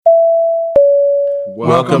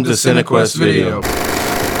Welcome to CineQuest Video.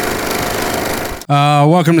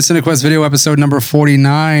 Welcome to CineQuest Video episode number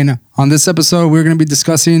 49. On this episode, we're going to be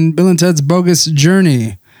discussing Bill and Ted's Bogus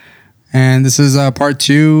Journey. And this is part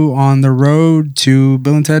 2 on the road to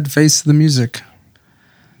Bill and Ted Face the Music.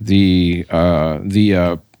 The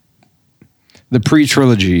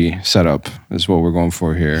pre-trilogy setup is what we're going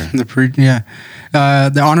for here.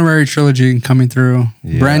 The honorary trilogy coming through.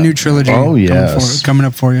 Yeah. Brand new trilogy. Oh, yes. Coming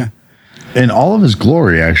up for you. In all of his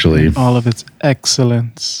glory, actually. All of its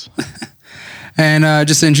excellence. And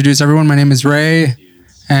just to introduce everyone, my name is Ray.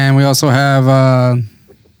 And we also have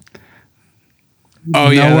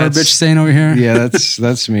bitch staying over here. Yeah,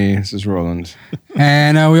 that's me. This is Roland.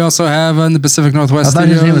 And we also have in the Pacific Northwest I thought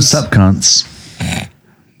Studios. his name was Sup Cunts.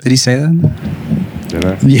 Did he say that? Did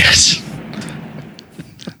I? Yes.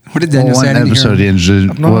 What did Daniel say? One episode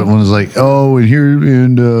one was like, and here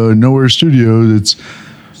in Nowhere Studios, it's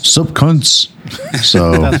Sup Cunts.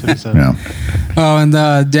 So, That's what he said. Yeah. Oh, and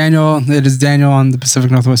it is Daniel on the Pacific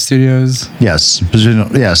Northwest Studios. Yes,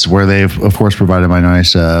 where they've, of course, provided my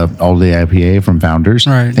nice all-day IPA from Founders.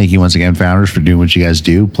 Right. Thank you once again, Founders, for doing what you guys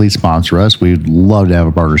do. Please sponsor us. We'd love to have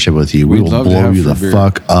a partnership with you. We will blow you the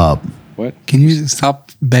fuck up. What? Can you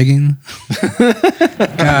stop begging? God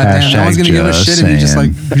damn, no one's gonna give us shit if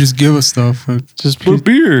you just give us stuff. Just please,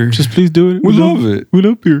 beer. Just please do it. We love it. We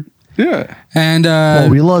love beer. Yeah. And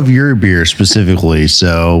we love your beer specifically,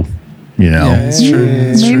 so it's true.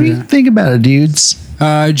 Maybe think about it, dudes.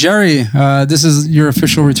 Jerry, this is your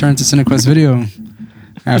official return to CineQuest Video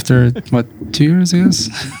after 2 years, I guess.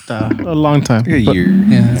 A long time. A year.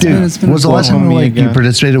 Yeah, it's been Was the last time you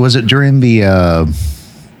participated? Was it during the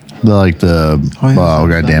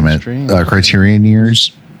Criterion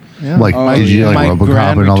years? Yeah. Did you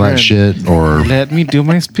RoboCop and all that shit? Or let me do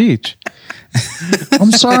my speech.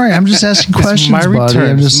 I'm sorry, I'm just asking questions, my buddy. return.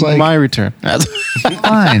 I'm just like, my return.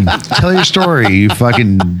 Fine, tell your story. You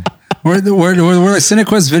fucking. We're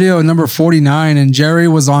CineQuest Video number 49, and Jerry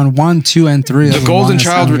was on 1, 2, and 3. The Golden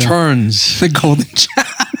Child returns. The Golden Child.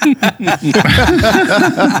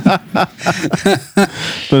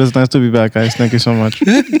 But it's nice to be back, guys. Thank you so much.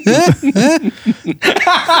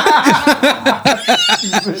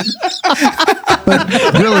 But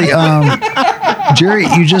really, Jerry,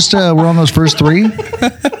 you just were on those first 3.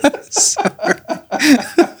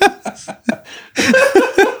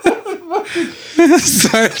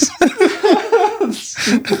 Sorry.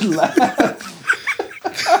 Stupid laugh.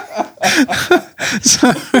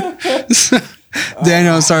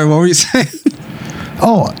 Daniel, sorry, what were you saying?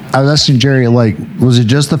 Oh, I was asking Jerry, was it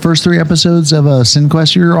just the first 3 episodes of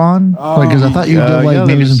CineQuest you were on? Because I thought you did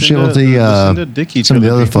maybe some shit with some of the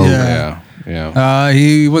other folk. Yeah.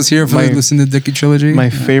 He was here for the Lucinda Dickey trilogy. My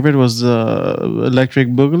favorite was Electric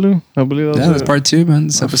Boogaloo. I believe that was part 2, man.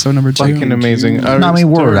 It's episode number 2. Fucking amazing. Not me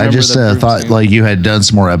word. I just thought you had done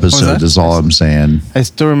some more episodes. Is all I'm saying. I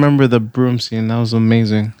still remember the broom scene. That was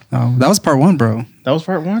amazing. Oh, that was part 1, bro. That was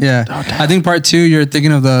part 1? Yeah. Oh, I think part 2, you're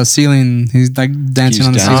thinking of the ceiling. He's dancing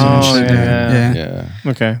on the ceiling and shit. Yeah.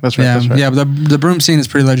 Okay, that's right. That's right. Yeah, but the broom scene is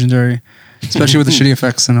pretty legendary, especially with the shitty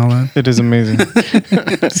effects and all that. It is amazing.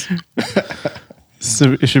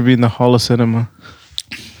 So it should be in the Hall of Cinema.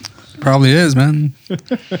 Probably is, man. I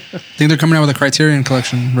think they're coming out with a Criterion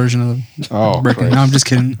Collection version of Breaking. No, I'm just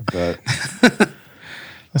kidding.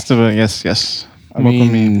 That's the yes. I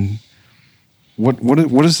mean, what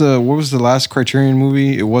was the last Criterion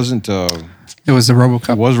movie? It wasn't. It was the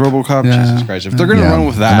RoboCop. It was RoboCop. Yeah. Jesus Christ! If they're gonna run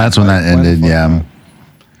with that, and that's when that ended. Yeah.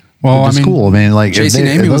 Well, it's cool. I mean, if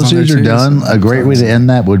those dudes are done, a great way to end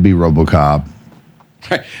that would be RoboCop.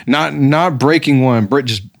 Right. Not breaking one,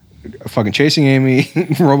 just fucking chasing Amy,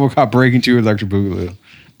 RoboCop breaking 2, Electric Boogaloo.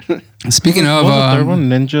 Speaking of the third one,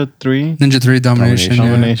 Ninja 3? Ninja 3 Domination.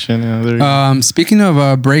 Yeah. Speaking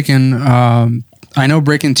of Breaking, I know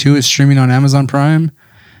Breaking 2 is streaming on Amazon Prime,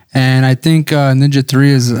 and I think Ninja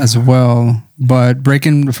 3 is as well. But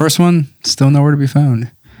Breaking, the first one, still nowhere to be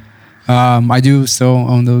found. I do still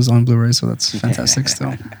own those on Blu-ray, so that's fantastic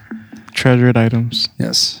still. Treasured items.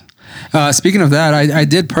 Yes. Speaking of that, I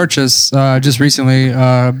did purchase just recently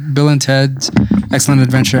Bill and Ted's Excellent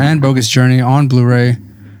Adventure and Bogus Journey on Blu-ray.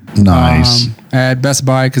 Nice. At Best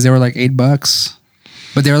Buy because they were like $8,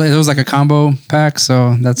 but it was like a combo pack,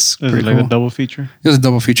 so that's Is it like a double feature? It was a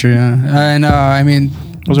double feature, yeah. And I mean,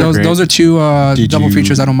 those are 2 double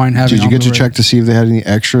features I don't mind having. Did you get to check to see if they had any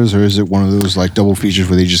extras, or is it one of those like double features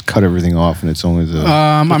where they just cut everything off and it's only the?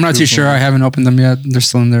 I'm not too sure. I haven't opened them yet. They're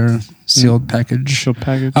still in their sealed package. Sealed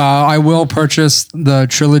package. I will purchase the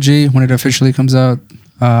trilogy when it officially comes out.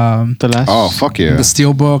 The last. Oh fuck yeah! the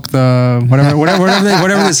Steelbook, the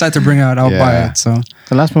whatever they decide to bring out, I'll buy Yeah. it. So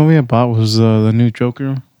The last movie I bought was the new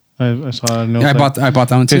Joker. I saw it. And it was I bought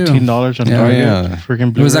that one too. $15 on Yeah. Target. Yeah.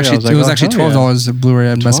 Freaking It was Blu-ray. actually I like, oh, hell yeah. $12 at Blu-ray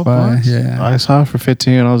at Best Buy. $12? Yeah. I saw it for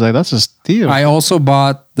 15 and I was like, that's a steal. I also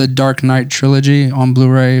bought the Dark Knight trilogy on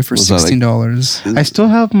Blu-ray for Was that, like- $16. I still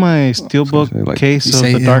have my steelbook Like- case You of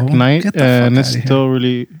say, The Dark "Ew, Knight, get the and fuck it's outta here." still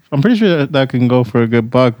really. I'm pretty sure that can go for a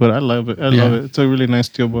good buck, but I love it. I love it. It's a really nice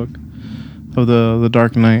steelbook of the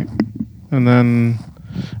Dark Knight, and then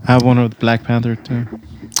I have one of Black Panther too.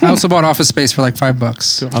 I also bought Office Space for like $5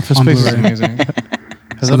 Office on Space is Blu-ray. amazing.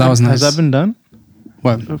 So that was Has nice. that been done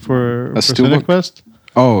What? for steelbook? CineQuest?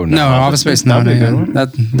 Oh No, Office Space. No, That'd be a good no,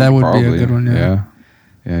 one. that would Probably. be a good one. Yeah.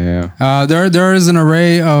 Yeah. There is an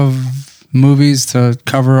array of movies to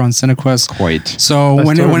cover on CineQuest. Quite. So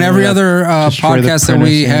Let's throw when them every away. other Destroy the podcast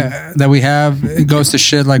that we have it goes to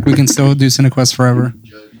shit, like we can still do CineQuest forever.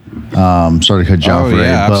 Sorry to cut you Oh, off, Ray,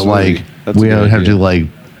 yeah, but absolutely. like That's a we good would have idea. to like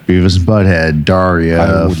Beavis and Butthead, I Daria, would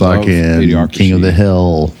love fucking Idiocracy. King of the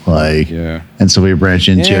Hill, like, Yeah. and so we branch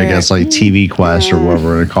into I Yeah. guess like TV Quest or whatever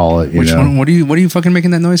we're gonna call it. You Which know, one? What are you fucking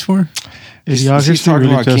making that noise for? He's Idiocracy talking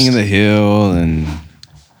really about just- King of the Hill and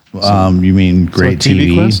you mean Great TV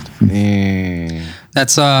TV? Quest?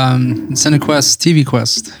 That's CineQuest TV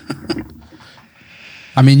Quest.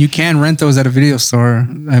 I mean, you can rent those at a video store.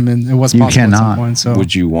 I mean, it was You possible at some cannot. point. So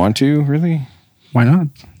would you want to really? why not?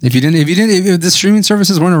 If the streaming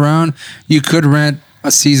services weren't around, you could rent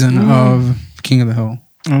a season of King of the Hill.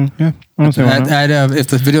 Yeah. I don't see why not. If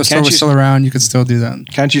the video store Can't was you- still around, you could still do that.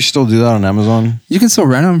 Can't you still do that on Amazon? You can still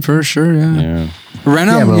rent them for sure. Yeah, Yeah. rent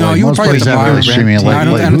Yeah, them. but You know, like you would most probably have places to have buy really them. streaming. I Like,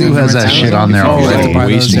 don't think who you has rent that them. shit on there Oh, Oh, you already? have to buy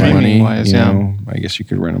those, wasting yeah. money. Wise, You yeah. know, I guess you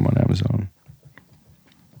could rent them on Amazon.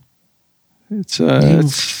 It's You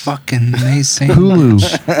it's fucking naysaying.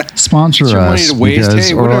 Hulu sponsor It's your money us to waste. because,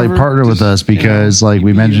 Hey, or like whatever. partner with Just, us because, like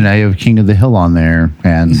we mentioned, I have King of the Hill on there,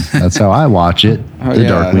 and that's how I watch it. oh, The yeah,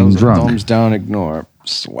 Darkwing those Drunk. thumbs down, ignore,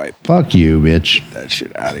 swipe Fuck you, bitch. that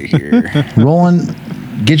shit out of here. Roland,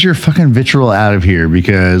 get your fucking vitriol out of here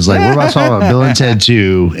because, like, we're about to talk about Bill and Ted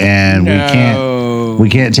 2, and we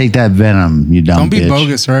can't take that venom. You dumb Don't be bitch.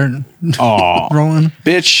 bogus, right? Aw, Rolling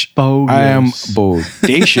bitch, Bogus. I am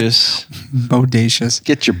bodacious. bodacious,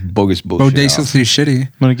 Get your bogus bullshit bodaciously shitty. I'm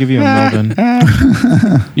gonna give you a Melvin.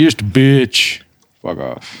 off. You're just a bitch. Fuck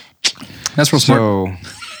off. That's real smart. So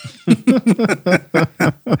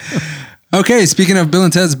Okay, speaking of Bill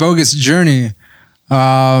and Ted's Bogus Journey,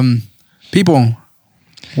 people.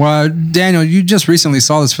 Well, Daniel, you just recently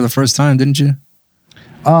saw this for the first time, didn't you?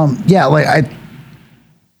 Yeah, like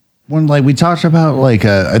when like we talked about like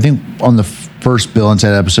I think on the first Bill and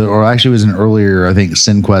Ted episode, or actually it was an earlier I think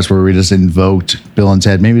SinQuest where we just invoked Bill and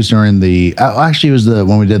Ted. Maybe it's during the actually it was the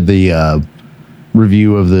when we did the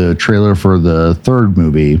review of the trailer for the third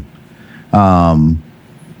movie. I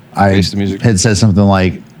Face the music. had said something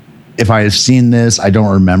like, "If I have seen this, I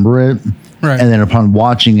don't remember it." Right. And then upon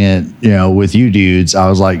watching it, you know, with you dudes, I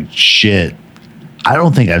was like, "Shit, I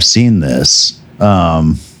don't think I've seen this."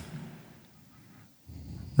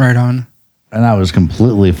 Right on. And I was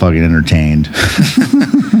completely fucking entertained.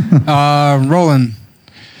 Roland.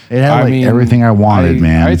 It had like everything I wanted,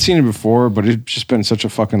 man. I'd seen it before, but it's just been such a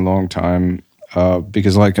fucking long time.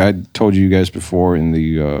 Because, like I told you guys before in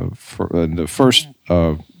the first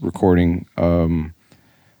recording,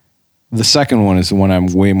 the second one is the one I'm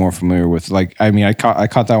way more familiar with. Like, I mean, I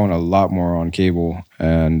caught that one a lot more on cable,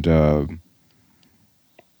 and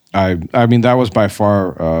I mean that was by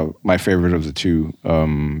far my favorite of the two,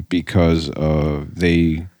 because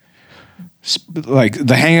they. Like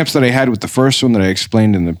the hangups that I had with the first one that I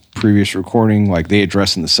explained in the previous recording, like they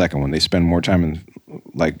address in the second one. They spend more time in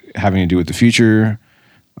like having to do with the future.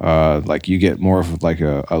 Like you get more of like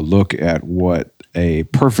a look at what a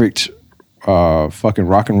perfect fucking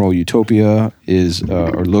rock and roll utopia is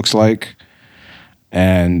or looks like,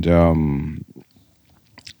 and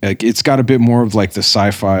like it's got a bit more of like the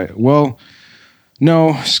sci-fi. Well, no,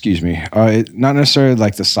 excuse me. Not necessarily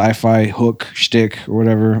like the sci-fi hook shtick or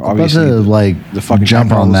whatever. I'm about Obviously, to like the fucking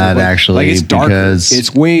jump time on travel that stuff, actually like it's darker. because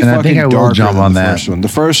It's way and fucking I think I will darker jump than on the that. first one. The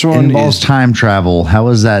first It one involves is time travel. How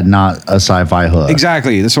is that not a sci-fi hook?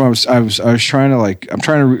 exactly. That's why I was trying to like I'm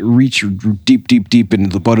trying to reach deep into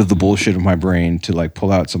the butt of the bullshit of my brain to like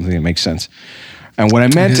pull out something that makes sense. And what I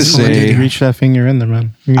meant to say, Reach that finger in there,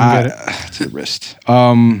 man. You can get it. to the wrist. What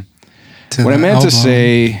I meant to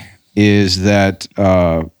say is that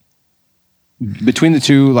between the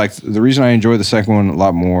two, like the reason I enjoy the second one a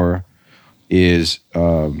lot more is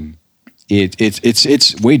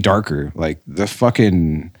it's way darker. Like the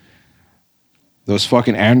fucking Those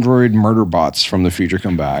fucking android murder bots from the future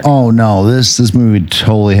come back. Oh no, this movie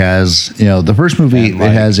totally has, the first movie, And,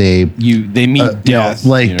 it has a they meet death. there's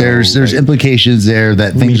like, implications there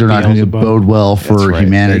that things are not going to Beelzebub. bode well that's for right.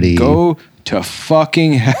 humanity. They go to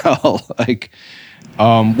fucking hell. Like,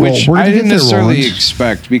 which we're gonna I get didn't there, necessarily Roland.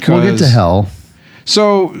 expect because We'll get to hell.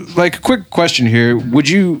 So, like, quick question here: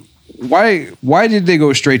 why did they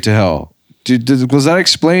go straight to hell? Was that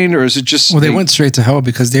explained, or is it just? Well, they went straight to hell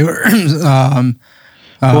because they were.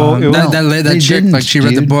 Well, it was- that they chick, didn't, like she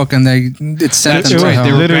read the dude. book and it sent That's them to right, hell.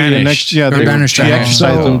 they were literally the banished. next, yeah, They were banished to She hell.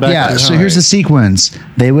 exercised them back to So hell. here's the sequence.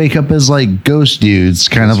 They wake up as like ghost dudes,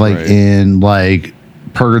 kind That's of like right. in like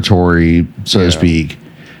purgatory, so Yeah. to speak.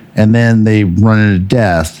 And then they run into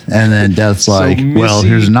death, and then death's like, well, Missy-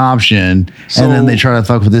 here's an option. So and then they try to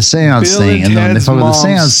fuck with the seance Bill thing, and and then when they Ted's fuck with the mom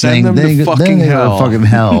seance send thing, them to then they fucking go to hell. fucking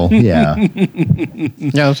hell. Yeah.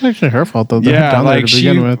 Yeah, it was actually her fault though. They were Yeah, down there like to she,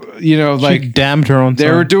 begin with. like She damned her own. they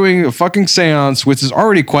son. were doing a fucking seance, which is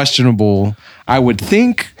already questionable, I would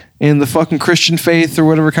think, in the fucking Christian faith or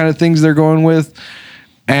whatever kind of things they're going with.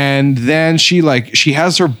 And then she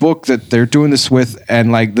has her book that they're doing this with,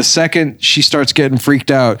 and like the second she starts getting freaked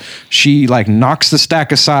out, she like knocks the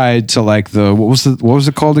stack aside to like the what was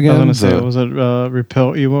it called I again? was gonna say, The- was it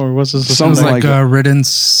repel evil or was this It was something like, like-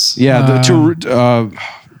 riddance. yeah,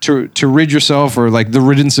 to rid yourself, or like the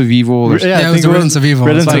riddance of evil. Or Yeah, it was I think the Riddance of Evil.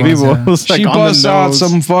 Riddance That's of what it was, evil. yeah. It was like she on the busts out nose.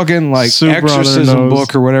 some fucking like Super on her exorcism nose.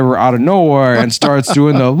 book or whatever out of nowhere and starts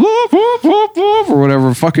doing the whoop, whoop, whoop, whoop, or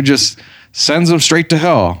whatever. Fucking just sends them straight to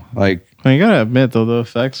hell. Like, You gotta admit though, the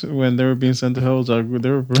effects when they were being sent to hell, was like, they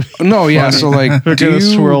were no, yeah. So like, like do a you,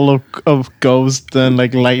 swirl of ghosts and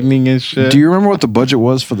like lightning and shit. do you remember what the budget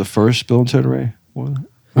was for the first Bill and Ted Ray? What was it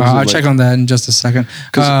I'll like? check on that in just a second.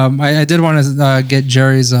 I did want to get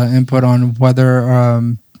Jerry's input on whether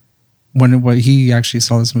when he actually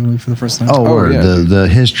saw this movie for the first time. Oh, Oh, word. yeah, the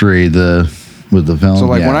history, with the film. So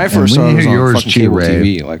like yeah. when I And first we saw it, it was hear on yours, fucking cable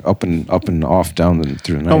G-Ray. TV, like up and off down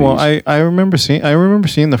through the 90s. Oh well, I remember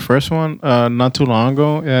seeing the first one not too long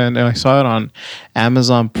ago, and I saw it on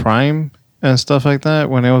Amazon Prime and stuff like that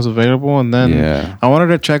when it was available. And then Yeah. I wanted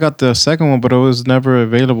to check out the second one, but it was never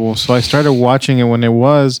available. So I started watching it when it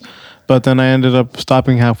was, but then I ended up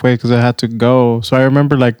stopping halfway because I had to go. So I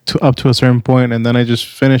remember like up to a certain point, and then I just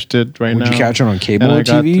finished it right now. Would you catch it on cable And I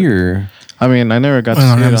got TV or I mean, I never got to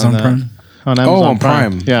On see Amazon it on Prime. that. On Amazon on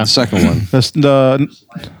Prime? Yeah, The second one.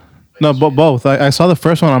 Both. I saw the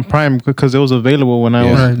first one on Prime because it was available when I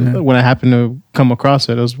Yeah. was Right, yeah. when I happened to come across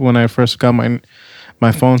it. It was when I first got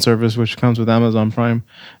my phone service, which comes with Amazon Prime.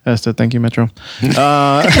 That's the thank you, Metro.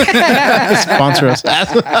 Sponsor us.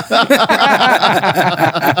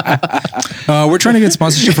 We're trying to get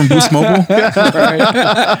sponsorship from Boost Mobile.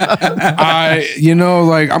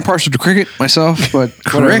 I'm partial to cricket myself, but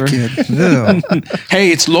whatever. Hey,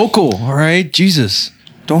 it's local, all right? Jesus.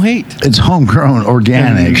 Don't hate. It's homegrown,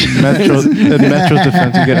 organic. Metro's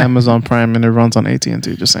defense, you get Amazon Prime and it runs on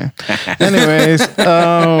AT&T. Just saying. Anyways,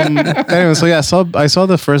 so yeah, I saw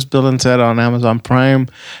the first Bill and Ted on Amazon Prime,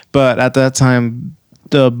 but at that time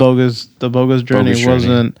the bogus journey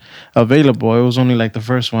wasn't available. It was only like the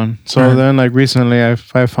first one. So then like recently I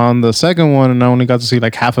found the second one and I only got to see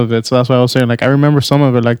like half of it. So that's why I was saying like I remember some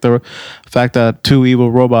of it, like the fact that two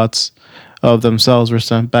evil robots of themselves were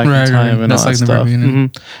sent back Right, in time right. and That's all that like the very stuff. beginning.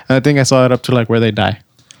 And I think I saw it up to like where they die.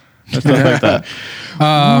 And stuff like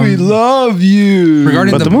that. We love you.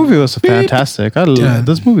 Regarding But the movie was fantastic. Yeah.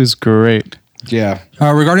 This movie is great. Yeah.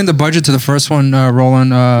 regarding the budget to the first one, Roland,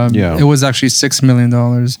 Yeah. it was actually $6 million.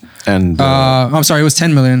 And I'm sorry, it was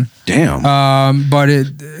 $10 million. damn. But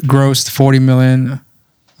it grossed $40 million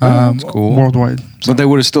cool. worldwide. But they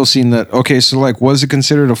would have still seen that. Okay, so like, was it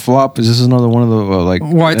considered a flop? Is this another one of the like?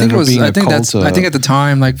 Well, I think ended it up was. being I a think cult, that's. I think at the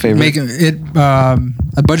time, like favorite? making it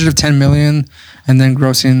a budget of $10 million and then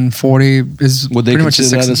grossing 40 is Would they pretty much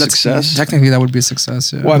consider that a that's- success? Technically, that would be a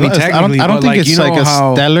success. Yeah. Well, I mean, technically, I don't but, think like, it's you know like a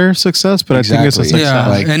how- stellar success, but I think it's a Exactly. success. yeah,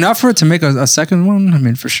 like- enough for it to make a second one. I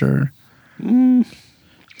mean, for sure. I mean,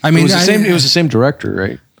 It was the same. It was the same director,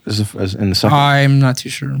 right? As in the second. I'm not too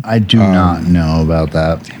sure. I do not know about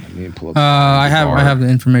that. Let me pull up I the bar. have the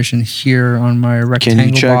information here on my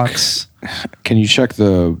rectangle check? box. Can you check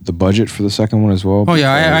the budget for the second one as well? Oh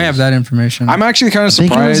yeah, I have that information. I'm actually kind of I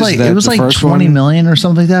think surprised that it was the like first 20 one, million or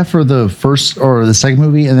something like that for the first or the second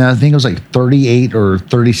movie, and then I think it was like 38 or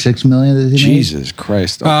 36 million. That they made. Jesus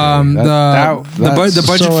Christ. Okay. the that's-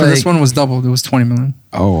 budget so, for this like- one was doubled. It was 20 million.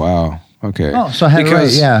 Oh wow. Okay. Oh, so I had it right,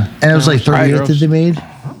 Because- yeah. And it was like 38 that they made.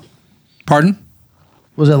 Pardon?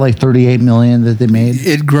 Was it like 38 million that they made?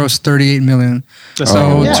 It grossed 38 million.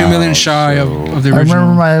 So Yeah. 2 million shy of the I original.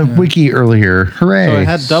 remember my wiki earlier. Hooray! So it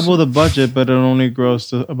had double the budget, but it only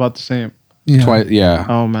grossed about the same. Yeah. Twice, yeah.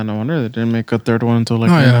 Oh man, I wonder they didn't make a third one until like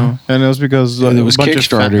Oh, you yeah. know, and it was because It was a bunch of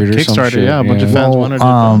Kickstarted or some Kickstarter, shit, yeah, a bunch of yeah. fans Well, wanted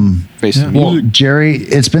it. Based on Well, music. Jerry,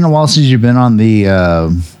 it's been a while since you've been on the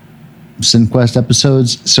SinQuest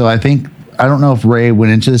episodes, so I don't know if Ray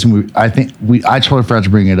went into this, and I totally forgot to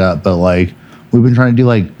bring it up, but like we've been trying to do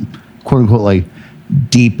like quote unquote like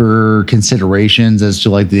deeper considerations as to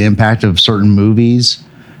like the impact of certain movies.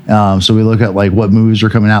 So we look at like what movies are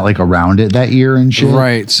coming out like around it that year and shit.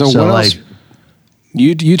 Right. So what else?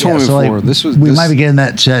 You told yeah, me so, before. like, This was we this, might be getting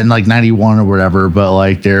that shit in like 91 or whatever, but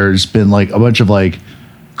like there's been like a bunch of like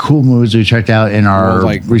cool movies we checked out in our Well,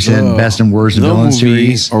 like, recent best and worst the villain movie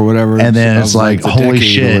series or whatever, and then of, it's like the holy decade or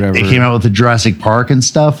shit, whatever. it came out with the Jurassic Park and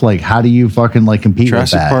stuff. Like how do you fucking like compete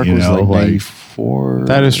Jurassic with that? Park you was know, like like 94.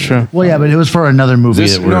 That is true. well, yeah, but it was for another movie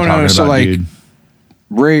This- that we were no, no, talking so, about, like, dude.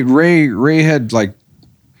 Ray had like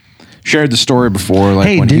shared the story before. Like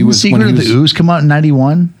Hey, when he didn't was Secret of the Ooze come out in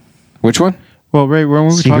 91? Which one? Well, Ray, when we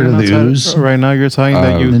were Secret talking of the outside, Ooze? right now, you're talking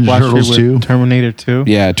that you Ninja watched Turtles it 2? with Terminator 2.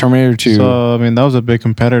 Yeah, Terminator 2 So I mean, that was a big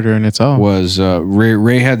competitor in itself. was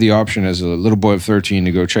Ray had the option as a little boy of 13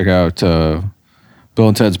 to go check out Bill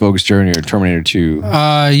and Ted's Bogus Journey or Terminator 2.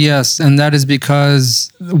 Yes, and that is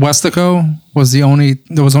because Westaco was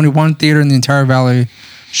there was only one theater in the entire valley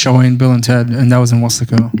showing Bill and Ted, and that was in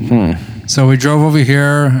Westaco. So we drove over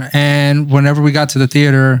here, and whenever we got to the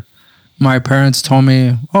theater, my parents told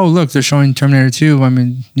me, "Oh, look, they're showing Terminator 2. I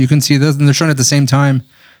mean, you can see this, and they're showing it at the same time.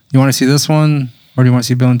 You want to see this one, or do you want to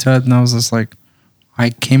see Bill and Ted?" And I was just like,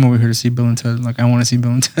 "I came over here to see Bill and Ted. Like, I want to see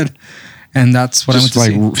Bill and Ted." And that's what Just I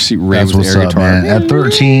like went to see. see Ray That's with what's air up, guitar. man. At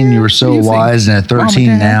 13, you were so wise, and at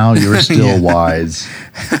 13 now, you're still wise.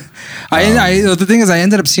 The thing is, I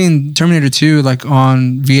ended up seeing Terminator 2 like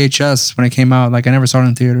on VHS when it came out. Like I never saw it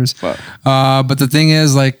in theaters. But the thing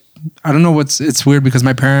is, like, I don't know it's weird because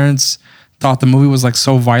my parents thought the movie was like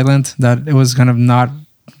so violent that it was kind of not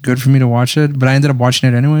good for me to watch it. But I ended up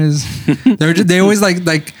watching it anyways. They always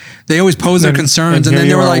they always pose their concerns, and here then they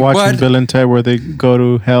you were are like, watching "What?" Bill and Ted, where they go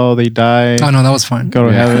to hell, they die, Oh no, that was fine. go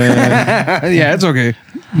to heaven. Yeah, it's okay.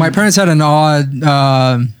 My parents had an odd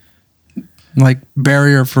like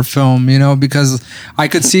barrier for film, you know, because I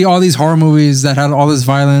could see all these horror movies that had all this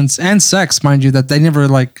violence and sex, mind you, that they never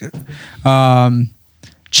like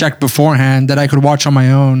checked beforehand that I could watch on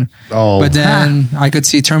my own. Oh. But then I could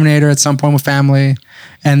see Terminator at some point with family.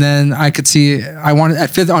 And then I could see, when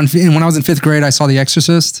I was in fifth grade, I saw The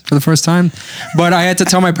Exorcist for the first time. But I had to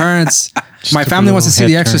tell my parents, my a family wants to see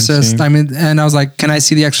little The head turn Exorcist. scene. I mean, and I was like, can I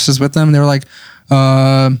see The Exorcist with them? And they were like,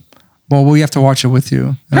 well, we have to watch it with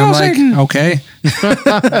you. And I'm like, okay. So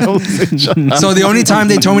the only time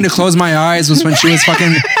they told me to close my eyes was when she was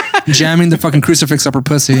fucking jamming the fucking crucifix up her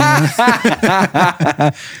pussy. You know?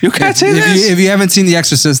 You can't say this. If you haven't seen The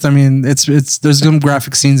Exorcist, I mean, it's there's some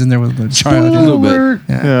graphic scenes in there with the child. A little bit.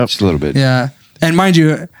 Yeah. Just a little bit. Yeah, and mind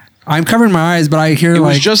you, I'm covering my eyes, but I hear was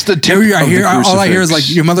like just the tip I of hear the all I hear is like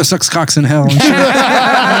crucifix. your mother sucks cocks in hell. And shit.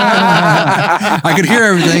 I could hear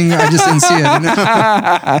everything, I just didn't see it. You know?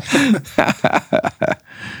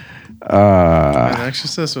 The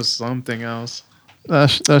Exorcist was something else. That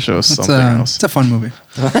show was something else. It's a fun movie.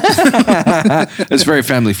 It's very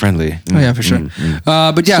family friendly. Oh yeah, for sure.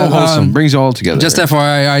 But yeah, So wholesome. Brings you all together. just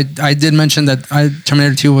FYI, I did mention that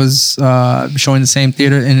Terminator 2 was showing the same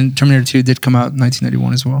theater, and Terminator 2 did come out in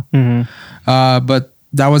 1991 as well. But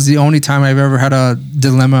that was the only time I've ever had a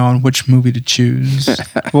dilemma on which movie to choose.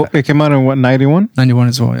 Well, it came out in what, 91? 91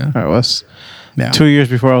 as well, yeah. It was Yeah. 2 years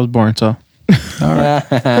before I was born. So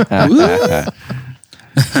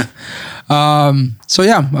So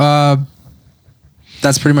yeah,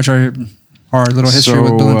 that's pretty much our little history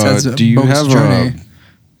with Bill and Ted's do you Bogus have Journey.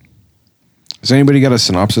 has anybody got a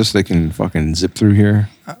synopsis they can fucking zip through here?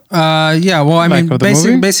 Yeah, well, I Like mean, of the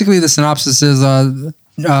movie? basically the synopsis is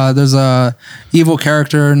there's a evil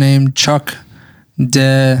character named Chuck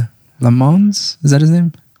de Lamons. Is that his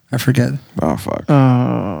name? I forget. Oh fuck.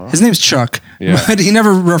 His name's Chuck, Yeah. but he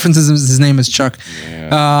never references his name as Chuck.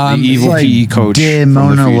 the It's evil like PE coach from the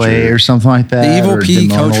Demonole future. or something like that. The evil or PE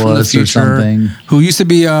coach from the Demonolus or future, something. who used to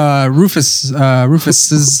be Rufus's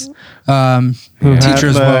teacher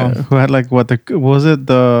as well. Who had like what was it,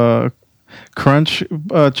 the Crunch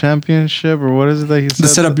championship, or what is it that he said? The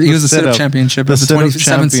sit-up. He was the sit-up championship The of the sit-up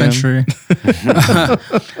 27th champion. century.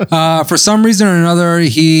 For some reason or another,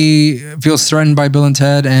 he feels threatened by Bill and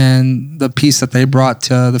Ted and the peace that they brought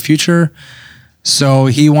to the future. So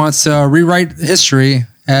he wants to rewrite history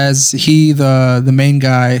as he, the main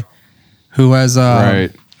guy, who has Right.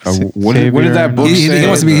 What did that book he say?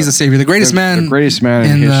 wants to be. He's a savior, the greatest man, The greatest man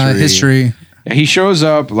in in history. Yeah, he shows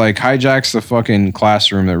up, like hijacks the fucking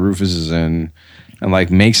classroom that Rufus is in, and like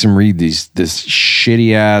makes him read this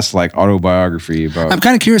shitty ass like autobiography about. I'm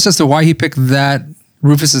kind of curious as to why he picked that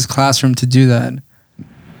Rufus's classroom to do that.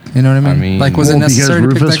 You know what I mean? Like, was it necessary to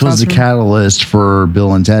pick Rufus that was the classroom? catalyst for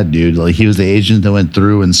Bill and Ted, dude. Like he was the agent that went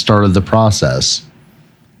through and started the process.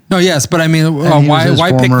 No, yes, but I mean, he was his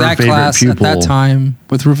why pick former that favorite class at that pupil. time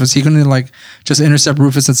with Rufus? He couldn't like just intercept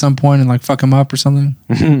Rufus at some point and like fuck him up or something.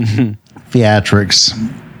 Theatrics.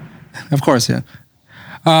 Of course, yeah.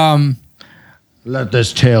 Let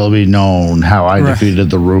this tale be known how I Right. defeated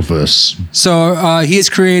the Rufus. So he has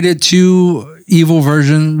created 2 evil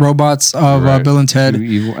version robots of Right. Bill and Ted, 2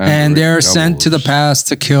 evil and android they're sent to the doubles. past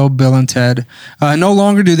to kill Bill and Ted. No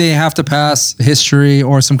longer do they have to pass history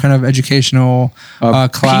or some kind of educational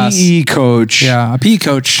class. PE coach. Yeah, a PE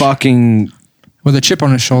coach Fucking with a chip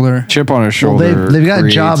on his shoulder. chip on his Well, shoulder. they've got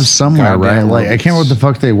creates jobs somewhere, right? goddamn Like I can't remember what the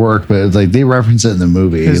fuck they work, but it's like they reference it in the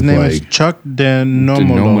movie. His It's name like is Chuck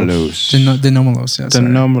Denomolos. Denomos. Yeah, sorry.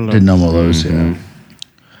 Denomolos. Denomolos, yeah.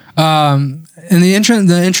 In the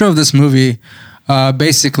intro of this movie,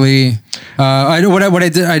 basically, what I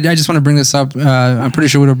did, I just want to bring this up. I'm pretty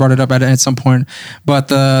sure we would have brought it up at some point, but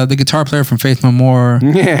the guitar player from Faith No More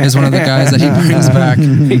is one of the guys that he brings back.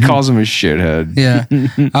 He calls him a shithead. Yeah,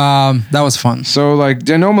 that was fun. So like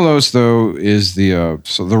Denomolos though is the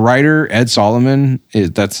so the writer Ed Solomon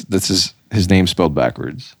is that's his name spelled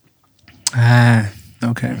backwards,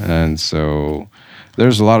 Okay. and so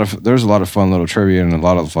there's a lot of fun little trivia and a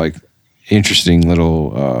lot of like interesting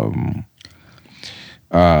little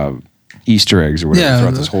Easter eggs or whatever Yeah.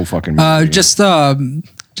 throughout this whole fucking movie. Just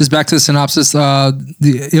back to the synopsis.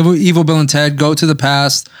 The evil Bill and Ted go to the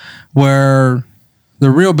past where the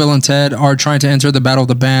real Bill and Ted are trying to enter the Battle of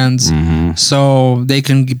the Bands, so they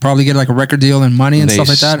can probably get like a record deal and money and they stuff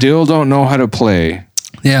like that. still don't know how to play.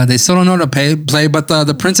 Yeah, they still don't know how to play, but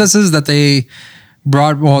the princesses that they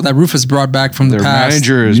brought, that Rufus brought back from Their the past.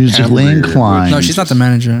 manager is Musically Pam Grier, inclined. No, she's not the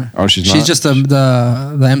manager. Oh, she's She's not? just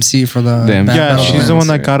the MC for the The band MC. Yeah, Battle of she's the Bands.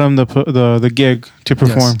 one that got him the gig to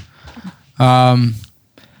perform.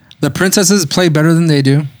 The princesses play better than they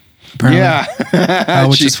do. Apparently. Yeah,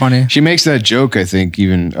 which is funny. She makes that joke, I think,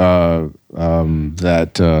 even that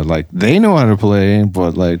like they know how to play,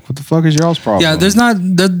 but like, what the fuck is y'all's problem? Yeah, there's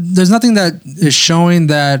nothing that is showing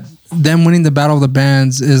that them winning the Battle of the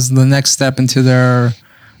Bands is the next step into their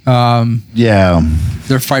Yeah.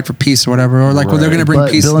 fight for peace or whatever, or like they're going to bring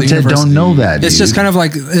But peace Bill to the and Ted universe. don't know that. It's just kind of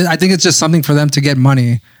like, I think it's just something for them to get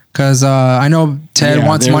money, because I know Ted Yeah,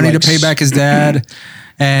 wants they're money like to pay back his dad.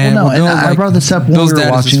 And Well, no, Bill, and I like, brought this up when Bill's we were dad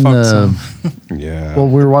is watching just the. fucked, so. Yeah. Well,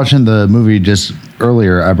 we were watching the movie just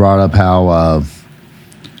earlier. I brought up how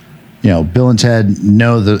Bill and Ted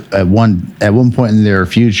know that at one point in their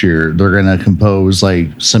future they're going to compose like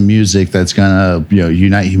some music that's going to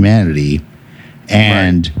unite humanity,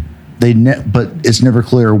 and but it's never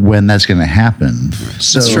clear when that's going to happen.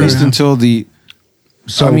 So At least until the.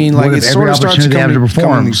 So I mean, like what it if every sort of starts to opportunity they have come to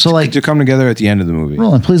perform. So like to come together at the end of the movie.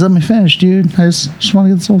 Roland, please let me finish, dude. I just want to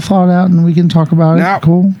get this whole thought out and we can talk about it. No.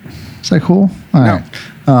 Cool. Is that cool? All right.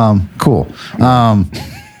 Cool.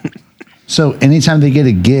 So anytime they get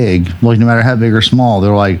a gig, like no matter how big or small,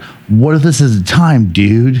 they're like, what if this is the time,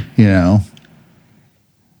 dude?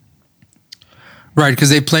 Right, because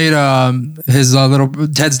they played his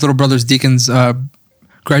Ted's little brother's Deacon's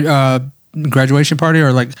graduation party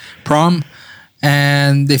or like prom,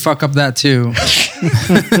 and they fuck up that too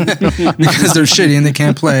because they're shitty and they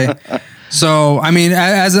can't play. So I mean,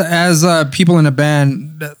 as people in a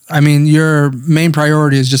band, I mean, your main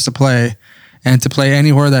priority is just to play. And to play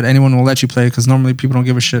anywhere that anyone will let you play, because normally people don't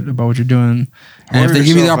give a shit about what you're doing. And if they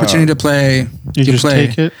give you the opportunity to play, You just play.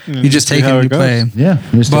 take it and You just see take it how and it you play. goes. Yeah.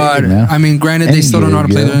 just take But it, man. I mean, granted, Any they still don't know how to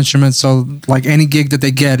gig, play yeah. their instruments. So like any gig that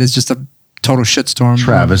they get is just a total shitstorm.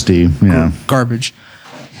 Travesty. Yeah. Garbage.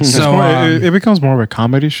 It's So it becomes more of a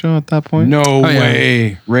comedy show at that point. No yeah.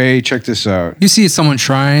 way, Ray. Check this out. you see someone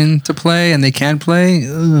trying to play and they can't play,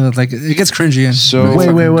 like it gets cringy. And So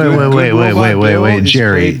Wait,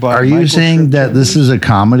 Jerry. Are you saying that this is a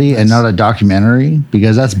comedy and not a documentary?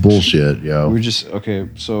 Because that's bullshit, yo. We're just okay.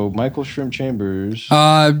 So Michael Shrimp Chambers.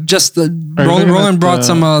 just looking Roland at brought the-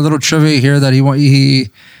 some little trivia here that he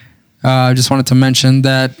just wanted to mention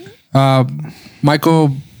that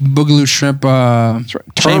Michael Boogaloo Shrimp right.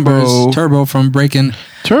 Chambers Turbo from Breaking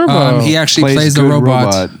Turbo. he actually plays the Good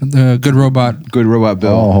robot, the good robot. Good Robot Bill.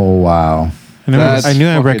 Oh, wow. I That's knew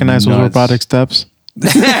I fucking recognized those nuts. robotic steps. He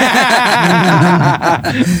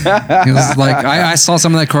was like, I saw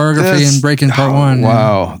some of that choreography in Breaking Part 1.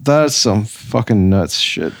 Wow, that's some fucking nuts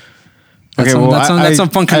shit. That's some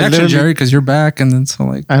fun connection, Jerry, because you're back, and then so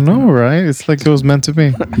like I know, right? It's like it was meant to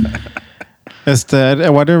be. I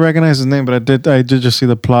didn't recognize his name, but I did just see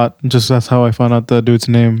the plot. Just that's how I found out the dude's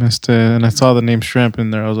name. And I saw the name Shrimp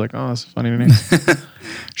in there. I was like, oh, that's a funny name.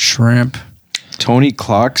 Shrimp. Tony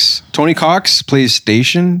Cox plays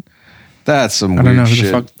Station. That's some I don't weird know who the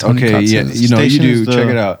shit. fuck Tony Okay, Cox yeah, is. you know, Station you is do. the- Check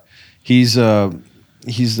it out. He's the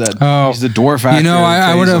dwarf actor. You know,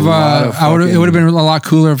 I would have. It would have been a lot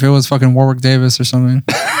cooler if it was fucking Warwick Davis or something.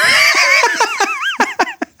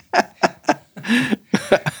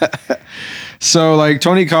 So like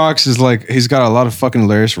Tony Cox is like he's got a lot of fucking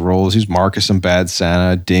hilarious roles. He's Marcus in Bad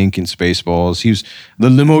Santa, Dink in Spaceballs. He was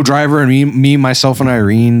the limo driver and me, myself, and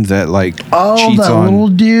Irene that like cheats that on. little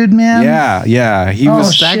dude, man. Yeah. He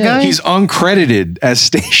was that guy? He's uncredited as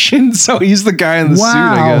Station, so he's the guy in the suit.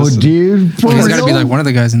 I Wow, guess. dude. For He's got to be real? like one of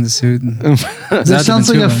the guys in the suit. This sounds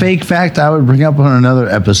like a fake fact I would bring up on another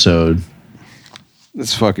episode.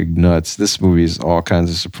 It's fucking nuts. This movie is all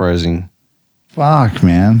kinds of surprising. Fuck,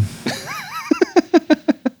 man.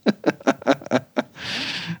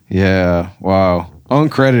 Yeah. Wow.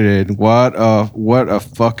 Uncredited. What a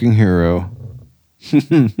fucking hero.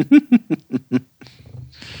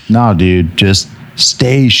 No, dude, just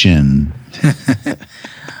Station.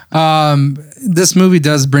 This movie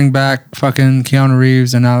does bring back fucking Keanu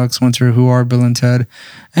Reeves and Alex Winter, who are Bill and Ted,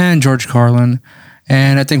 and George Carlin.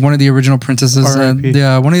 And I think one of the original princesses, R.I.P.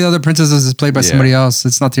 one of the other princesses is played by somebody else.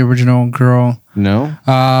 It's not the original girl. No?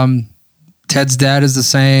 Ted's dad is the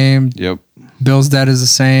same. Yep. Bill's dad is the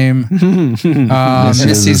same.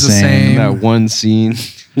 Missy's the same. That one scene,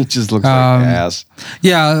 he just looks like ass.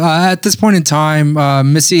 Yeah, at this point in time,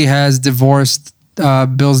 Missy has divorced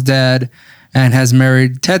Bill's dad and has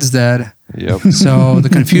married Ted's dad. Yep. So the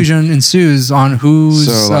confusion ensues on who's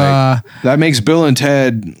So like, that makes Bill and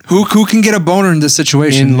Ted who can get a boner in this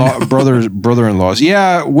situation. brother-in-laws.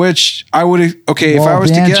 Yeah, which I would okay if Well, I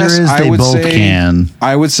was the to answer guess, is I they would both say can.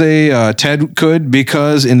 I would say Ted could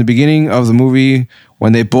because in the beginning of the movie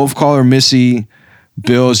when they both call her Missy,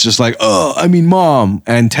 Bill's just like, oh, I mean, mom,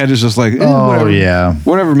 and Ted is just like, whatever, yeah.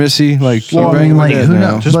 whatever, Missy. Like, Well, I mean, like, who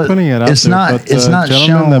knows? Just But putting it out it's there, not. but It's the not gentleman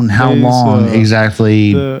shown that how plays, long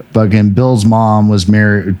exactly. Fucking Bill's mom was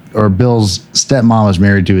married, or Bill's stepmom was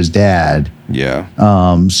married to his dad. Yeah.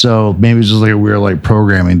 So maybe it's just like a weird like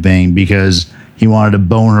programming thing because he wanted to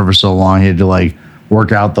bone her for so long. He had to like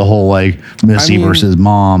work out the whole like Missy versus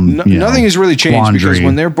mom. Nothing has really changed because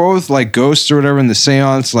when they're both like ghosts or whatever in the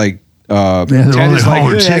seance, like Ted is like,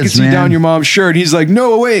 hey, I can see down your mom's shirt. He's like,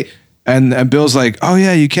 no, wait. And Bill's like, oh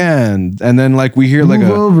yeah, you can. And then like we hear like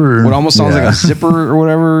what almost sounds like a zipper or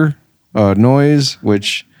whatever noise,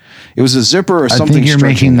 which it was a zipper or something. I think you're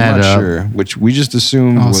stretching, making that I'm not up. sure, which we just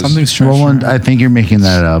assumed was something strange. I think you're making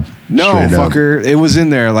that up. no straight up. fucker. It was in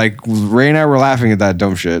there. Like Ray and I were laughing at that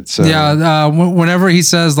dumb shit. So Yeah, whenever he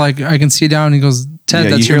says like I can see down, he goes, Ted,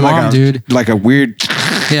 yeah, that's you your hear mom, like dude. like a weird.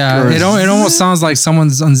 Yeah, it almost sounds like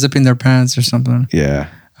someone's unzipping their pants or something. Yeah.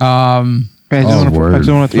 I just want to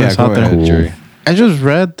throw Yeah, this go out there. ahead, Jerry. I just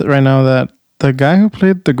read right now that the guy who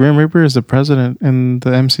played the Grim Reaper is the president in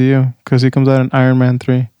the MCU because he comes out in Iron Man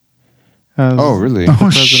 3. as Oh, really? the Oh,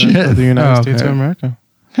 president shit. of the United States okay. of America.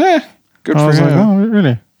 Good I for was him. like, oh,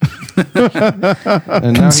 really?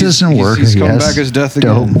 And now Consistent work, He's I coming guess. back as Death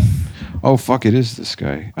Dope. again. Oh fuck! It is this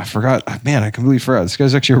guy. I forgot. Man, I completely forgot. This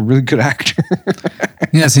guy's actually a really good actor.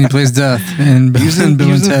 Yes, and he plays Death in he was in, Bill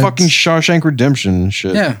he was and in Ted's. fucking Shawshank Redemption and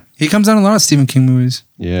shit. Yeah, he comes out in a lot of Stephen King movies.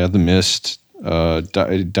 Yeah, The Mist,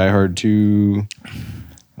 Die Hard 2,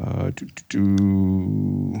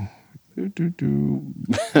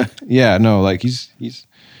 yeah, no, like he's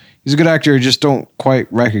a good actor. I just don't quite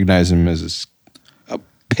recognize him as a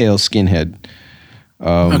pale skinhead.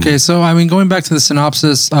 Okay, so I mean, going back to the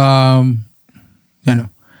synopsis, we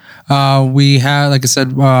had, like I said,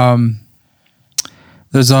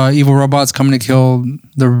 there's evil robots coming to kill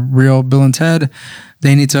the real Bill and Ted.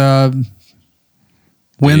 They need to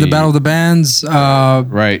win the Battle of the Bands.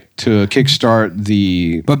 Right, to kickstart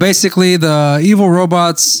the... But basically, the evil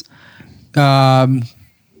robots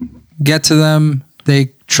get to them,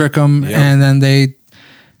 they trick them, and then they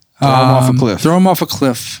Throw 'em off a cliff. Throw them off a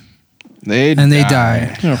cliff, They and they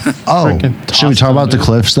die. Oh, should we talk about the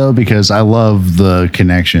cliffs though? Because I love the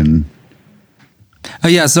connection.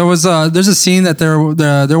 Yes, there's a scene that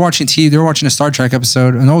they're watching TV. They're watching a Star Trek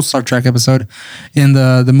episode, an old Star Trek episode, in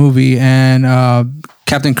the movie, and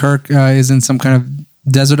Captain Kirk is in some kind of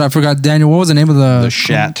desert. I forgot, Daniel. What was the name of the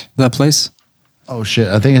Shat. the place? Oh shit!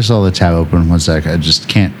 I think I saw the tab open. One sec. I just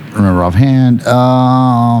can't remember offhand.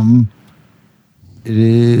 It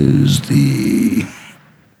is the.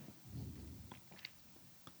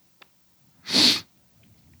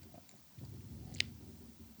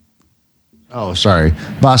 Oh, sorry.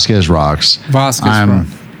 Vasquez Rocks. Vasquez Rocks.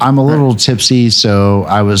 I'm a little tipsy, so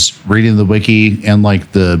I was reading the wiki in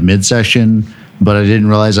like the midsection, but I didn't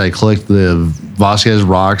realize I clicked the Vasquez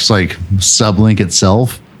Rocks like sublink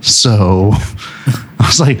itself. So I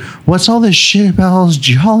was like, what's all this shit about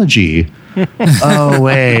geology? Oh,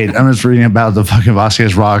 wait. I'm just reading about the fucking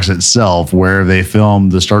Vasquez Rocks itself, where they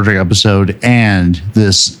filmed the Star Trek episode and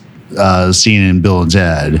this scene in Bill and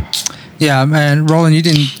Ted. Yeah, man, Roland, you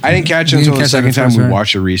didn't. I didn't catch it until the second time we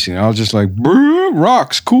watched it recently. I was just like,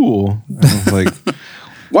 rocks, cool. I was like,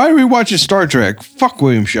 why are we watching Star Trek? Fuck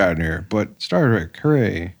William Shatner, but Star Trek,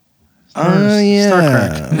 hooray. Yeah,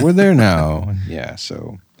 Star Trek. We're there now. Yeah,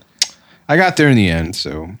 so I got there in the end,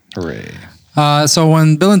 so hooray. So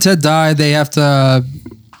when Bill and Ted die, they have to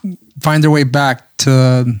find their way back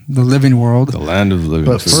to the living world. The land of the living.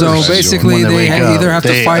 But So basically, they either have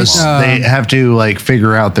to fight. They have to like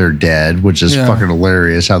figure out they're dead, which is fucking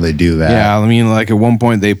hilarious how they do that. Yeah, I mean, like at one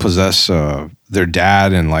point they possess their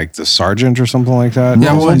dad and like the sergeant or something like that.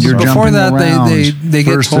 Yeah, well, You're before jumping that, around. they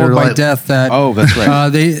get First told they're by like- Death that That's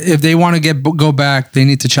right. if they want to go back, they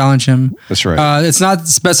need to challenge him. That's right. It's not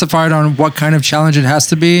specified on what kind of challenge it has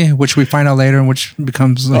to be, which we find out later, and which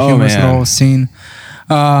becomes a humorous man. little scene.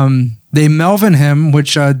 They Melvin him,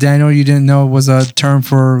 which Daniel, you didn't know was a term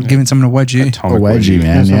for giving someone a wedgie. A Atomic wedgie,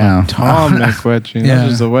 man. There's an Yeah. atomic wedgie, Yeah. not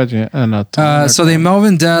just a wedgie. An atomic. So they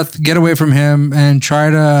Melvin Death, get away from him, and try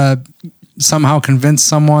to somehow convince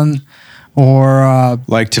someone or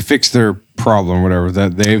Like to fix their problem, whatever,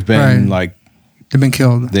 that they've been Right. like they've been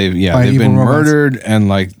killed. they've by been evil robots. murdered and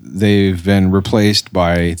like they've been replaced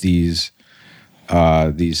by these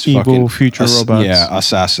Evil fucking future robots. Yeah,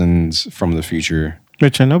 assassins from the future.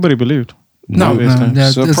 Which nobody believed. No, obviously. yeah,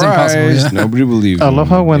 it's impossible. Surprise! Yeah. Nobody believed. I love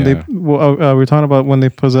how when they we're talking about when they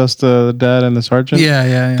possessed the dad and the sergeant.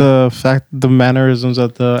 Yeah. The mannerisms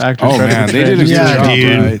that the actors. Oh, tried to man, they portray. did a good Yeah, job,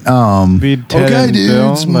 dude. right? Be Ted Okay, and dude,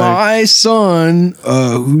 Bill, it's like- my son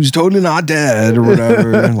who's totally not dead or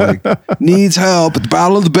whatever, and like needs help at the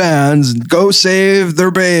Battle of the Bands. Go save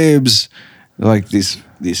their babes. Like these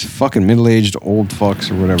fucking middle-aged old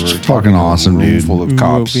fucks or whatever. fucking awesome, room dude. Full of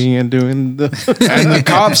cops, moving and doing the. and the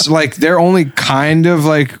cops like they're only kind of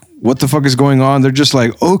like, what the fuck is going on? They're just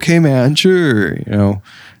like, okay, man, sure, you know.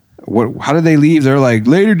 What? How did they leave? They're like,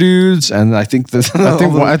 later, dudes. And I think that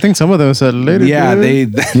I think some of them said later. yeah,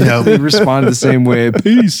 dude. they responded the same way.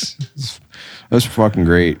 Peace. That's fucking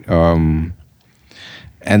great.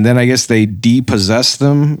 And then I guess they depossess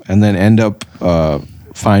them and then end up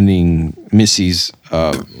finding Missy's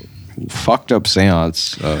fucked up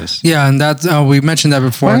seance. Yeah, and that we mentioned that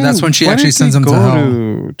before. Why That's when she why actually did sends they them to go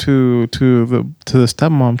hell. to the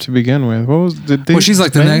stepmom to begin with. What was did they Well, she's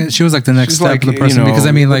like the explain? next. She was like the next She's step like, of the you person know, because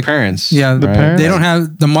I mean, the like parents, Yeah, The right? parents? they don't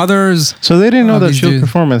have the mothers. So they didn't know that these she would dudes.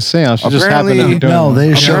 perform a seance. She just happened to Apparently- be doing No, it.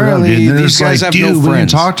 they showed up, Apparently, dude. They're these just guys like, have no dude, we can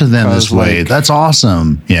friends, talk to them this 'cause, way. like- That's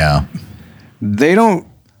awesome. Yeah. They don't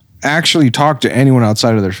actually talk to anyone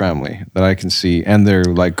outside of their family that I can see, and their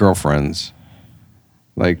like girlfriends.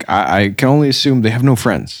 Like I can only assume they have no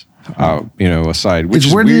friends, aside. Which It's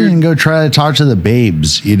is weird they weird. didn't go try to talk to the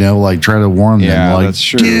babes, like try to warn them. Yeah, Like, that's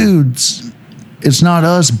true. dudes, it's not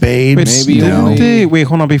us, babes. Maybe you know? only- They wait,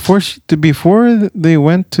 hold on. Before they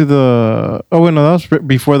went to the wait, no, that was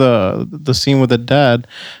before the scene with the dad.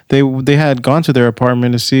 They had gone to their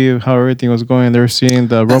apartment to see how everything was going. They were seeing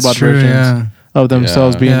the That's robot true, versions yeah. of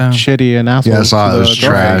themselves Yeah. being Yeah. shitty and assholes. Yeah, I saw to it was the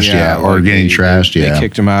girlfriend. trash. Yeah, or getting trashed, They yeah.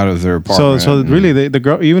 kicked them out of their So apartment. really, the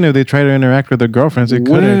girl, even if they tried to interact with their girlfriends, they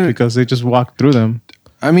couldn't Wouldn't- because they just walked through them.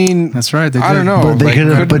 I mean, That's right, they I did. don't know. But they like, could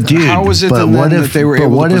have. But dude, how was it but then what that if? they were But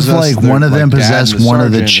able what to if possess like their, one of them dad and possessed the one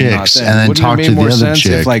of the sergeant not chicks them? and then Wouldn't it talked make to the more other sense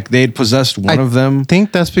chick? If like they'd possessed one of them. I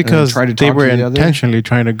think that's because tried to they talk were to the other? intentionally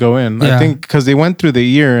trying to go in. Yeah. I think because they went through the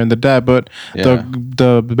ear and the dad, but Yeah.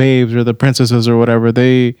 the babes or the princesses or whatever,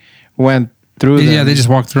 they went through them. Yeah, they just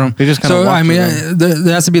walked through them. They just kinda so walked I mean, through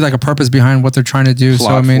there has to be like a purpose behind what they're trying to do. So I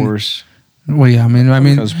Plot mean, force. well, yeah, I mean,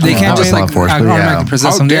 Because they can't plot just like force, but automatically yeah.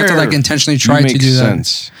 possess How them. They have to dare like intentionally you try to make do that.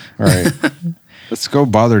 sense. All right, let's go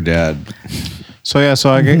bother dad. So yeah, so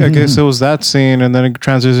I guess it was that scene, and then it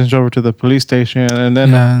transitions over to the police station, and then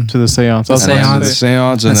Yeah. to the seance. The That's what I seance. The said.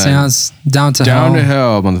 seance The and then seance down to down hell. to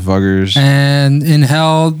hell, motherfuckers. And in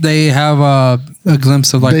hell, they have a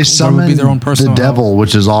glimpse of like they what would summon be their own the personal devil,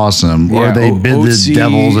 which is awesome, or they bid the Otzi,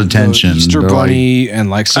 devil's the attention. Easter They're like, Bunny, and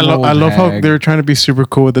like I, some lo- old I love how hag. they were trying to be super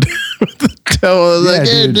cool with the, with the devil. I was Yeah, like,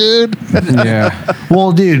 hey, dude. dude. Yeah,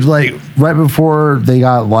 well, dude, like right before they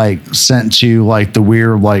got like sent to like the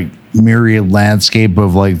weird like myriad landscape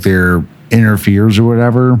of like their inner fears or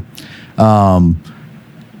whatever,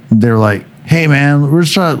 they're like, hey man, we're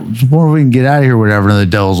just trying to wonder if we can get out of here or whatever. And the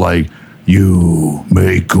devil's like, you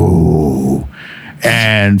may go.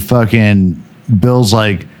 And fucking Bill's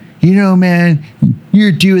like, you know, man,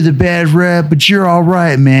 you're due with a bad rep, but you're all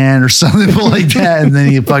right, man, or something like that. And then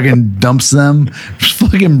he fucking dumps them. It's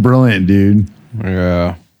fucking brilliant, dude.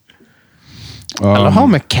 yeah. I love how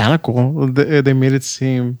mechanical they made it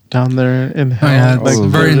seem down there in hell. Oh, yeah, Like, it's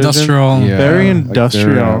very religion. industrial. Yeah. Very like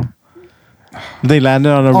industrial. they're, They landed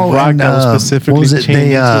on a Oh, rock and, that was what specifically was it? chained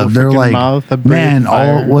They into a they're freaking like, mouth that man, breathed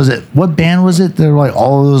all fire. was it? What band was it? They're like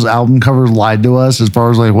all of those album covers lied to us as far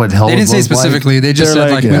as like what hell. They didn't say looked like. specifically. They just They're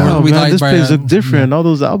said like, yeah. oh, we man, lied this by place look different. All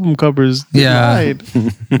those album covers, they Yeah. lied.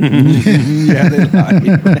 yeah, they lied.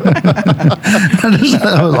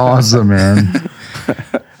 That was awesome, man.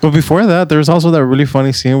 But before that, there was also that really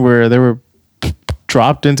funny scene where they were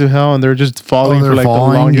dropped into hell and they were just falling they're for like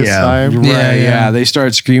falling? the longest Yeah. time. Right, Yeah, yeah, yeah. They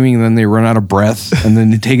start screaming, and then they run out of breath, and then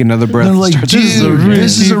they take another breath. They're and like, start dude,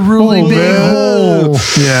 this is a really hole, big man. hole.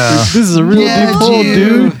 Yeah, This is a real yeah, deep hole,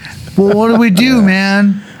 dude. Well, what do we do,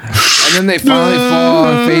 man? And then they finally fall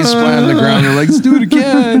and face plant on the ground. They're like, let's do it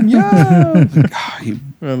again. Yeah. God,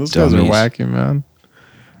 Man, those guys are Dummies. wacky, man.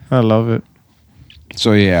 I love it.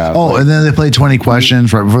 so, yeah. Oh, and then they play 20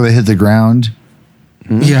 questions right before they hit the ground.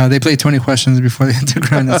 Yeah, they played 20 questions before they hit the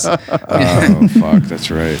ground. That's- oh, fuck.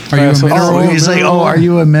 That's right. Are you a so- mineral? Oh, he's like, oh, are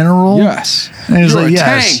you a mineral? Yes. And he's You're like, a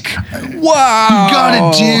yes. tank. Wow.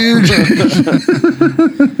 Got it,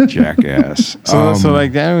 dude. Jackass. So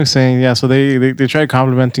like Dan was saying, yeah. So they tried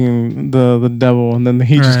complimenting the devil, and then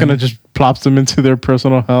he just Right. kind of just plops them into their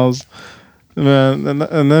personal hells. Man, and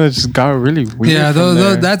then it just got really weird. Yeah, from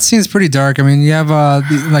there. that scene's pretty dark. I mean, you have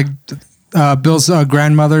Bill's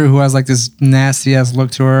grandmother who has like this nasty ass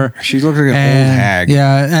look to her. She looks like an And, old hag.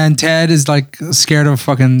 Yeah, and Ted is like scared of a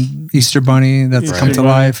fucking Easter bunny that's come to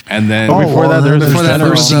life. And then before that, there was before that, there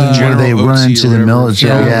was, where they General run Otzi into or the whatever.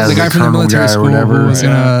 military. Yeah, the guy from the colonel military guy or school whatever. who was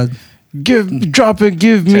gonna drop it,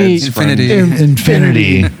 give me Ted's Infinity. friend.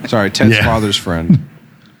 Infinity. Sorry, Ted's Yeah. father's friend.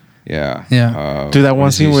 Yeah. Yeah. Do that what one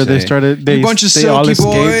does he scene where they say? started. You bunch of they all silky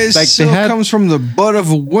escaped. boys. Like Silk comes from the butt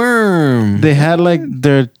of a worm. they had like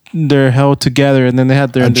their held together, and then they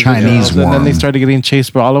had their A individuals, Chinese and then they worm. started getting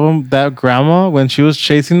chased by all of them. That grandma, when she was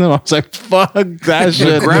chasing them, I was like, "Fuck that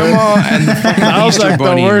shit." Grandma and the fucking I was Easter like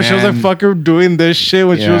bunny, the worst. She was like man. fucking doing this shit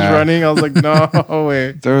when she was Yeah. running. I was like, no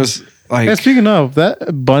way. There was like And speaking of that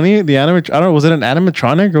bunny, the animatronic, I don't know, was it an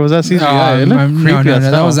animatronic or was that CGI? It looked creepy no, as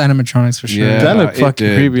that hell. was animatronics for sure. yeah, That looked it fucking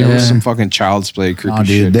did. creepy. There was Yeah. some fucking child's play creepy Oh, dude,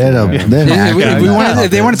 shit. they had going a on. they had Yeah, an if actor we in wanted, that.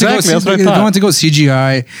 if they wanted to Exactly, go, that's what I if they thought. wanted to go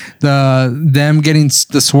CGI, them getting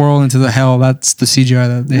the swirl into the hell, that's the CGI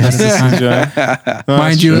that they had at the time. No,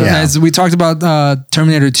 Mind that's you, true. Yeah. as we talked about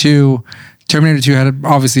Terminator 2, Terminator 2 had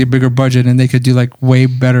obviously a bigger budget and they could do like way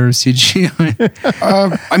better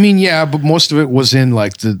CGI. I mean, yeah, but most of it was in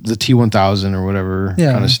like the T1000 or whatever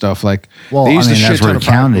Yeah. kind of stuff. Like, Well, they used I mean, a that's shit where ton it of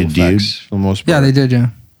practical counted, dude. effects for the most part. Yeah, they did, yeah.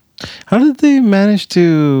 How did they manage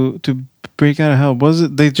to break out of hell? Was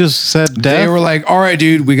it they just said death? They were like, "All right,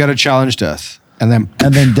 dude, we got to challenge death," and then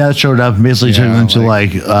And then Death showed up and basically turned Yeah, into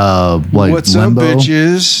like "What's limbo. up,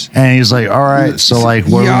 bitches?" And he's like, all right, so like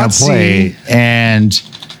what are we gonna Yahtzee. play? And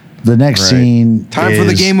the next Right. scene Time for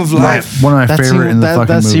the is game of my- life. one of my that favorite scene- in the that,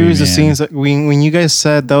 fucking that movie, series of man. scenes. Like, when you guys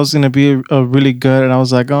said that was gonna be a really good, and I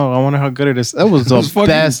was like, oh, I wonder how good it is. That was the was fucking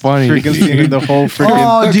best funny. freaking scene in the whole freaking.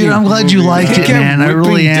 Oh, dude, I'm glad you movie. liked He it, kept man. I whipping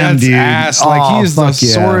really am, Death's dude. ass. Like he is the fuck yeah.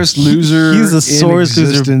 sorest loser. He's the in sorest loser.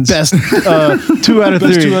 existence. Best 2 out of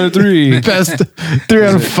 3. Best 2 out of 3. Best 3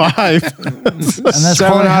 out of 5. And that's 7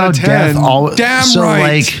 probably out how of 10. Death always. Damn so right.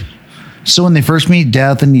 like, so when they first meet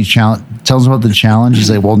Death and he tells him about the challenge,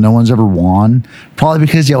 he's like, "Well, no one's ever won." Probably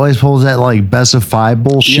because he always pulls that like best of 5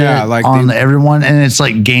 bullshit Yeah, like on they- everyone, and it's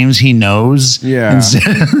like games he knows. Yeah.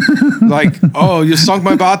 Instead- Like, oh, you sunk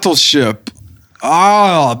my battleship.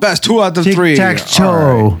 Oh, best 2 out of 3. Tic tac All right.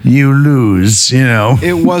 toe, you lose. You know.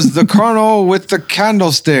 It was the colonel with the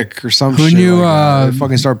candlestick or some Who shit. knew, like that. uh, They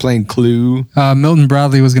fucking start playing Clue. Milton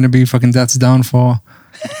Bradley was going to be fucking Death's downfall.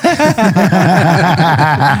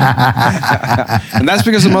 And that's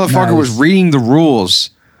because the motherfucker was reading the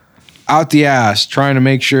rules out the ass, trying to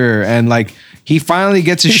make sure. And like, he finally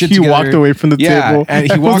gets his shit He together. walked away from the table.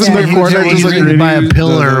 and he walks Was in away the from corner, table, just he's like reading by a reviews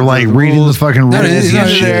pillar, like reading the rules. fucking No, rules he's and not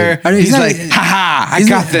shit. there. I mean, He's he's like, not- haha, I Is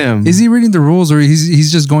got he- them. Is he reading the rules, or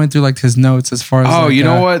he's just going through like his notes as far as? Oh, like, you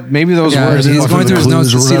know what? Maybe those Yeah, words. he's fucking going through his notes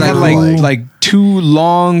to clues or see He had like, like 2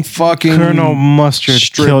 long fucking Colonel Mustard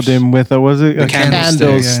strips. killed him with a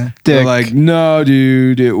candlestick, yeah. They're like, no,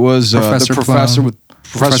 dude, it was Professor the professor Plum. with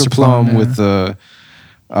Professor Plum yeah. with the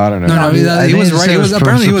I don't know. No, I he think was it right. said He it was was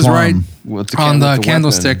apparently he was Professor right Plum. With the on the weapon.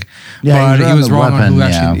 candlestick, Yeah, but he's he was on the wrong on weapon, who yeah.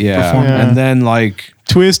 actually Yeah. performed it. And then like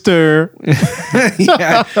Twister.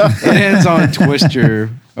 yeah, it ends on Twister.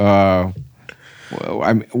 Well,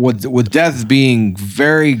 I mean, with Death being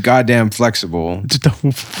very goddamn flexible. Just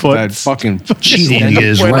the foot. That fucking Cheating And the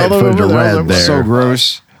his foot right all foot to over there. red there. so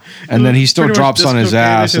gross. And then he still Pretty much drops on his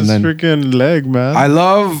dislocated ass, and then freaking leg, man. I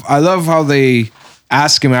love how they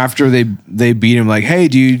ask him after they beat him, like, hey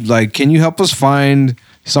dude, like, can you help us find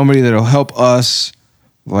somebody that'll help us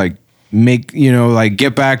like make, you know, like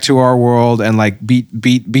get back to our world and like beat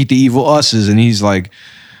the evil us's? And he's like,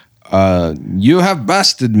 you have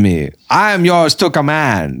bested me. I am yours to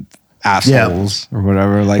command, assholes, or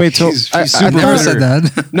whatever. Like, Wait, so he's I super never bitter. said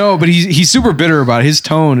that. No, but he's super bitter about it. His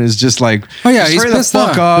tone is just like, Oh, yeah, just he's hurry the pissed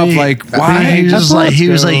fuck off. up. Like, I why? mean, he was just like,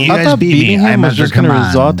 you I guys thought beat me. beating I'm him was under just going to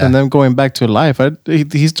result command. in them going back to life.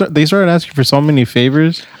 They started asking for so many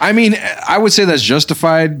favors. I mean, I would say that's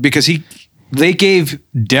justified because they gave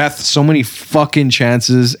Death so many fucking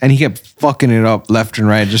chances and he kept fucking it up left and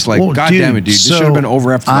right. Just like, Well, God damn it, dude. This so should have been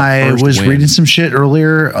over after the I first was win. reading some shit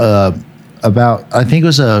earlier about, I think it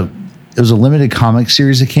was a limited comic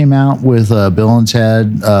series that came out with Bill and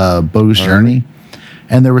Ted, Bogus Journey.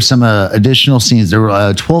 And there were some additional scenes. There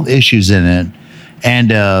were 12 issues in it.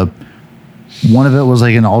 And one of it was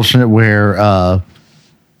like an alternate where I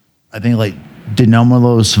think like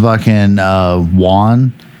Denomolo's fucking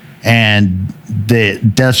won. And the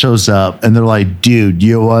Death shows up and they're like, dude,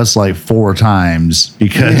 you owe us like 4 times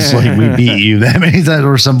because like we beat you that many times,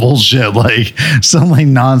 or some bullshit, like some like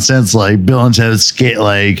nonsense, like Bill and Ted's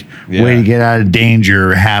way to get out of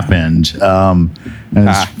danger happened. And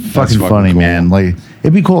it's fucking funny, cool. man. Like,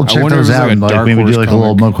 it'd be cool to check wonder if those it's out like a and like Dark maybe do Horse like a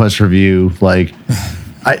little comic. MoQuest review. Like,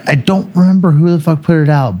 I don't remember who the fuck put it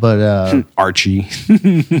out, but Archie.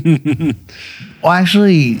 well,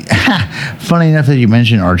 actually, funny enough that you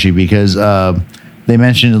mentioned Archie, because they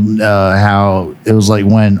mentioned how it was like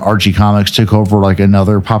when Archie Comics took over like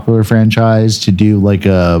another popular franchise to do like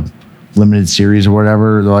a limited series or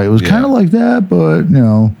whatever. Like, it was kind of like that, but you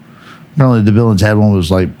know, apparently the Bill and Ted one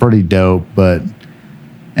was like pretty dope.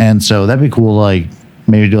 And so that'd be cool to like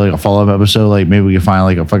maybe do like a follow up episode. Like maybe we could find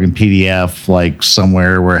like a fucking PDF like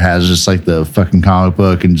somewhere where it has just like the fucking comic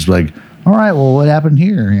book and just like, all right, well, what happened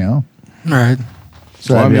here? You know. All right.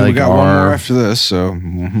 So Well, I that'd be mean, we like got one our- more after this, so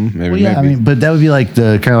maybe. Well, yeah, I mean, but that would be like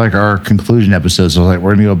the kind of like our conclusion episode. So like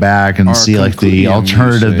we're gonna go back and Our see like the conclusion,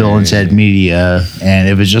 alternative you Bill and say. Ted media, and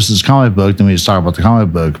if it's just this comic book, then we just talk about the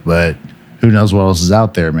comic book. But who knows what else is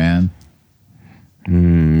out there, man?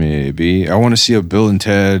 maybe I want to see a Bill and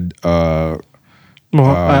Ted. Well,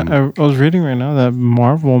 I was reading right now that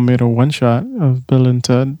Marvel made a one shot of Bill and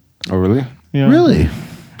Ted. Oh, really? Yeah. Really?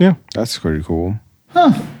 Yeah. That's pretty cool.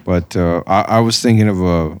 But I was thinking of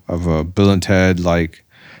a Bill and Ted like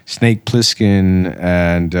Snake Plissken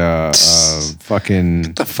and fucking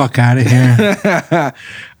Get the fuck out of here.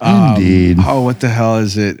 Indeed. oh, what the hell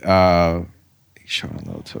is it? Showdown in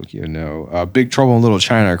Little Tokyo, no. Big Trouble in Little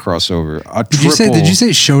China crossover. Did you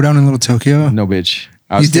say Showdown in Little Tokyo? No, bitch.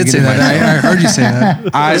 I You was did say thinking to that. myself- I heard you say that.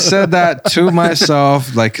 I said that to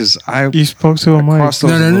myself, like, because I You spoke to a mic. across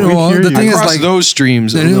those, No. We Well, hear the you. thing is, across like, those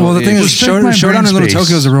streams. well, the thing is, Respect my Showdown in brain Little space.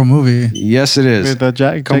 Tokyo is a real movie. yes, it is. With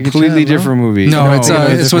Jackie Completely Chan, no? different movie. No,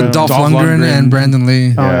 it's with Dolph Lundgren and Brandon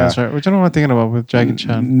Lee. Oh, Yeah. that's right. Which I don't know what I'm thinking about with Jackie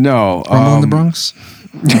Chan. No, Rumble in the Bronx.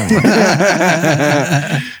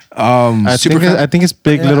 I think it's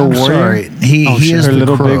Big Little I'm Warrior. sorry. He is Or the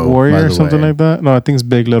Little Crow, Big Warrior by or the something way. like that. No, I think it's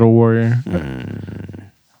Big Little Warrior.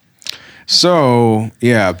 So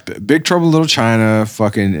yeah, Big Trouble in Little China,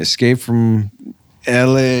 fucking Escape from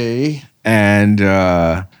L.A. and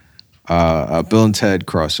Bill and Ted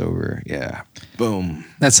crossover. Yeah, boom.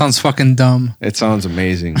 That sounds fucking dumb. It sounds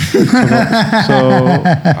amazing. So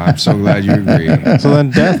I'm so glad you agree. so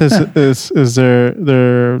then Death is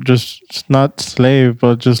they're just not slave,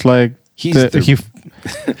 but just like He's the- the- he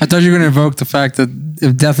I thought you were gonna evoke the fact that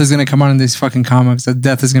if Death is gonna come out in these fucking comics, that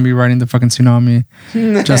Death is gonna be riding the fucking tsunami,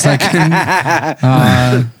 just like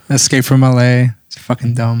in Escape from LA. It's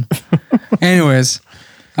fucking dumb. Anyways,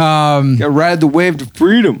 Gotta ride the wave to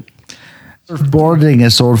freedom. Surfboarding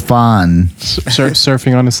is so fun.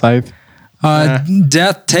 surfing on a scythe.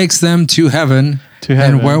 Death takes them to heaven. To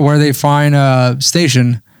heaven. And where they find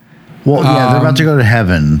Station. Well, yeah, they're about to go to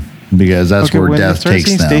heaven because that's where when death they started takes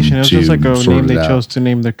saying them Station, it was to just like a sort name it they out. chose to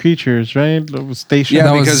name the creatures, right? It was Station. Yeah,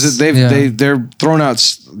 That was- because yeah. they're thrown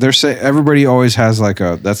out. They're say everybody always has like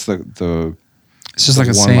that's the It's just like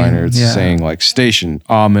a one saying. liner. It's Yeah. saying like Station,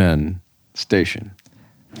 Amen, Station.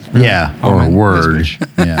 Yeah, or man. word.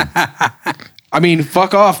 Yeah. I mean,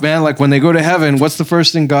 fuck off, man. Like when they go to heaven, what's the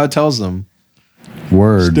first thing God tells them?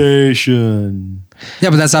 Word. Station. Yeah,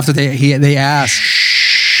 but that's after they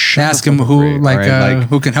ask him who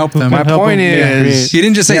who can help them. My help point him, is, He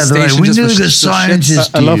didn't just say Yeah, they're like, Station. we just knew for the shits.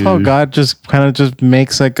 scientists. I love how dude. God just kind of just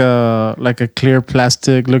makes like a clear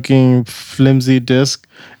plastic looking flimsy disc,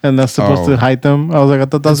 and that's supposed to hide them. I was like, I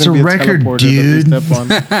thought that was It's gonna a be a record, teleporter dude. that they step on.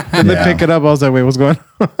 Then Yeah. they pick it up. I was like, wait, what's going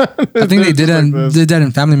on? I think they did that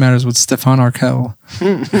in Family Matters with Stefan Arkell.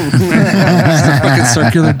 Just a fucking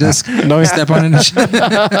circular disc. No, Step on it. And shit.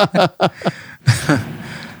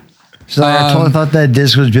 So I totally thought that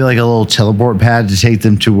disc would be like a little teleport pad to take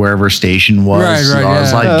them to wherever Station was. Right, So I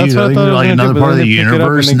was yeah. like, Yeah, dude, that's what I I think thought they're it like was gonna another do, but part of then the they pick it up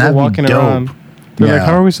universe, and and they go that'd be walking dope. around. They're like, Yeah.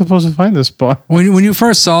 how are we supposed to find this spot? When you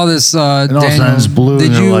first saw this, all of a Daniel, sudden it's blue did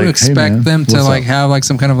and they're you like, hey, expect man, them to what's like up? have like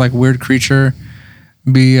some kind of like weird creature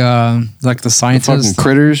be like the fucking scientist?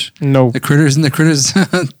 critters. No. The critters and the critters.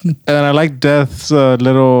 And I like Death's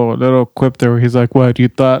little quip there where he's like, what, you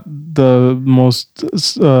thought the most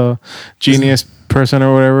genius person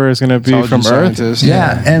or whatever is going to be from Earth? Scientist.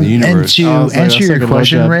 Yeah, The and universe. to I was like, answer that's your like a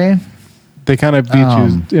question, blowjob. Ray, They kind of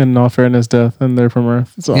beat you in all fairness, Death, and they're from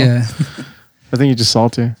Earth. So yeah. I think you're just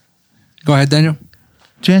salty. Go ahead, Daniel.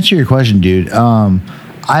 to answer your question, dude,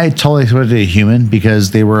 I totally expected a human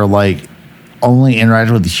because they were like only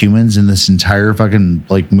interacting with the humans in this entire fucking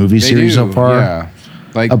like movie They series do, so far. Yeah.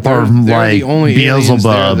 Like Apart from they're like the only aliens there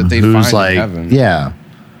Beelzebub, that they who's find like, in heaven. yeah,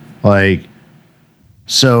 like.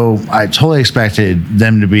 So I totally expected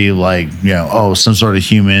them to be like, you know, oh, some sort of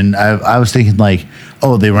human. I was thinking like,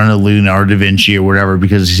 oh, they run a Leonardo da Vinci or whatever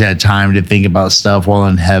because he's had time to think about stuff while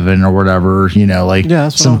in heaven or whatever, you know, like Yeah,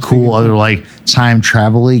 that's what I some was cool thinking, other like time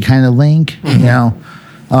travel-y kind of link, you know.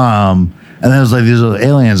 And then it was like these little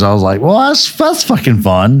aliens. I was like, well, that's fucking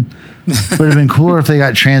fun. But it'd been cooler if they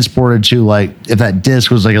got transported to like if that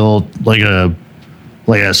disc was like a little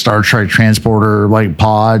like a Star Trek transporter like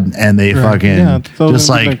pod, and they fucking Yeah, that just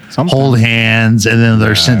would be like like something. hold hands, and then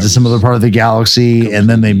they're sent to some other part of the galaxy, and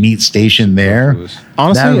then they meet Station there.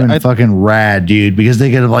 Honestly, that would have been I- fucking rad, dude, because they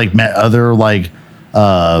could have like met other like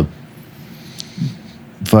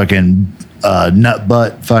fucking nut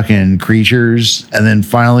butt fucking creatures, and then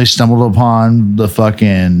finally stumbled upon the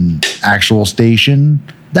fucking actual Station.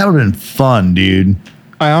 That would have been fun, dude.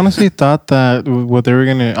 I honestly thought that what they were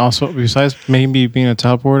going to also, besides maybe being a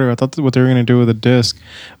teleporter, I thought that what they were going to do with the disc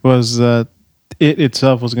was that it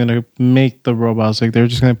itself was going to make the robots. Like they were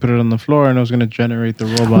just going to put it on the floor and it was going to generate the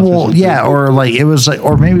robots. Well, yeah, or like it was like,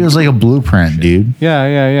 or maybe it was like a blueprint, dude.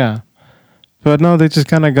 Yeah. But no, they just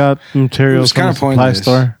kind of got It materials was from kind the of supply pointless.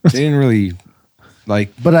 store. They didn't really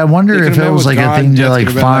like. But I wonder They if could've it met was with like God, a thing to Death like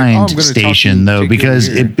could've been like, find "Oh, I'm gonna talk to Station you, though, take you because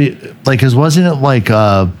here." because wasn't it like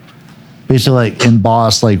basically like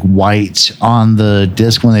embossed like white on the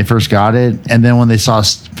disc when they first got it, and then when they saw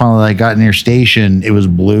finally like got near Station, it was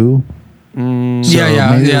blue. So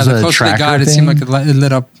yeah. maybe it was The a closer they got, tracker it seemed thing? like it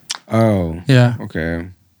lit up. Oh, Yeah. okay.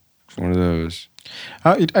 It's one of those.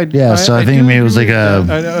 Yeah, so I think do maybe it was like agree with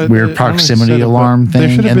that. a I weird don't proximity understand it, but alarm there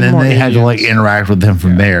thing, should have and been then more they had to like aliens. interact with them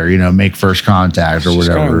from there, you know, make first contact or It's just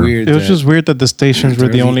kinda whatever. weird It was that just weird that the stations were they're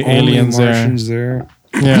the only aliens there. Martians there.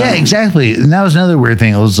 Yeah, exactly. And that was another weird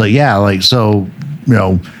thing. It was like, yeah, like so, you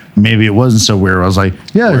know, maybe it wasn't so weird. I was like,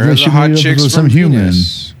 yeah, Where are they the should hot meet up chicks with some from human.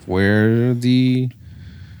 Venus? Where are the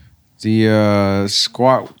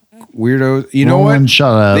squat weirdos? You know Roland, what?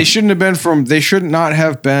 shut up. They shouldn't have been from. They should not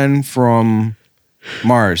have been from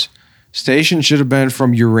Mars. Station should have been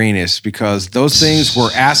from Uranus because those things were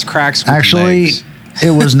ass cracks. With Actually, legs.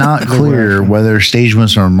 it was not clear whether Station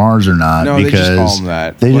was from Mars or not No, they just because call them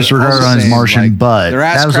that. they But just regarded also it as saying, Martian. like, But their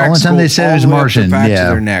ass that was the only cracks time they go said it all was the way up Martian. the back to Yeah,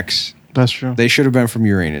 their necks. That's true. They should have been from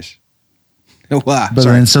Uranus. Wow. but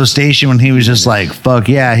Sorry. then so Station, when he was just like, "Fuck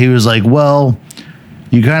yeah," he was like, "Well,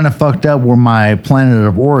 you kind of fucked up with my planet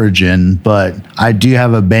of origin, but I do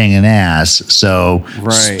have a banging ass, so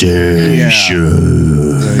Right. Station."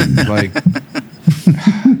 like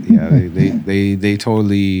yeah, they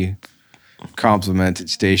totally complimented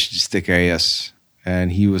Station's thick ass,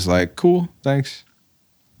 and he was like, "Cool, thanks.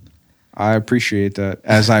 I appreciate that."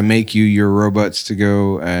 As I make you your robots to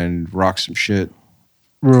go and rock some shit.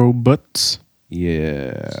 Robots.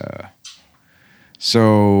 Yeah.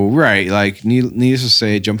 So right, like needless to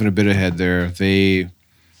say, jumping a bit ahead there, they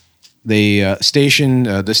station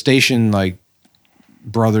the station like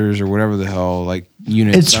brothers or whatever the hell like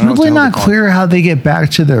units. It's I don't know what the really hell not they're called. clear how they get back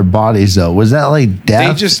to their bodies though. Was that like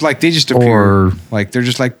death? They just appear. or- Like they're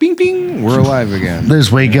just like bing bing, we're alive again. They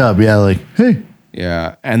just wake up, yeah, like, hey.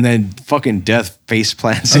 Yeah, and then fucking death face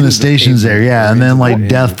plants. And into the station's pavement. there, yeah. And then like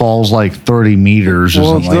death falls like 30 meters or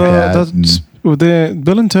something like that.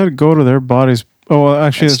 Bill and Ted go to their bodies. Oh, well,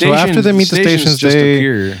 actually, And so after they meet the stations stations, just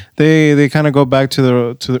appear. they kind of go back to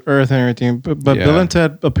the Earth and everything. But Yeah. Bill and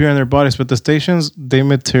Ted appear in their bodies, but the stations they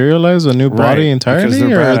materialize a new Right, body because entirely,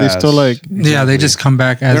 they're or are they badass. still like? Yeah, they just come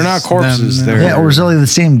back as They're not corpses, them. they're- Yeah, or is it like the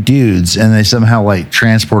same dudes and they somehow like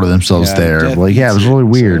transported themselves Yeah, there? death Like, yeah, it was really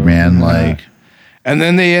eats it, weird, so, man. yeah. Like, And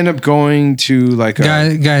then they end up going to like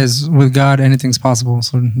a Guys, with God, anything's possible.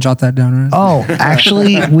 So jot that down, right? oh,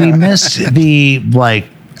 actually, we missed the like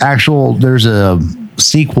actual. There's a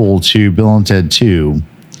sequel to Bill and Ted 2.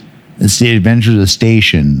 It's the Adventures of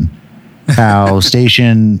Station. How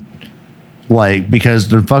Station, like, because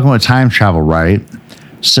they're fucking with time travel, right?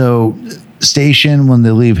 So, Station, when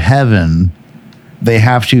they leave heaven, they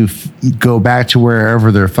have to go back to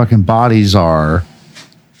wherever their fucking bodies are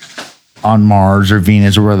on Mars or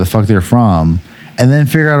Venus or where the fuck they're from, and then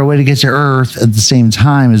figure out a way to get to Earth at the same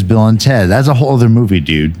time as Bill and Ted. That's a whole other movie,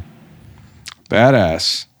 dude.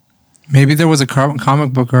 badass. Maybe there was a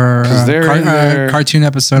comic book or 'Cause they're in there- cartoon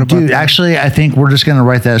episode about Dude, that. actually, I think we're just gonna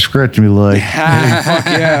write that script and be like, Fuck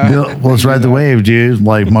yeah. Bill, let's ride the wave, dude.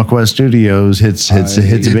 Like Muckwest Studios hits it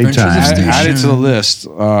big Adventures of time. Station. Add it to the list.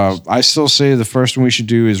 I still say the first one we should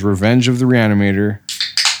do is Revenge of the Reanimator,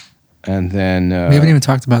 and then We haven't even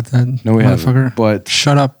talked about that. no, we motherfucker. haven't. But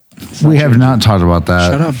Shut up. We have not talked about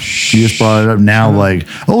that. Shut up. You just brought it up now, like,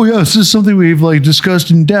 oh yeah, this is something we've like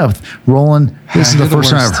discussed in depth. Roland, this is the You're the first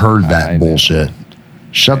time I've worst. heard that I know. bullshit.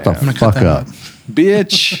 Shut the gonna cut fuck that up.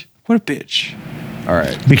 bitch, what a bitch. All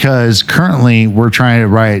right. Because currently we're trying to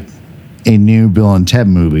write a new Bill and Ted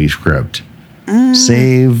movie script.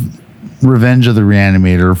 Save Revenge of the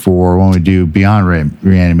Reanimator for when we do Beyond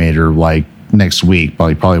Reanimator, like next week,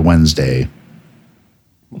 probably Wednesday.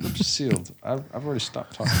 Lips sealed. I've already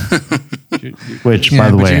stopped talking. Which, Yeah,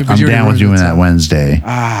 by the but way, you- but I'm you already down with wrote doing it, that so- Wednesday.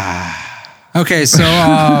 Okay, so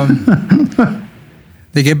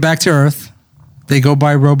they get back to Earth. They go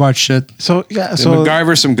buy robot shit. So yeah, So so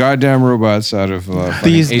MacGyver some goddamn robots out of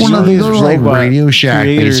These- fucking one Well, of no, these they go to like robot Radio Shack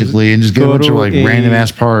creators basically and just get a go bunch of to like a random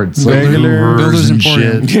ass parts, like regular Builders Builders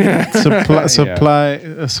and Emporium.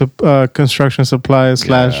 supply construction supply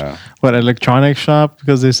slash Yeah. what electronic shop,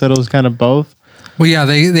 because they said it was kind of both. Well, yeah,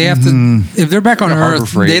 they have to. If they're back on Harbor Earth,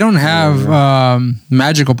 Freight. they don't have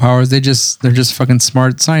magical powers. They're just fucking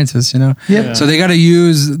smart scientists, you know. Yep. So they got to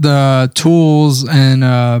use the tools and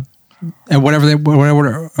whatever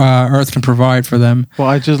Earth can provide for them. Well,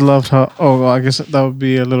 I just loved how. Oh, well, I guess that would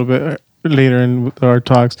be a little bit later in our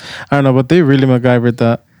talks. I don't know, but they really MacGyvered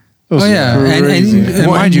that. It was Oh yeah, and crazy.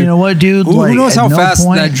 Well, mind you, know what, dude? who Like, knows at how no fast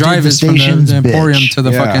point that did drive the is from stations the Emporium bitch. to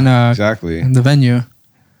the Yeah, fucking exactly. the venue.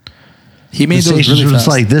 He made The those stations really were just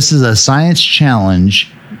fast. like, this is a science challenge.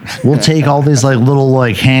 We'll take all these like little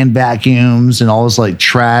like hand vacuums and all this like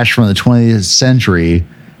trash from the 20th century,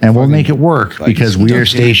 and we'll make it work Like, because some we are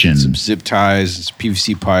duct tape, some stationed. zip ties, some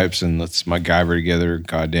PVC pipes, and let's MacGyver together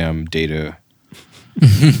goddamn data.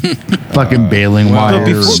 Fucking baling wire.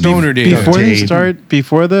 before- Stoner data. Before they tape.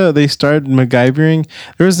 they started MacGyvering,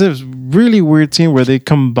 there was this really weird scene where they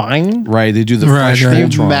combine, Right, they do the Right, flesh right. they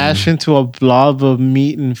Voltron. mash into a blob of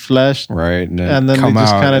meat and flesh, Right, and and then they come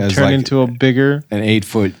just out kind of as turn like into a bigger an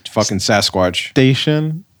 8-foot fucking Sasquatch.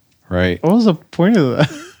 station. Right, What was the point of that?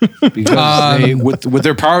 because they with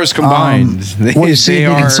their powers combined, they, Well, you see, they they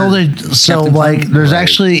are consulted. So, Captain like, Planet. there's Right.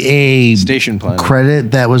 actually a Station Planet.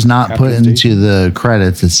 credit that was not Captain put into Station. the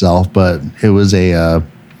credits itself, but it was a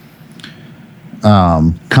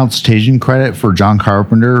consultation credit for John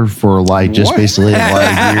Carpenter for like just What? basically like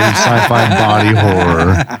weird sci-fi body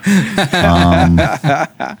horror.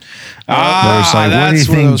 There's like, what do you that's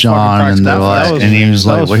where think, those fucking John? cracks And they're come like, from. was- and he was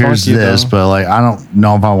that like, was well, here's funky, this, though. but like, I don't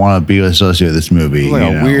know if I want to be associated with this movie. like you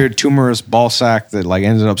a know? weird tumorous ball sack that like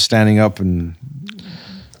ended up standing up and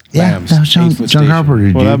yeah, Bams, that was John 8-foot John station.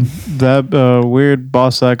 Carpenter, Well, dude. that weird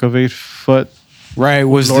boss sack of 8 foot right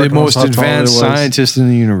was Lord the knows most how tall it advanced was. scientist in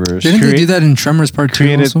the universe. Didn't they create- do that in Tremors Part 2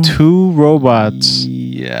 created also? 2 robots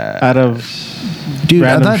Yeah, out of Dude, I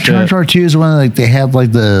random thought shit. Terminator 2 is when like they had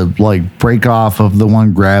like the like break off of the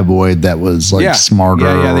one graboid that was like smarter.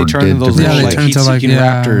 Yeah, they or turned did into those different little they like turned into, like, heat-seeking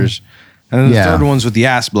yeah. raptors, and then the Yeah. third one's with the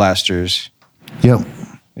ass blasters. Yep.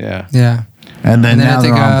 Yeah, Yeah. And then And then now I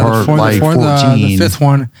think they're on part like 14. the fifth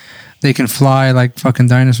one, They can fly like fucking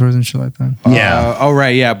dinosaurs and shit like that. Yeah. Oh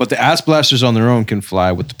right, yeah. But the ass blasters on their own can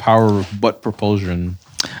fly with the power of butt propulsion.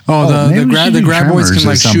 Oh, maybe the we should the do graboids can Tremors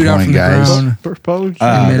like at some shoot out point, from the guys. ground. Propulsion.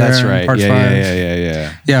 midair That's in right. part Yeah, five.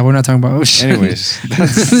 yeah. Yeah, we're not talking about. Oh, shit. Anyways,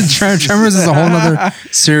 Tremors is a whole other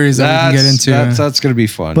series that we can get into. That's gonna be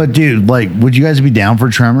fun. But dude, like, would you guys be down for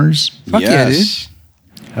Tremors? Fuck yeah, dude.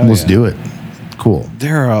 Let's do it. Cool.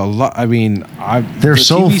 There are a lot. I mean, They're the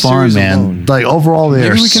so TV fun, series man. alone. Like overall, they Maybe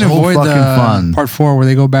are we can so avoid fucking the fun. part 4 where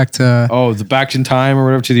they go back to. Oh, the Back in Time or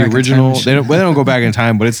whatever to the Back in original. Time. They don't go back in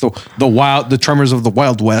time, but it's the Tremors of the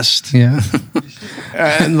Wild West, Yeah,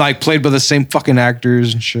 and like played by the same fucking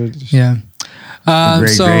actors and shit. yeah. Great,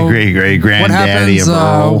 So great what granddaddy happens of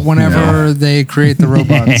Earl. whenever they create the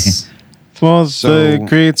robots? Well, So- they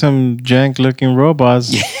create some jank-looking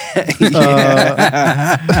robots.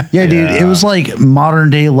 Yeah, dude, it was like modern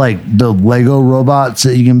day, like the Lego robots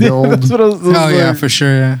that you can build. That's what I was Oh yeah, like. for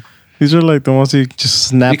sure. Yeah. These are like the ones you just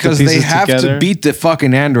snap Because the pieces they have together. to beat the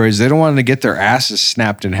fucking androids. They don't want to get their asses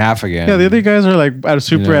snapped in half again. Yeah, the other guys are like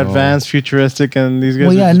super You know. advanced, futuristic, and these guys.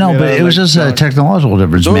 Well, are yeah, just no, made but out it of, was like, just a junk. technological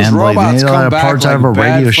difference, Those man. Like they robots made a lot come of back parts like out of a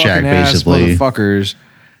bad Radio Shack, fucking ass basically. motherfuckers,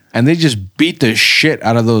 and they just beat the shit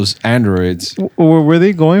out of those androids. Were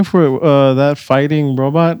they going for that fighting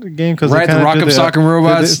robot game? Cause Right, the Rock'em Sock'em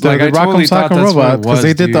Robots? Like, I totally thought that's what it because was, they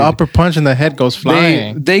did dude. the upper punch and the head goes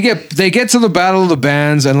flying. They get to the battle of the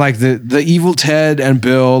bands, and like the evil Ted and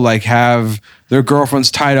Bill like have their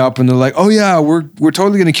girlfriends tied up, and they're like, oh yeah, we're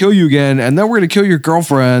totally gonna kill you again, and then we're gonna kill your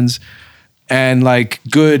girlfriends. And like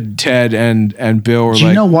good Ted and Bill are Do you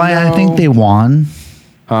like, know why I think they won?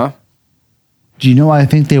 huh? Do you know why I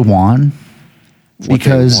think they won?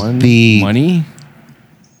 Because the money.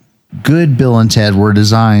 good Bill and Ted were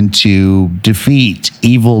designed to defeat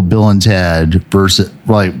evil Bill and Ted versus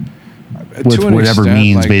like with To an whatever extent,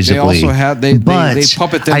 means, like, basically. They also had they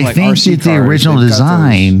puppet them I like think RC that the cars. original They've got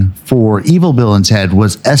design for evil Bill and Ted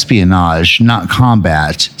was espionage, not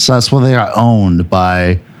combat. So that's why they got owned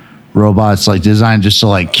by robots, like designed just to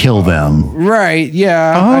like kill them. those- right?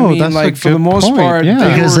 Yeah. Oh, I mean, that's a like for the good most point, part,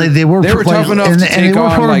 yeah. Because they were tough enough and, to and take they were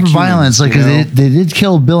on part like of violence, like humans, because they did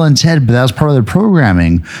kill Bill and Ted, but that was part of their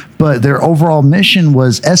programming. But their overall mission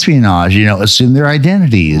was espionage, assume their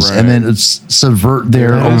identities and then subvert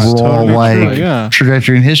their Yeah, that's overall totally true, yeah.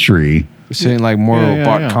 trajectory in history. saying like Mortal Yeah,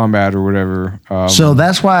 Bot yeah. Combat or whatever. So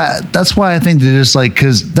that's why I think they're just like,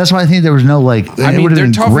 because that's why I think there was no like, I it mean, would have they're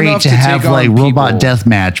been tough great enough to to have take like on robot people. death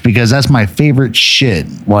match, because that's my favorite shit.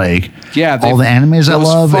 Like, yeah, all the animes I those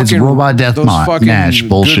love, it's fucking- robot death those fucking match good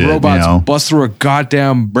bullshit. Robots bust through a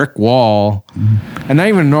goddamn brick wall, and not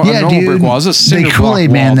even a Yeah, normal dude. brick wall. It's a cinder They block Kool-Aid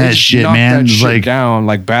wall. man They that just shit, knocked man. That It's shit like- down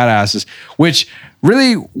like badasses. Which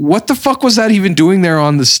really, what the fuck was that even doing there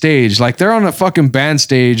on the stage? Like they're on a fucking band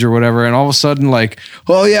stage or whatever, and all of a sudden, like,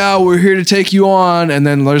 oh yeah, we're here to take you on, and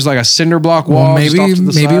then there's like a cinder block wall. Well, just off to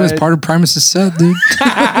the maybe it was side. part of Primus's set, dude.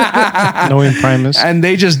 Knowing Primus. And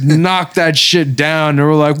they just knocked that shit down. They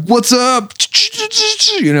were like, "What's up?"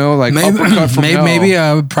 Like uppercut from hell.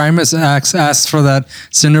 Maybe Primus asked for that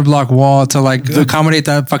cinder block wall to like accommodate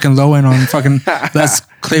that fucking low end on fucking that's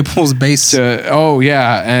Claypool's bass. Oh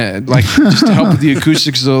yeah, and like just to help with the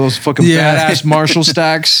acoustics of those fucking Yeah. badass Marshall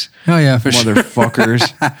stacks, Oh yeah, for sure.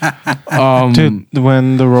 motherfuckers. Dude,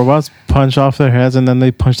 when the robots punch off their heads and then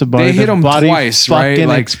they punch the body, They hit the 'em body twice, right? fucking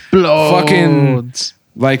Like, explodes.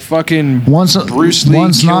 Like fucking Once Bruce Lee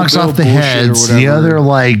once Kill knocks Bill off the bullshit or heads, the whatever. other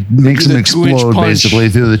like makes do them the 2-inch explode punch. basically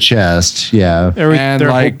through the chest. Yeah. And,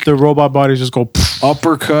 like- the robot bodies just go. pfft.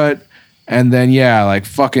 uppercut, and then like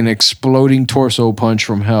fucking exploding torso punch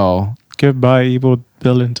from hell. Goodbye, evil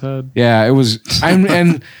Bill and Ted. Yeah, it was.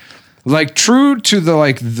 And like true to the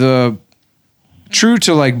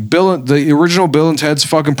Bill, the original Bill and Ted's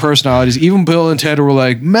fucking personalities. Even Bill and Ted were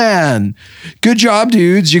like, "Man, good job,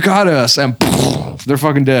 dudes, you got us," and they're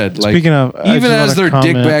fucking dead. Like, Speaking of, I even just as wanna they're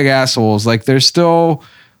comment- dickbag assholes, like there's still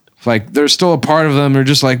a part of them. They're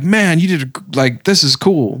just like, "Man, you did like this is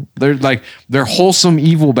cool." They're wholesome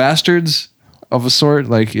evil bastards of a sort.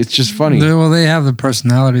 Like it's just funny. They have the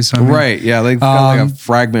personality. So I mean, Right, yeah, they've got like a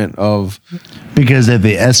fragment of Because of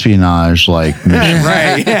the espionage, like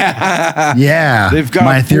right, yeah. yeah. They've got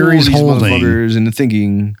my theory's these holding. motherfuckers into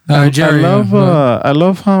thinking. Jerry, I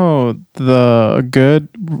love how the good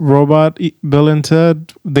robot Bill and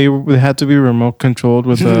Ted they had to be remote controlled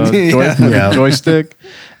with a Yeah. joystick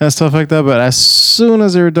and stuff like that. But as soon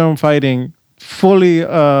as they were done fighting, fully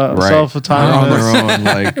self-autonomous, on their own,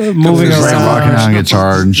 like moving Just like around, rocking on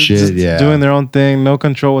guitar and shit. Yeah. doing their own thing, no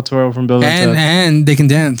control whatsoever from Bill and Ted. and they can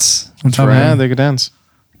dance. On top of Yeah, that. they could dance.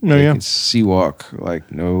 No, they yeah. can sea walk.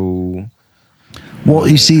 Like no, Well,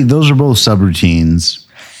 you see, those are both subroutines.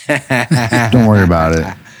 Don't worry about it.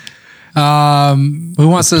 Who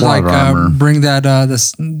wants to Plot like armor. bring that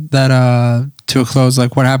to a close?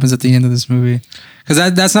 Like what happens at the end of this movie?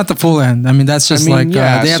 Because that's not the full end. I mean, that's just they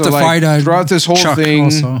have so, to fight throughout this whole Chuck thing.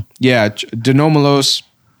 also. Yeah, Denomalos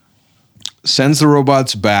sends the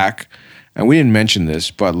robots back, and we didn't mention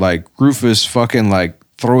this, but like Rufus fucking like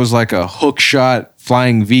throws like a hook shot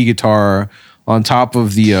flying V guitar on top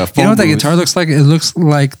of the phone You know what that booth. guitar looks like? It looks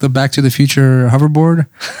like the Back to the Future hoverboard,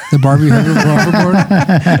 the Barbie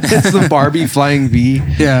hoverboard. It's the Barbie flying V.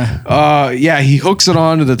 Yeah. He hooks it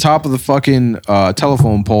onto the top of the fucking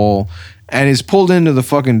telephone pole and is pulled into the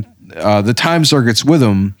fucking the time circuits with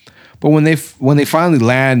him. But when they finally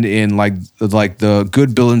land in like the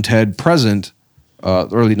good Bill and Ted present,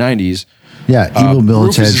 early 90s, Yeah, evil Bill and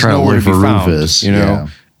Rufus Ted is try to nowhere look to be for found, Rufus. you know. Yeah.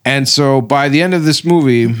 And so by the end of this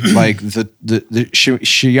movie, like the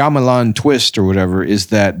Shyamalan twist or whatever is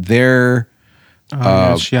that they're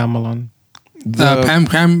Shyamalan.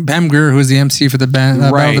 Pam Grier, who's the MC for the band,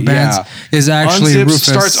 Battle of the Bands, is actually Rufus.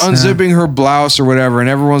 starts unzipping her blouse or whatever, and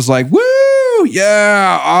everyone's like, "Woo,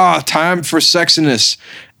 yeah, time for sexiness,"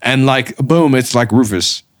 and like, boom, it's like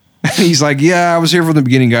Rufus. He's like, "Yeah, I was here from the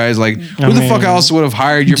beginning, guys. Like, who the fuck else would have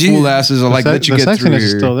hired your fool asses or like let you the get through sexiness here?"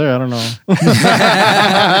 is still there. I don't know.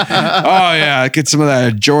 Oh yeah, get some of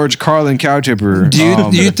that George Carlin cow tipper. Do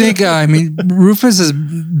you think? I mean, Rufus has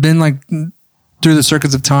been like through the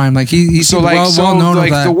circuits of time. Like he's so like well known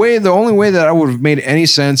like of that. the only way that I would have made any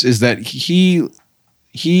sense is that he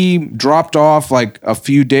dropped off like a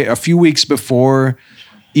few weeks before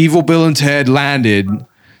Evil Bill and Ted landed.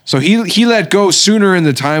 So he let go sooner in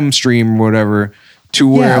the time stream or whatever to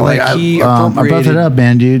where he I brought appropriated. that up,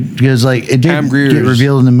 man, dude, because like it Pam did Grier's get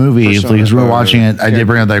revealed in the movie. persona, Because we were or watching it, I did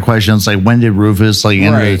bring up that question. It's like, when did Rufus like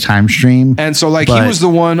enter the Right. time stream? And so like he But- was the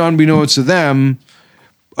one, unbeknownst to them.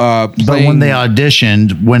 But when they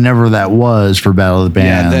auditioned, whenever that was for Battle of the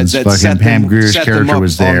Bands, that fucking set Pam them- Grier's set them character up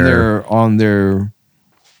was there. on their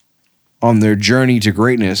journey to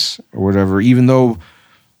greatness or whatever. Even though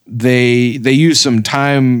they use some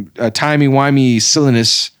timey-wimey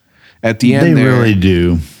silliness at the end. They there really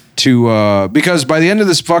do. to because by the end of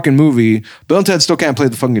this fucking movie, Bill and Ted still can't play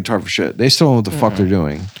the fucking guitar for shit. They still don't know what the fuck they're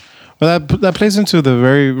doing. Well, that plays into the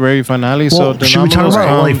very, very finale. Well, so should we talk Denomalos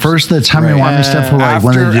about like comes- first the timey-wimey stuff for like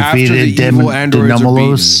when they defeated the evil androids are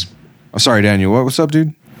Denomalos? beaten. Oh, sorry, Daniel. What's up,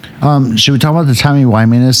 dude? Should we talk about the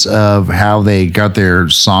timey-wiminess of how they got their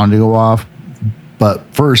song to go off? But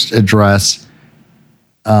first address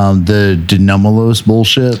the Denomalos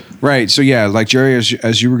bullshit. Right. So yeah, like Jerry,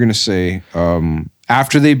 as you were gonna say,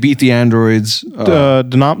 after they beat the androids,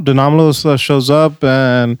 Denomalos shows up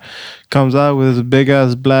and comes out with his big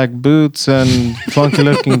ass black boots and funky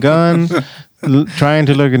looking gun, trying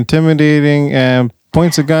to look intimidating, and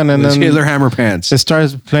points a gun, and the then Taylor Hammer pants. it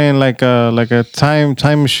starts playing like a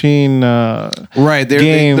time machine. Right,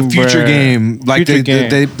 game the future where- game, like future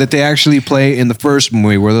game. that they actually play in the first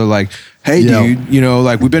movie, where they're like, "Hey, Yeah. dude, you know,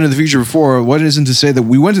 like we've been in the future before. What isn't to say that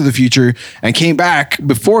we went to the future and came back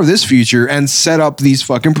before this future and set up these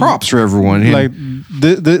fucking props for everyone?" And- Like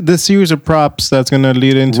the series of props that's gonna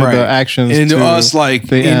lead into right. the actions into to us, like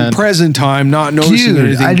the in end. present time, not noticing Dude,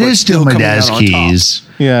 anything. I but did still steal my coming dad's out on top. keys.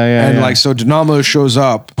 Yeah, And yeah. like so, Dynamo shows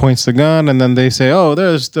up. points the gun, and then they say, "Oh,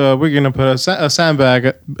 we're gonna put a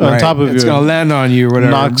sandbag on right? top of it's you." gonna land on you, or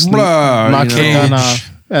whatever. knocks Blah, knocks you the know. gun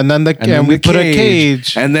off, and then And then we the put a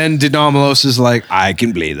cage. And then Dinomalos is like, I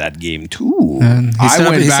can play that game too. And he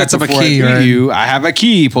sets up a before I key, beat right? you. I have a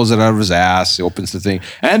key. He pulls it out of his ass. He opens the thing.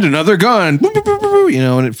 And another gun. Boop, boop, boop, boop, boop, you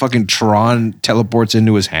know, and it fucking Tron teleports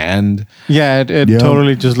into his hand. Yeah, it Yep.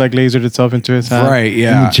 totally just like lasered itself into his hand. Right,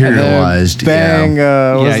 yeah. Materialized. Bang!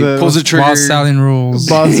 Yeah. What Yeah, was he it? pulls the trigger. Boss Stallion rules.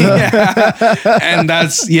 Boss- And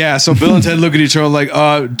that's, yeah. So Bill and Ted look at each other like,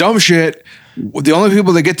 dumb shit. The only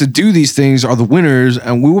people that get to do these things are the winners,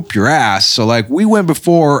 and we whoop your ass. So like we went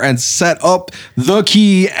before and set up the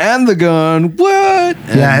key and the gun. What?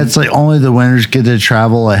 Yeah, it's like only the winners get to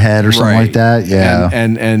travel ahead or something like that. Yeah.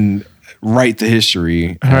 and write the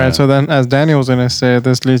history. All right, so then, as Daniel was gonna say,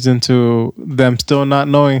 this leads into them still not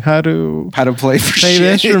knowing how to how to play for play shit.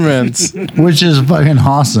 the instruments. Which is fucking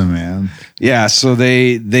awesome, man. Yeah, so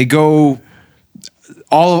they go.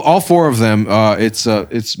 All four of them.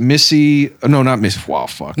 It's Missy. No, not Miss. Wow,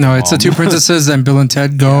 fuck. No, it's the two princesses and Bill and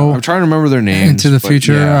Ted go I'm trying to remember their names. into the but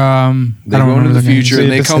future. yeah. I They don't go into remember the their names. future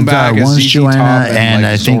and they It's- come back as one's ZZ Joanna Top and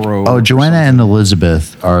like I think Zorro oh or Joanna something. and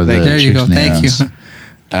Elizabeth are the There you chicks' go. Thank names. you.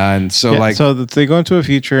 And so Yeah, like so they go into a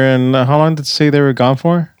future, and how long did they say they were gone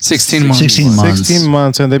for? 16 months. 16 months. 16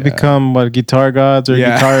 months, and they become what, guitar gods or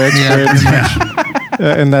Yeah. guitar experts.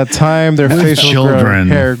 in that time, their facial children.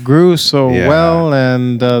 hair grew so Yeah. well,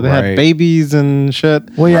 and they Right. had babies and shit.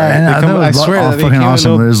 Well, yeah, and They I come- thought it was I swear that they fucking came a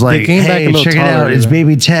awesome. little- It was they like, came back a hey, little check it taller, out, it's even.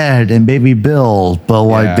 baby Ted and baby Bill, but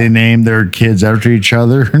like Yeah. they named their kids after each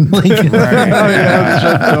other. Like, Oh,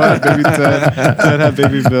 yeah, baby Ted had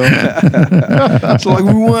baby Bill. So like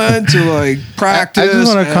we went to like practice. I just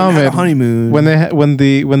want and to comment had a honeymoon.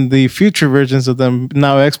 when the future versions of them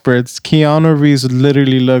now experts, Keanu Reeves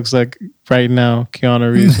literally looks like right now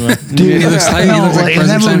Keanu Reeves. Like, He looks like, no, he looks like like, in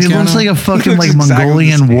that President movie, he looks Keanu. like a fucking looks like exactly the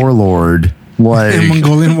Mongolian same. warlord. Like A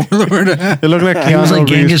Mongolian warlord. it looked like Keanu he was like Reeves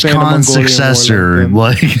Genghis playing a Khan's Mongolian successor. warlord then.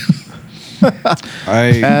 Like I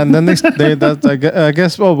And then I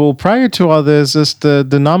guess well prior to all this, just the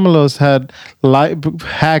Nomalos had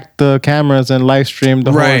hacked the cameras and live streamed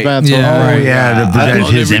the whole Right. event. So, Yeah. oh yeah, to project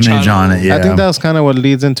on his every image channel. on it. Yeah, I think that's kind of what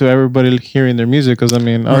leads into everybody hearing their music. Because I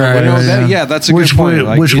mean, Right. otherwise- you know, Yeah. that, that's a which good point. would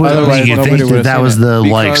Like, which would otherwise make you nobody think would've that seen was it. the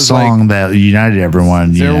like Because, song that united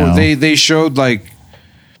everyone. You know, they showed like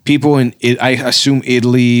people in I assume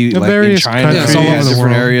Italy, like in various China, countries. Yeah, all over the different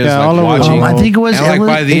world. areas, Yeah, like all over the watching. world. I think it was And, like, Italy,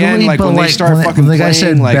 by the end, Italy, like, but when they start when fucking the guy said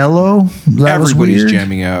playing, like, Bello, that was everybody's weird.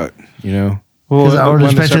 jamming out. You know, well, Because I would when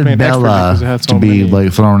have they started expected playing Expert, Bella because it had so to be many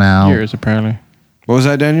like thrown out. years apparently. what was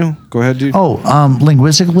that, Daniel? Go ahead, dude. Oh,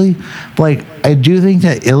 linguistically, like I do think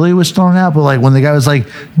that Italy was thrown out, but like when the guy was like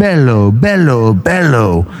bello, bello,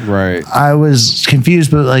 bello, Right. I was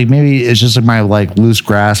confused, but like maybe it's just like my like loose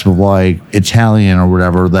grasp of like Italian or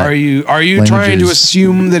whatever. That Are you trying to languages-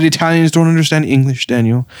 assume that Italians don't understand English,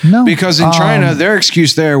 Daniel? No. Because in China, their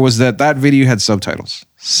excuse there was that video had subtitles.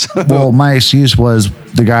 So, Well, my excuse was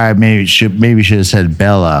the guy maybe should have said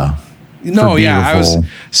Bella. no, for yeah, I was.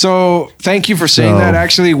 beautiful. So thank you for saying So- that.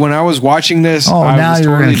 Actually, when I was watching this, Oh, I now was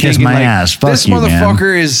you're totally gonna kiss thinking, my like, ass. Fuck this you, man.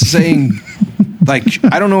 motherfucker is saying, like,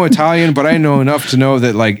 I don't know Italian, but I know enough to know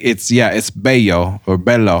that like it's bello or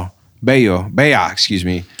bello, bella. Excuse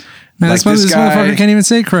me. Man, Like, this motherfucker can't even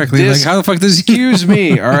say it correctly. this- Like, how the fuck does he? Excuse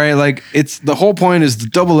me. All right, like it's the whole point is the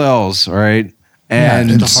double L's. All right,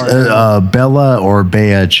 and It's Bella or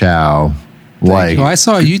Bea Ciao. Like Oh, I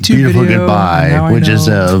saw a YouTube Beautiful video. Goodbye, Now I which is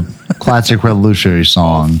know. a classic revolutionary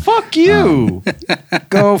song. fuck you.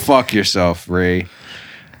 Go fuck yourself, Ray.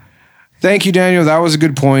 Thank you, Daniel. That was a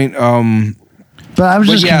good point. But I was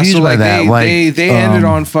But just yeah, confused so by like that. they ended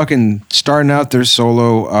on fucking starting out their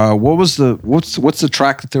solo. What was what's the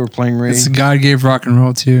track that they were playing, Ray? It's God Gave Rock and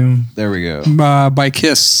Roll too. There we go. By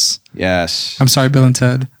Kiss. Yes, I'm sorry, Bill and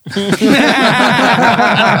Ted.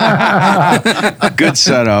 good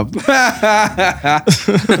setup.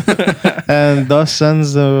 And thus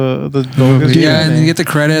ends the bogus Yeah, and thing. you get the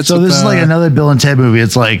credits. So with this is like another Bill and Ted movie.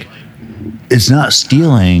 It's like it's not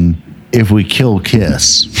stealing if we kill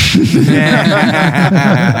Kiss.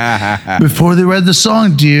 Before they read the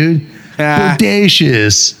song, dude.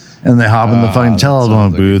 Bodacious. And they hop in the fucking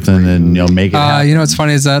telephone booth and then make it happen. You know what's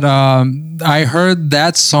funny is that I heard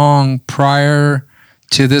that song prior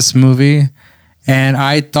to this movie, and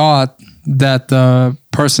I thought that the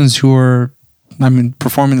persons who were,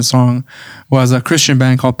 performing the song was a Christian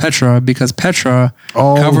band called Petra, because Petra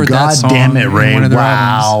Oh, covered that God song damn it, in Ray. one of their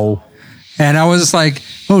albums. Wow. And I was just like,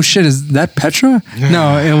 oh shit, is that Petra?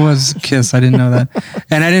 No, it was Kiss. I didn't know that.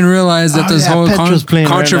 And I didn't realize that this yeah, whole Petra's playing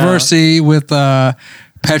right controversy with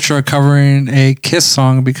Petra covering a Kiss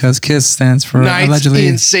song, because Kiss stands for Knights allegedly.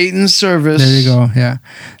 in Satan's service. There you go. Yeah.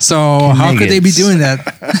 So how could they be doing that?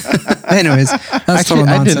 Anyways, that's total Actually,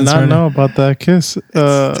 I nonsense. did not right? know about that Kiss.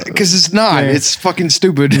 Because it's not. Yeah. It's fucking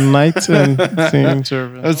stupid. Nights and singing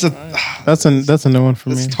service. That's a new one for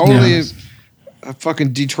me. It's totally Yeah. a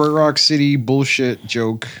fucking Detroit Rock City bullshit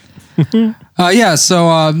joke. Yeah.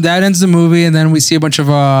 So that ends the movie, and then we see a bunch of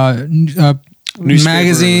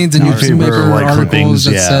magazines and Newspaper, newspaper like, articles clippings,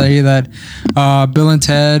 that yeah. say that Bill and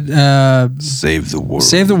Ted Save the world.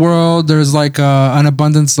 save the world. There's like an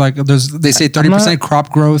abundance, like they say 30% crop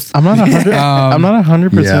growth. I'm not 100. I'm not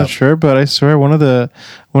 100% Yeah. sure, but I swear one of the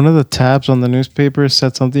tabs on the newspaper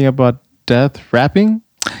said something about death rapping.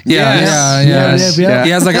 Yeah, Yes. yeah.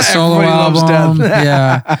 He has like a solo Everybody loves album.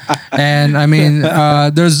 Yeah. And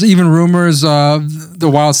there's even rumors of the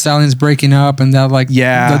Wild Stallions breaking up, and that like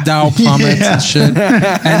Yeah. the Dow plummets and shit.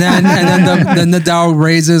 And then the Dow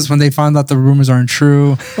raises when they find out the rumors aren't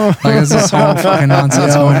true. Like it's this whole fucking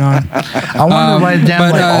nonsense going on. I want to write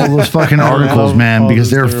down but, like all those fucking articles, man, all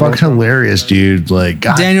because those they're terrible fucking hilarious, dude. Like,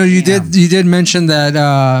 God Daniel, you damn. did mention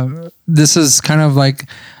that this is kind of like,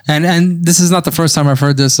 and this is not the first time I've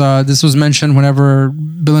heard this. This was mentioned whenever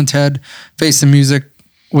Bill and Ted Face the Music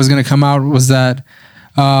was going to come out. Was that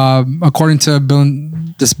according to Bill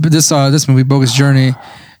and this movie, Bogus Journey,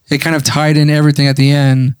 it kind of tied in everything at the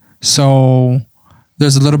end. So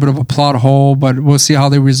there's a little bit of a plot hole, but we'll see how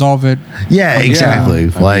they resolve it. Yeah, exactly.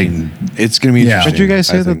 Like It's gonna be Yeah. interesting. Did you guys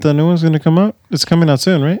I say that think. the new one's going to come out? It's coming out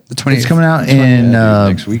soon, right? The 28th. it's coming out in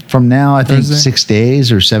next week. from now, I think Thursday? 6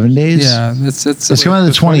 days or 7 days. Yeah, it's It's coming out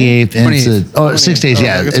the 28th, and it's 28th. 6 days. Oh,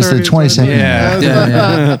 Yeah, like it's the already- 22nd. Yeah.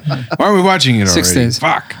 yeah. Why are we watching it already? 6 days.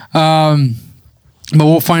 Fuck. But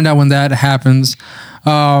we'll find out when that happens.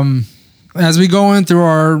 As we go in through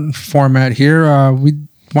our format here, we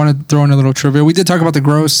want to throw in a little trivia. We did talk about the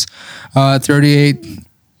gross, $38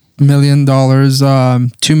 million,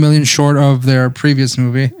 $2 million short of their previous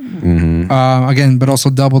movie. Again, but also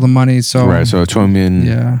double the money. So Right, so a $12 million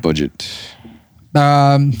Yeah. budget.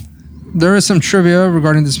 there is some trivia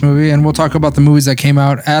regarding this movie, and we'll talk about the movies that came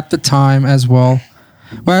out at the time as well.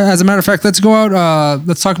 Well, as a matter of fact, let's go out.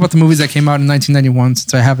 Let's talk about the movies that came out in 1991,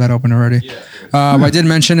 since I have that open already. I did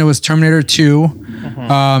mention it was Terminator 2.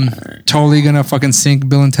 Totally gonna fucking sink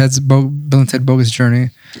Bill and Ted Bogus Journey.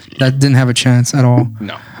 That didn't have a chance at all.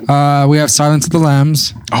 No. We have Silence of the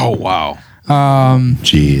Lambs, Oh, wow.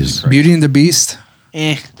 Jeez. Beauty and the Beast.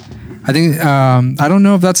 I think I don't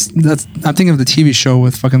know if that's. I'm thinking of the TV show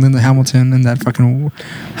with fucking Linda Hamilton and that fucking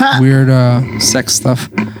weird sex stuff.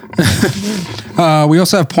 We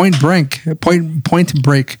also have Point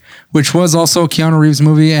Break, which was also a Keanu Reeves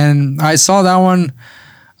movie, and I saw that one.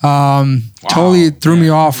 Totally threw me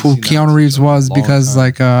off who Keanu Reeves was because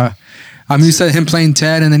I'm used to him playing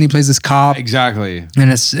Ted, and then he plays this cop, Exactly. and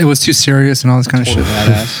it was too serious and all this kind of shit.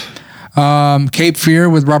 Badass. Cape Fear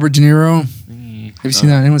with Robert De Niro. Have you seen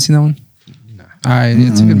that? Anyone seen that one? No. All right,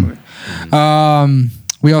 it's a good movie.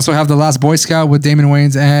 We also have The Last Boy Scout with Damon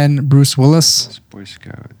Wayans and Bruce Willis. Boy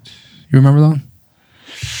Scout. You remember that one?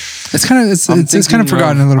 It's kind of it's kind of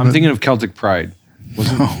forgotten a little I'm bit. thinking of Celtic Pride.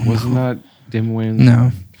 Wasn't that Damon Wayans?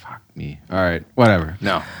 No. Fuck me. All right. Whatever.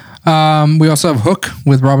 No. We also have Hook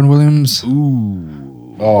with Robin Williams.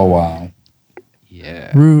 Ooh. Oh wow.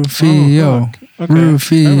 Yeah. Rufio. Okay.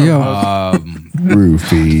 Rufio.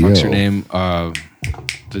 Rufio. What's her name?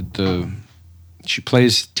 She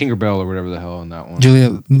plays Tinkerbell or whatever the hell in that one.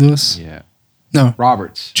 Julia Lewis. Yeah. No.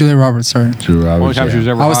 Roberts. Julia Roberts. Sorry. Drew Only Roberts, time she was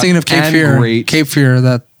yeah. ever I was hot thinking of Cape and Fear. Great. Cape Fear.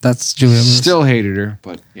 That's Julia Lewis. Still hated her,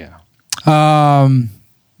 but yeah.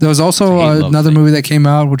 There was also Hate love another thing. movie that came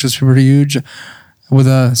out, which was pretty huge, with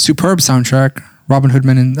a superb soundtrack. Robin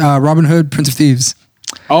Hood, Prince of Thieves.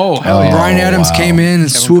 Oh, hell yeah. Brian Adams wow. came in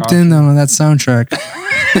and swooped in on that soundtrack.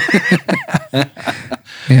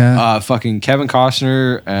 Yeah. Fucking Kevin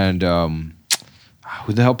Costner and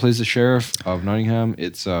who the hell plays the sheriff of Nottingham?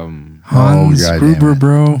 It's Hans goddamn Gruber, it.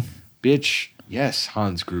 bro. bitch. Yes,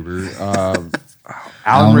 Hans Gruber.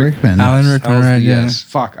 Alan Rickman. Alan Rickman, Hell's the right? Yeah. yes.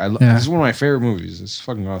 Fuck. Yeah. This is one of my favorite movies. It's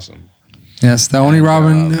fucking awesome. Yes, the only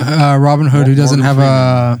Robin Hood who doesn't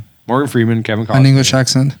have Morgan Freeman, Kevin Costner. an English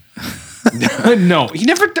accent. No, he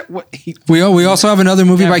never. We also have another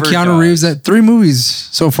movie by Never Keanu does. Reeves. That 3 movies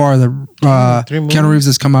so far that Three Keanu movies? Reeves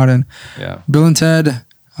has come out in. Yeah. Bill and Ted,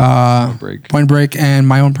 Break. Point Break, and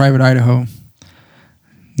My Own Private Idaho.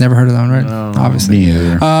 Never heard of that one, right? No. Obviously. Me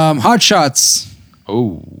either. Hot Shots,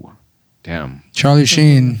 Oh, damn. Charlie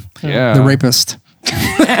Sheen, Yeah. the rapist.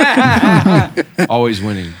 Always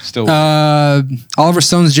winning. Still. Oliver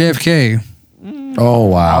Stone's JFK. Oh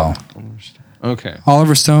wow. Okay.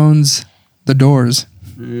 Oliver Stone's The Doors.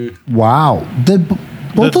 Wow.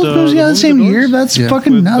 Both those movies got the same movie The year? Doors? That's Yeah.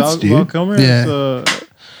 fucking With nuts, Val dude. Kilmer Yeah. as,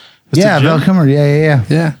 Yeah, Mr. Val Jim? Kilmer. Yeah.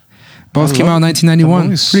 Yeah. Both I came love out in it. 1991. That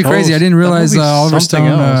movie's Pretty so- crazy. I didn't that realize movie's Oliver something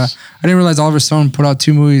Stone. else. I didn't realize Oliver Stone put out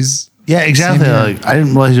 2 movies. Yeah, exactly. Same here. Like, I didn't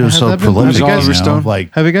realize it was Has so that been- prolific. have you guys- you know? Stone?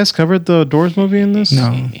 Like, Have you guys covered the Doors movie in this?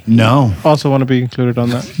 No. no. Also want to be included on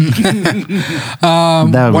that.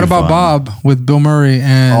 That would What be about fun. Bob with Bill Murray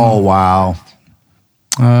and Oh, wow.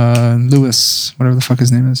 Lewis, whatever the fuck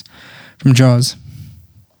his name is, from Jaws?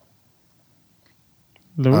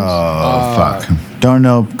 Lewis? Oh, fuck. Don't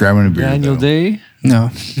know. Grabbing a beer. Daniel though. Day. No.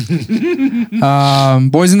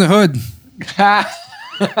 Boys in the Hood.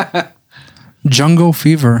 Jungle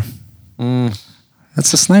Fever.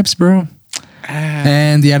 That's the Snipes, bro.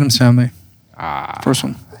 And the Addams Family. First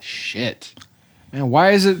one. Shit. Man,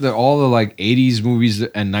 why is it that all the like 80s movies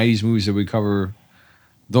and 90s movies that we cover,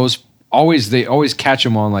 they always catch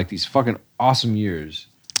them on like these fucking awesome years.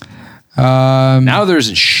 Now there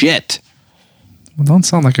isn't shit. Well, don't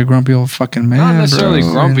sound like a grumpy old fucking man. Not necessarily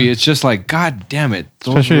bro. grumpy. It's just like, God damn it.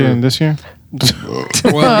 Those Especially were- in this year.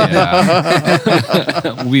 Well,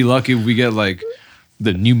 yeah. We'll be lucky if we get like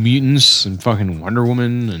the New Mutants and fucking Wonder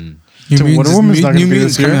Woman and So Wonder Woman's not going to be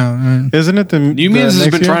Mutants this year. coming out, right? Isn't it the New Mutants has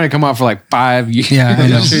been trying to come out for like 5 years. Yeah, I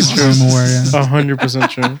know. Actually true. I'm aware, yeah. 100%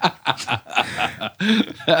 true.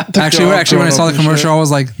 Actually, when I saw the commercial, I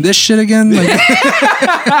was like, "This shit again!" Like,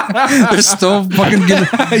 they're still fucking giving.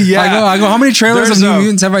 Yeah. I go. How many trailers of New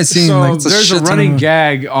Mutants have I seen? So Like, it's there's a shit ton running of-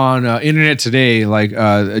 gag on Internet Today. Like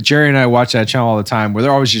Jerry and I watch that channel all the time, where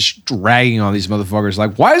they're always just dragging on these motherfuckers.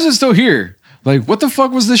 Like, why is it still here? Like, what the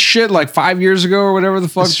fuck was this shit like 5 years ago or whatever the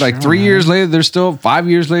fuck? It's Like true, 3 man. years later, they're still 5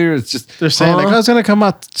 years later. It's just They're saying like, oh, it's going to come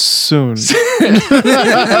out soon.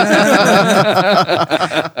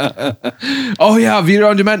 oh yeah, video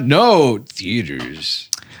on demand. No theaters.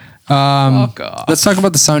 Fuck off. Let's talk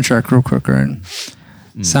about the soundtrack real quick, right?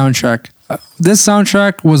 Soundtrack. This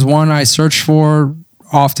soundtrack was one I searched for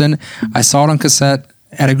often. I saw it on cassette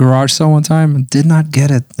at a garage sale one time and did not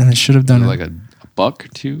get it, and I should have done it. Like a buck or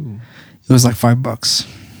two. It was like $5.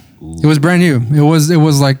 It was brand new. It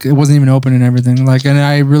was like it wasn't even open and everything. Like, and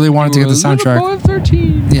I really wanted to get the soundtrack.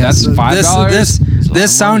 13. Yeah, That's so $5.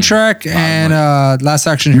 This soundtrack and Last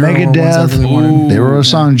Action Hero were ones I Megadeth. really wanted. They wrote a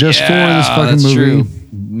song just for this fucking that's movie. True.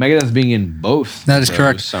 Megadeth being in both. That is those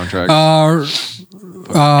correct. Soundtracks.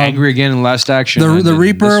 Angry Again and Last Action. and The then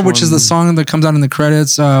Reaper, this which is one- the song that comes out in the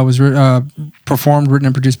credits, was performed, written,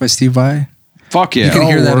 and produced by Steve Vai. Fuck yeah. You can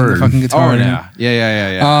hear that in the word. fucking guitar. Oh yeah.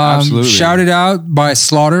 Yeah. Absolutely. Shouted Out by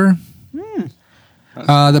Slaughter.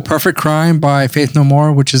 The Perfect Crime by Faith No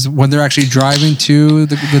More, which is when they're actually driving to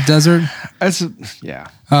the desert. That's yeah.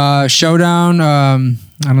 Showdown. I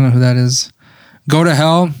don't know who that is. Go to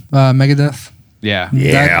Hell. Megadeth. Yeah.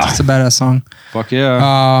 That's a badass song. Fuck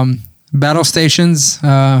yeah. Battle Stations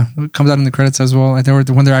comes out in the credits as well. I think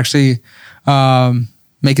when they're actually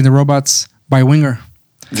making the robots by Winger.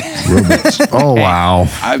 Robots. Oh wow.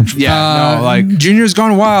 Junior's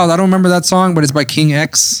Gone Wild. I don't remember that song, but it's by King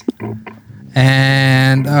X.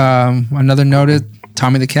 And another noted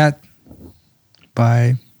Tommy the Cat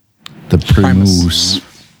by The Primus.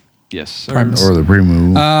 Yes. Sir. Primus. Or the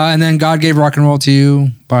Primu. And then God Gave Rock and Roll to You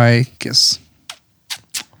by Kiss.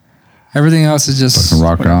 Everything else is just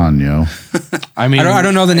Rock on, yo. I mean, I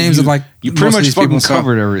don't know the names of like you most pretty of much these fucking people, so-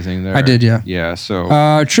 covered everything there. I did, yeah. Yeah.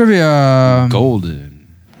 So Trivia. golden.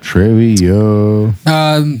 Trivia.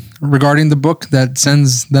 Regarding the book that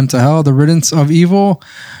sends them to hell, The Riddance of Evil,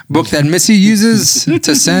 book that Missy uses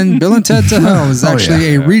to send Bill and Ted to hell, is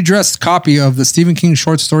actually a redressed copy of the Stephen King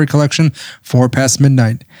short story collection, 4 Past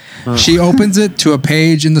Midnight. She opens it to a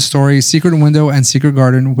page in the story Secret Window and Secret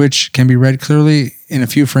Garden, which can be read clearly in a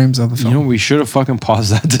few frames of the film. You know, we should have fucking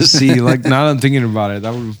paused that to see. Like, now that I'm thinking about it,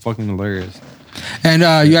 that would be fucking hilarious. And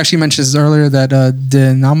you actually mentioned this earlier that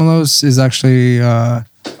De Nomolos is actually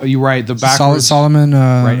Oh, you're right. The backwards. Solomon,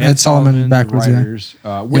 Right, Ed Solomon the backwards, yeah. writers,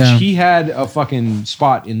 which Yeah. he had a fucking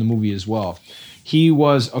spot in the movie as well. He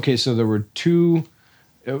was okay. So there were two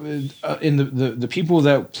in the people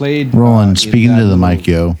that played. Roland, speaking to the mic,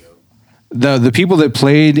 yo. The people that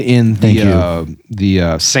played in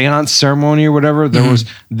the seance ceremony or whatever. There was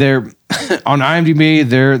on IMDb.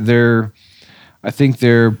 They're I think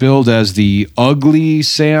they're billed as the ugly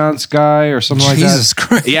seance guy or something like that. Jesus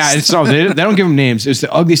Christ. Yeah, it's no, they don't give him names. It's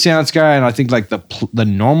the ugly seance guy, and I think like the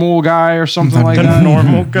normal guy or something like that.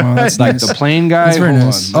 Normal guy. Well, that's Like nice. the plain guy. That's very Hold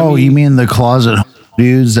nice. on. Oh, you mean the closet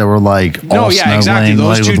dudes that were like No, all yeah, exactly. snuggling,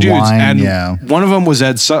 Those like, two with dudes, wine? and Yeah. one of them was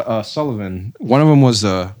Ed Sullivan. One of them was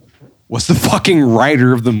the fucking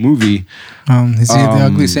writer of the movie. Is he the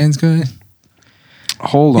Ugly Saints guy?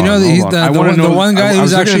 Hold on, You know, hold on. I want to know the one guy I who's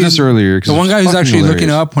was looking at actually this earlier. 'cause the one it's guy who's fucking actually looking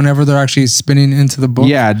hilarious. up whenever they're actually spinning into the book.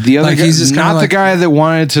 Yeah, the other Like, guy, he's just kinda not the like- guy that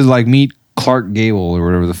wanted to like meet Clark Gable or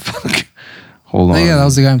whatever the fuck. Hold on. Yeah, that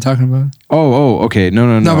was the guy I'm talking about. Oh, okay.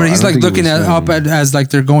 No. No, but I he's don't like think it looking was up him. as like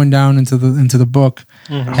they're going down into the book,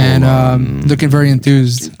 and looking very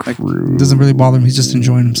enthused. Like, doesn't really bother him. He's just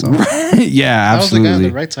enjoying himself. Yeah, That was the guy on absolutely.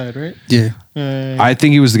 the right side, right? Yeah. I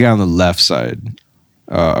think he was the guy on the left side,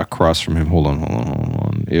 across from him. Hold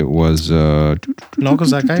on. It was. No,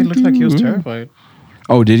 because that guy looked like he was terrified.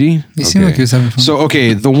 Oh, did he? He seemed like he was having fun. So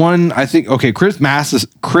okay, the one I think Chris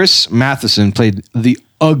Matheson played the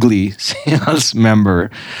ugly seance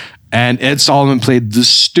member, and Ed Solomon played the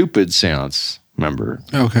stupid seance member.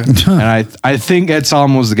 Okay. And I think Ed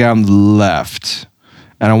Solomon was the guy on the left,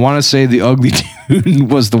 and I want to say the ugly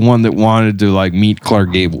dude was the one that wanted to like meet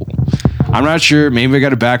Clark Gable. I'm not sure. Maybe I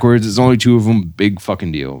got it backwards. It's only two of them. Big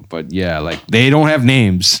fucking deal. But yeah, like they don't have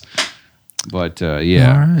names. But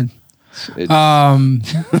yeah. All right.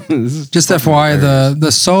 This is Just fucking FYI, hilarious.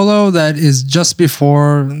 the solo that is just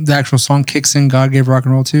before the actual song kicks in, God Gave Rock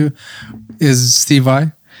and Roll to, is Steve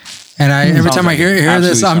Vai. And every Sounds time I like hear it.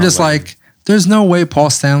 this, Absolutely I'm just sounds like like, there's no way Paul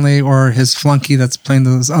Stanley or his flunky that's playing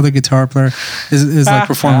this other guitar player is like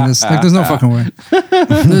performing this. Like, there's no fucking way.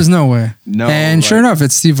 There's no way. No, And sure enough,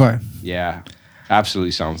 it's Steve Vai. Yeah,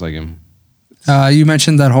 absolutely sounds like him. You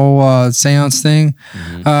mentioned that whole seance thing.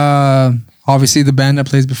 Obviously, the band that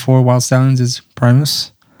plays before Wild Stallions is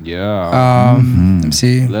Primus. Yeah. Let me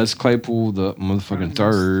see. Les Claypool, the motherfucking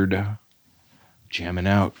third, jamming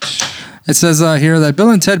out. It says here that Bill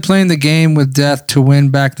and Ted playing the game with death to win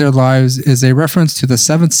back their lives is a reference to the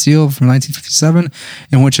Seventh Seal from 1957,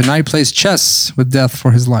 in which a knight plays chess with death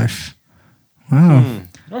for his life. Wow.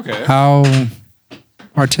 Okay. How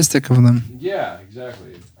artistic of them. Yeah, exactly.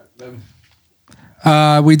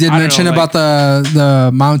 We did I don't mention know, about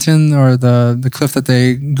the mountain or the cliff that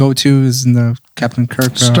they go to is in the Captain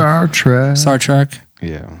Kirk Star Trek. Star Trek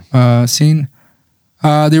Yeah. scene.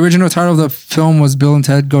 The original title of the film was Bill and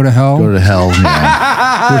Ted Go to Hell. Go to hell.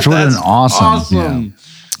 Yeah. Which would have been awesome. Yeah.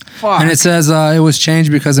 Fuck. And it says it was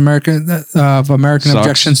changed because American Sucks.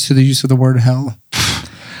 objections to the use of the word hell.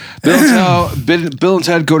 Bill and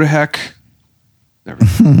Ted go to heck. There we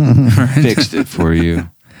go. Fixed it for you.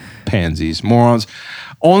 Pansies, morons.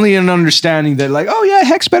 Only an understanding that, like, oh yeah,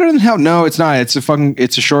 heck's better than hell. No, it's not. It's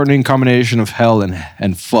a shortening combination of hell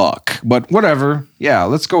and fuck. But whatever. Yeah,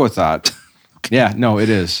 let's go with that. Yeah, no, it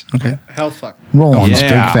is. Okay. Hell fuck. Rollins,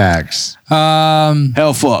 Yeah. big facts.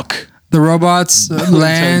 Hell fuck. The robots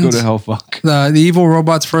land. Go to hell fuck. The evil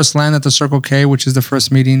robots first land at the Circle K, which is the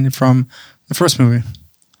first meeting from the first movie.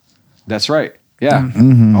 That's right. Yeah.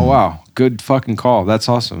 Oh wow. Good fucking call. That's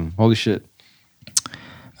awesome. Holy shit.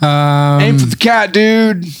 Aim for the cat,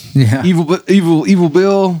 dude. Yeah. Evil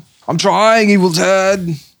Bill. I'm trying, evil Ted.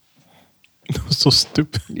 That was so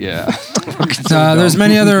stupid. Yeah. There's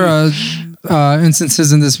many other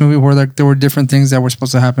instances in this movie where there were different things that were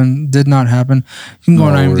supposed to happen, did not happen. You can go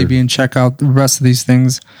on IMDb and check out the rest of these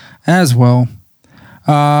things as well.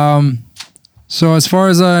 So as far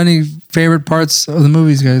as any favorite parts of the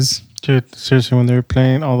movies, guys? Dude, seriously, when they were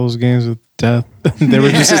playing all those games with death, they were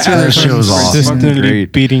just That shit was awesome. consistently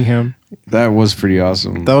Great. beating him. That was pretty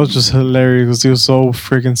awesome. That was just hilarious because he was so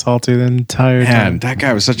freaking salty the entire Man, time. that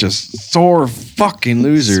guy was such a sore fucking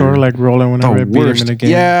loser. Sort of like rolling whenever I the beat him worst. in a game.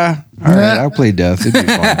 Yeah. All right, I'll play death. It'd be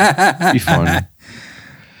fun. It'd be fun.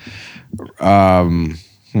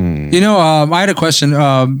 You know, I had a question.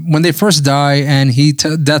 When they first die and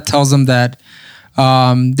Death tells them that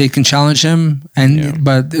they can challenge him,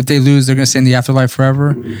 but if they lose, they're going to stay in the afterlife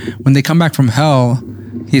forever. When they come back from hell,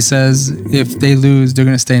 he says if they lose, they're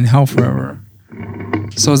going to stay in hell forever.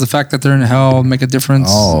 So does the fact that they're in hell make a difference?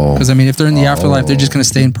 Oh. Because I mean, if they're in the afterlife, they're just going to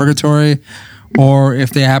stay in purgatory, or if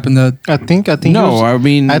they happen to. I think. No, I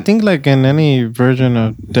mean, I think like in any version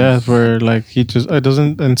of death where like he just it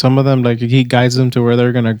doesn't, and some of them like he guides them to where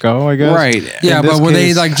they're gonna go. I guess. right. Yeah, In this but were they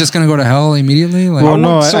case- like just going to go to hell immediately? Like, Well,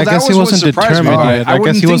 no, So I that guess he was what wasn't surprised me. determined yet. I guess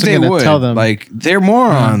wouldn't he think wasn't they gonna would. tell them. Like, they're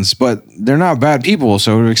morons, but they're not bad people.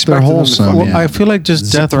 So expect them to wholesome, fucking- Well, yeah. I feel like just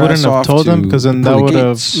Zip death their wouldn't ass have off told them to because then the that pearly would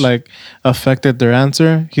have gates. like affected their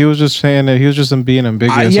answer. He was just saying that he was just being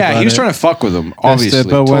ambiguous. yeah, about he was it. trying to fuck with them, That's obviously. it.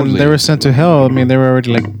 But when totally. they were sent to hell, I mean, they were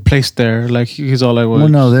already like placed there. Like he's all like, Well,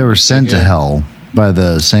 no, they were sent to Yeah. hell by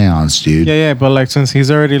the seance, dude. Yeah, but like since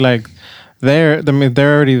he's already like there, I mean,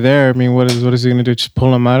 they're already there. I mean, what is he gonna do? Just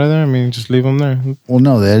pull him out of there? I mean, just leave him there. Well,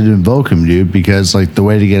 no, they had to invoke him, dude, because like the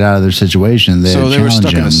way to get out of their situation, they So had to they were challenge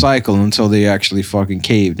stuck in him. a cycle until they actually fucking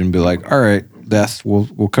caved and be like, all right, death, we'll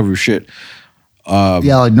cover your shit.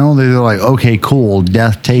 Yeah, like normally they're like, okay, cool,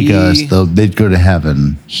 death take us. They'd go to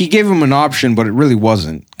heaven. He gave him an option, but it really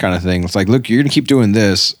wasn't, kind of thing. It's like, look, you're gonna keep doing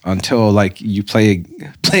this until like you play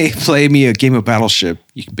me a game of Battleship,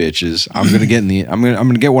 you bitches. I'm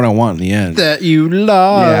gonna get what I want in the end. That you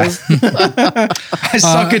lost. I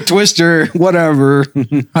suck at Twister, whatever.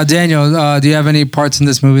 Daniel, do you have any parts in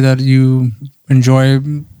this movie that you enjoy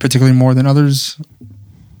particularly more than others?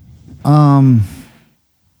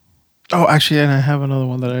 Oh, actually, and I have another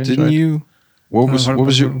one that I enjoyed. Didn't you? What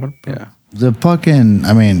was your? Yeah. The fucking,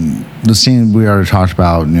 I mean, the scene we already talked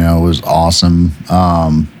about, you know, was awesome.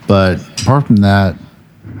 But apart from that,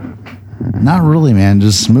 not really, man.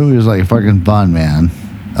 Just the movie was like fucking fun, man.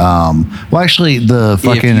 Well, actually, the If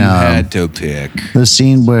fucking you had to pick, the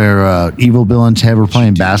scene where Evil Bill and Ted were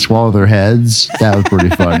playing basketball with their heads, that was pretty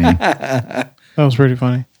funny. That was pretty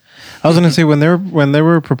funny. I was gonna say when they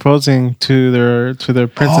were proposing to their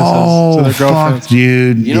princesses, to their girlfriends. fuck,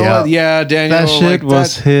 dude. you know what? Yeah, Daniel. That shit like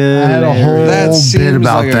was that, hilarious. I had a whole That seems bit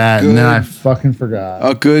about like a that, and then I good- fucking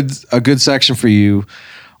forgot. a good section for you,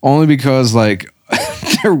 only because like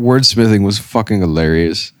their wordsmithing was fucking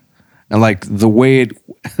hilarious, and like the way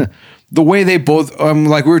they both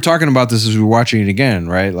like we were talking about this as we were watching it again,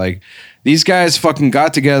 right? Like These guys fucking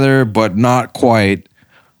got together, but not quite.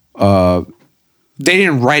 They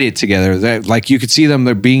didn't write it together. Like you could see them,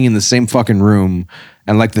 they're being in the same fucking room,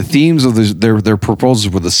 and like the themes of their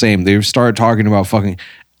proposals were the same. They started talking about fucking,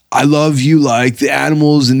 I love you like the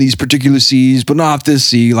animals in these particular seas, but not this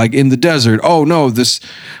sea, like in the desert. Oh no, this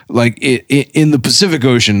like in the Pacific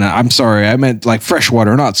Ocean. I'm sorry, I meant like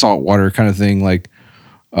freshwater, not saltwater kind of thing. Like,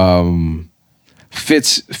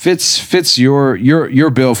 fits your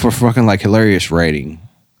bill for fucking like hilarious writing,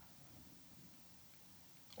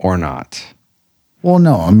 or not? Well,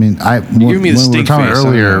 no, I mean, You give me the stink face, I don't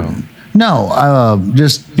earlier. know. No,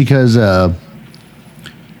 just because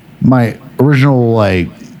my original like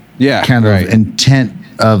kind of intent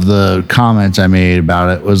of the comments I made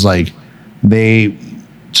about it was like they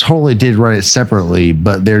totally did write it separately,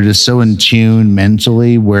 but they're just so in tune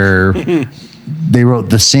mentally where they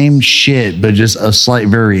wrote the same shit but just a slight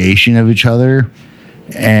variation of each other,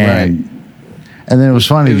 and then it was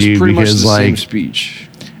funny It was to you pretty much because the same like speech.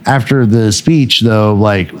 after the speech though,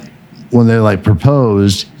 like when they like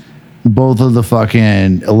proposed, both of the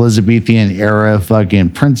fucking Elizabethan era fucking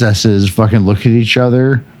princesses fucking look at each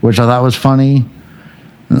other, which I thought was funny.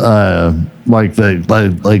 Like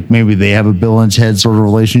maybe they have a Bill and Ted sort of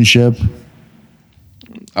relationship.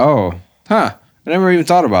 Oh, huh. I never even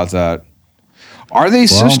thought about that. Are they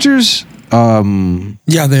sisters?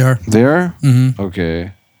 Yeah, they are. They are?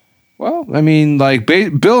 Okay. Well, I mean, like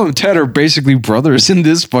Bill and Ted are basically brothers in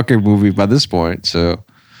this fucking movie by this point, so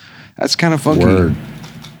that's kind of funky. Word.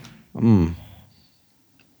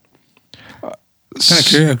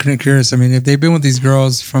 Kind of curious. I mean, if they've been with these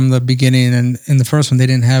girls from the beginning, and in the first one they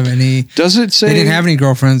didn't have any. Does it say they didn't have any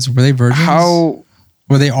girlfriends? Were they virgins? how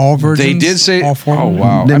were they all virgins? they did say? all four. Oh of them?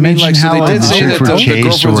 wow! They I mean, mentioned like so how, they like, did the say chicks that were the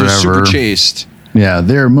chaste or girlfriends are super whatever. chaste. Yeah,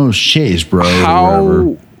 they're most chaste, bro. or whatever.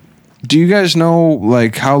 How do you guys know?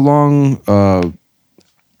 Like how long?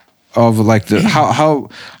 Of like the how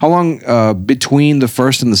long between the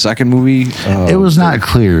first and the second movie? It was not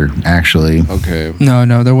clear, actually. Okay.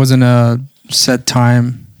 No, there wasn't a set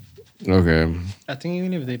time. Okay. I think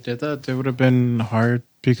even if they did that, it would have been hard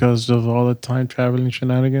because of all the time traveling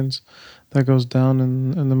shenanigans that goes down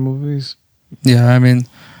in the movies. Yeah, I mean,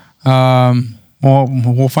 well,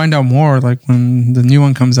 we'll find out more like when the new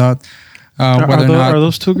one comes out. Whether or not Are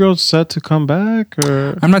those two girls set to come back?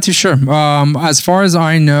 Or I'm not too sure. As far as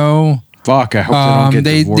I know, Fuck! I hope they don't get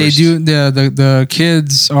they divorced. do the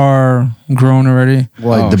kids are grown already.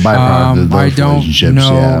 Like the byproduct of those I don't relationships.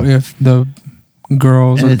 know Yeah. if the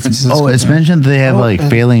girls And or it's, princesses. it's mentioned they have like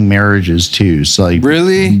failing marriages too. So like,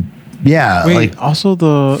 Really? yeah, wait, like also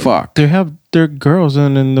the Fuck. they have their girls,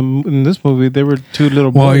 and in this movie they were two little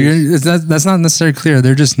well, boys. that's not necessarily clear.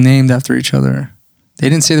 They're just named after each other. They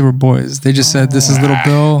didn't say they were boys. They just said this is little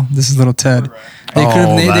Bill, this is little Ted. They could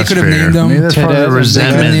have that's named fair. them. Maybe that's part of Ted the Evans. They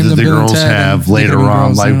could've resentment named that them the Bill and girls Ted, have and they later could've been on.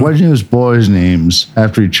 girls, Like, yeah. why'd you use boys' names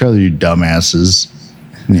after each other, you dumbasses?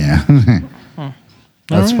 Yeah,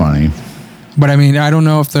 that's funny. But I mean, I don't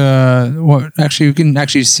know if actually you can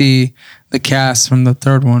actually see the cast from the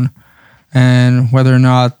third one and whether or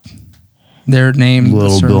not they're named. a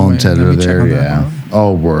Little certain Bill way. and Ted Let are me check there. on that Yeah. one.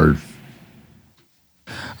 Oh, word.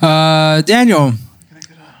 Daniel,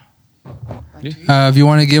 if you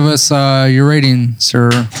want to give us your rating, sir.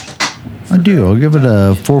 I do. I'll give it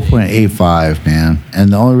a 4.85, man.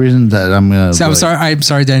 And the only reason that I'm gonna. So, I'm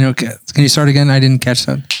sorry, Daniel. Can you start again? I didn't catch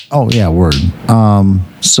that. Oh yeah, word.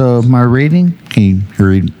 So my rating. Can you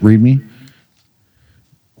read me?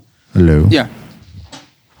 Hello. Yeah.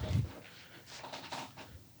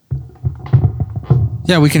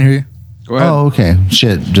 Yeah, we can hear you. Go ahead. Oh, okay.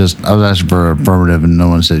 Shit. Just I was asking for affirmative, and no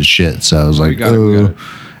one said shit, so I was like, got it, we got it.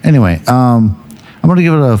 Anyway, I'm gonna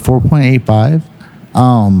give it a 4.85.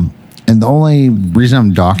 And the only reason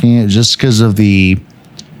I'm docking it is just because of the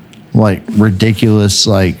like ridiculous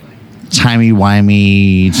like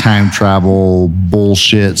timey-wimey time travel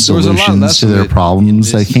bullshit There was a lot solutions less to of their it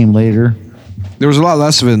problems in that this. came later. There was a lot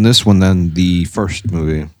less of it in this one than the first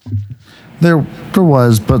movie. There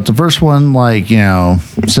was, but the first one, like, you know,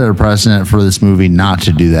 set a precedent for this movie not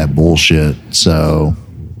to do that bullshit. So,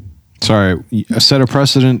 Sorry, set a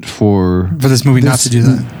precedent for For this movie not to do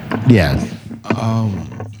that. yeah.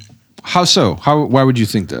 how so? Why would you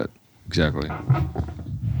think that exactly?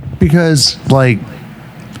 Because, like,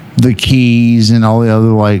 the keys and all the other,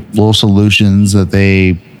 like, little solutions that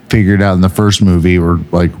they figured out in the first movie were,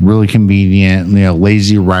 like, really convenient, you know,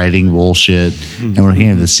 lazy writing bullshit. And when it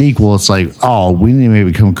came to the sequel, it's like, oh, we need to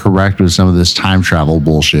maybe become correct with some of this time travel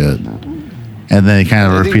bullshit. And then they kind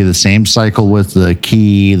of repeat the same cycle with the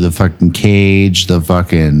key, the fucking cage, the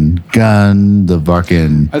fucking gun, the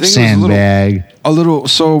fucking I think sandbag. a little.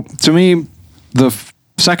 So to me, the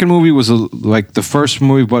second movie was like the first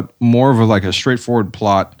movie, but more of a straightforward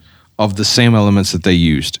plot of the same elements that they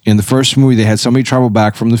used. In the first movie, they had somebody travel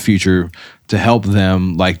back from the future to help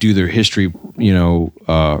them like do their history,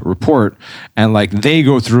 report, and like they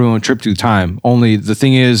go through and trip through time. Only the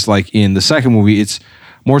thing is, like in the second movie, it's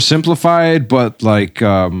more simplified, but like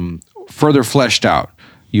further fleshed out.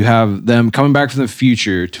 You have them coming back from the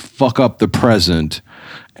future to fuck up the present,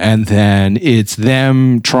 and then it's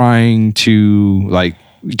them trying to like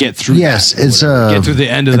get through. Yes, that, it's get to the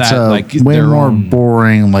end of that. Like way their more own-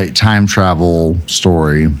 boring like time travel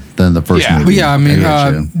story than the first Yeah. movie. But yeah, I mean,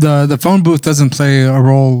 get you. the phone booth doesn't play a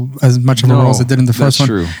role as much of a No, role as it did in the first that's one.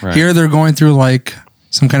 true, right. Here, they're going through like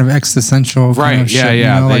some kind of existential Right? kind of Yeah, shit,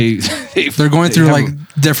 yeah. you know, like, they're going they through have like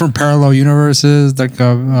different parallel universes, like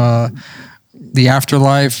the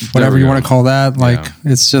afterlife, whatever we you go. want to call that. Like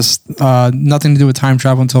it's just nothing to do with time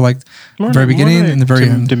travel until like the very More beginning like and the very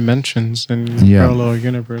end. dimensions and Yeah. parallel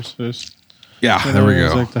universes. yeah. You There know, we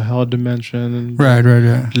it's go. like the hell dimension and Right,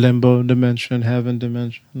 yeah. limbo dimension, heaven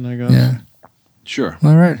dimension. I guess. Yeah. Sure.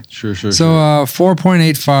 All right. Sure. So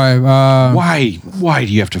 4.85. Why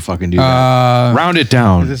do you have to fucking do that? Round it Is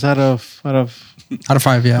down. this out of out of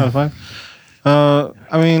 5, yeah. out of 5? I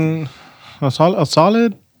mean, a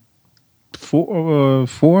solid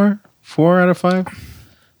 4 out of 5.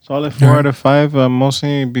 Solid 4 out of 5.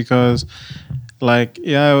 Mostly because, like,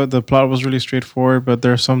 yeah, the plot was really straightforward, but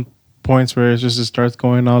there are some points where it starts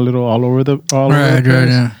going all over the Right, place.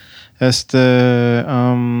 yeah. As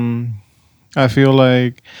I feel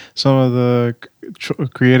like some of the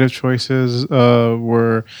creative choices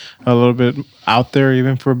were a little bit out there,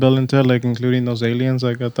 even for Bill and Ted, like including those aliens.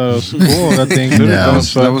 Like I thought it was cool that they included Yeah,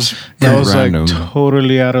 those. that But was that was random. like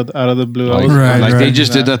totally out of the blue. I Like, was Right, like right. they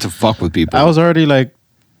just did that to fuck with people. I was already like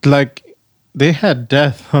they had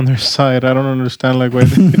death on their side. I don't understand like why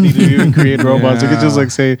they need to even create robots. They could just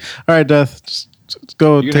like say, "All right, Death, just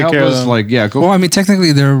go you can take help care of us, them." like go Well, I mean,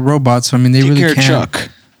 technically they're robots, so I mean, they take really care of can't Chuck.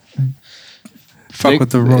 fuck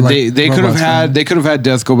with the they could have robots, had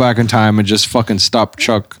Death go back in time and just fucking stop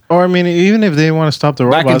Chuck Or I mean, even if they want to stop the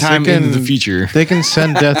back robots, in time they can, into the future. They can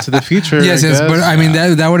send Death to the future. Yes, I yes, but guess. I mean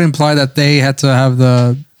that would imply that they had to have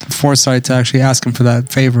the foresight to actually ask him for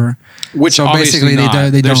that favor. Which so obviously basically not.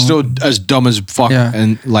 they They're don't. still as dumb as fuck Yeah.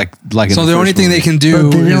 and like in So the only first thing they movie. can do But they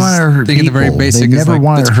didn't is want to hurt think of the very people. basic They is never like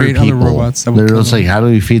wanted let's to hurt create other people. robots that They're would kill just like, them. how do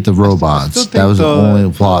we defeat the robots? still That was the think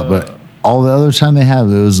only plot. But all the other time they had,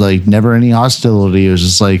 it was like never any hostility. It was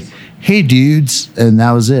just like, hey, dudes, and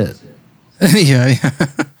that was it. yeah.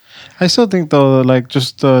 I still think though, like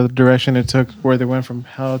just the direction it took, where they went from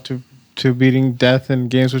hell to beating death in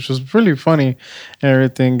games, which was really funny and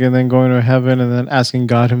everything, and then going to heaven and then asking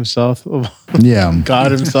God Himself, Yeah.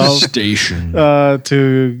 God Himself, station.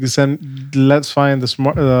 to send. Let's find the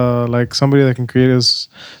smart, like somebody that can create us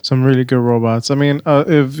some really good robots. I mean,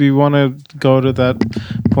 if you want to go to that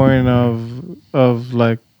point of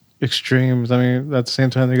like extremes, I mean, at the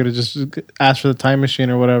same time they could have just asked for the time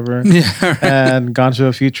machine or whatever. Yeah. And gone to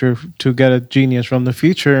the future to get a genius from the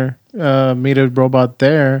future, meet a robot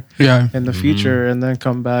there Yeah. in the future, and then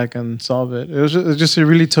come back and solve it. It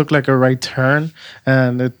really took like a right turn,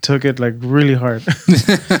 and it took it like really hard.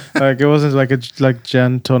 Like it wasn't like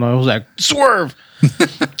gentle. No, it was like swerve.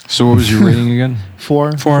 So what was your rating again?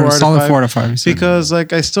 4 Solid 4 out of 5. you said. Because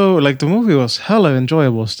like I still like the movie was hella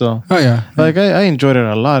enjoyable still. Oh yeah. Like I enjoyed it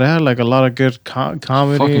a lot. It had like a lot of good comedy.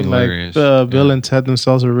 Fucking Like hilarious. Bill and Ted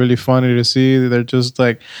themselves are really funny to see. They're just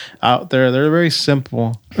like out there. They're very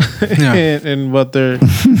simple Yeah. in what they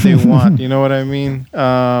want. You know what I mean?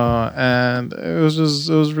 And it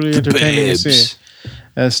was really entertaining to see.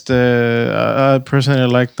 As I personally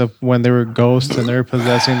liked when they were ghosts and they were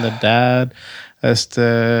possessing the dad.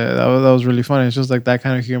 That was really funny. It's just like that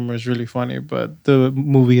kind of humor is really funny. But the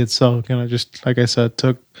movie itself, just like I said,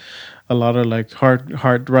 took a lot of like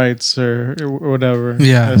hard rights or whatever.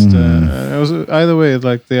 Yeah. It was either way.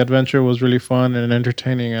 Like the adventure was really fun and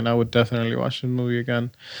entertaining, and I would definitely watch the movie again.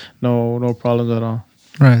 No problems at all.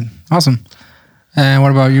 Right. Awesome. And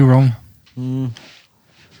what about you, Rome? I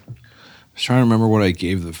was trying to remember what I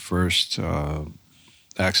gave the first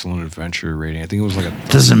Excellent Adventure rating. I think it was like a.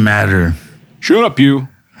 Doesn't matter. Shut up, you!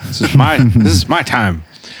 This is my time.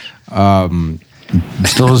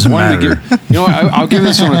 Still doesn't Wanted matter. to give, I'll give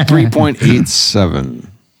this one a 3.87.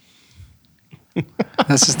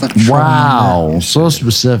 That's just not Wow. So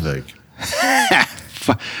specific.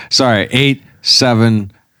 Sorry,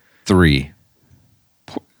 873.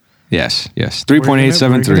 Yes.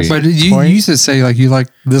 3.873. But you used to say like you like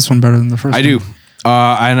this one better than the first. I do.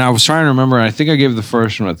 And I was trying to remember. I think I gave the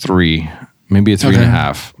first one a 3, maybe a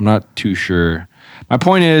 3.5. I'm not too sure. My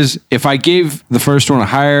point is, if I gave the first one a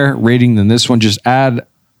higher rating than this one, just add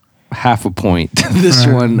half a point to this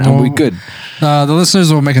one, and we good. The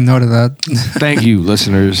listeners will make a note of that. Thank you,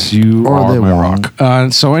 listeners. You Or are they my won't.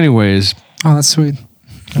 rock. So, anyways, Oh, that's sweet.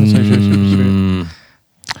 That's actually super sweet.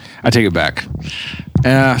 I take it back.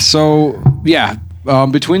 So yeah,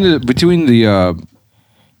 between the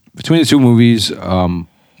two movies,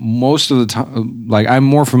 most of the time, like I'm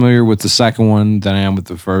more familiar with the second one than I am with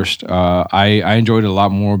the first. I enjoyed it a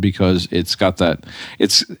lot more because it's got that.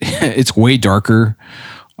 It's way darker,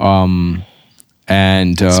 and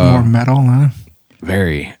It's more metal, huh?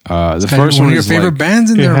 very. The Got first one one of your is favorite like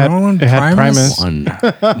bands in there, Roland. it had Primus. one.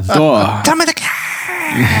 The Come the cat.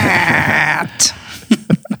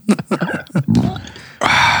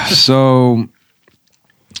 So,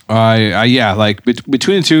 yeah, like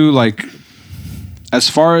between the two, like as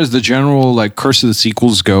far as the general like Curse of the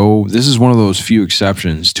sequels go, this is one of those few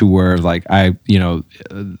exceptions to where like I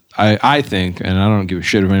think, and I don't give a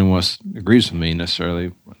shit if anyone else agrees with me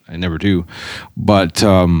necessarily. I never do, but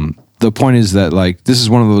the point is that like this is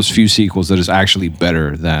one of those few sequels that is actually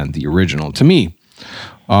better than the original to me.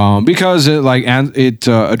 Because it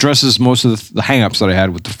addresses most of the hangups that I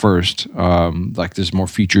had with the first. Like there's more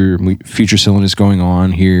feature silliness going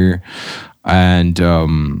on here, and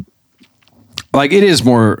like it is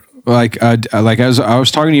more like as I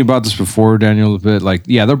was talking to you about this before, Daniel, a bit. Like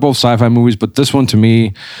yeah, they're both sci-fi movies, but this one to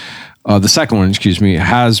me, the second one,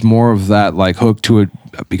 has more of that like hook to it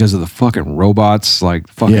because of the fucking robots, like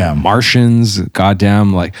fucking Martians.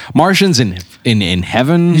 Goddamn, like Martians in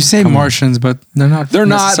heaven. You say Martians, but they're not. They're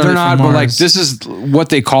not. But like this is what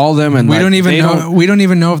they call them, and we like, don't even know. We don't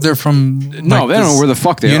even know if they're from. No, they don't know where the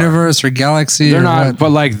fuck they universe or galaxy. They're or not. what.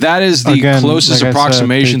 But like that is the Again, closest like I said,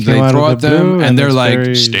 approximation they they came out throw of at the them, blue, and and they're it's like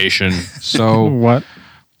very- station. So What?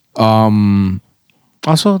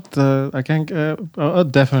 Also, I'll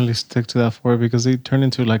definitely stick to that for it because they turn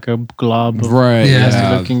into like a glob of Right, nasty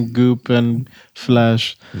yeah. looking goop and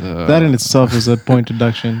flesh. That in itself is a point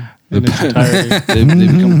deduction in its entirety. they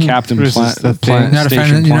become Captain Versus the thing.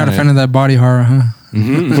 You're not a fan of that body horror, huh?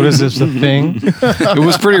 What is this? The thing? It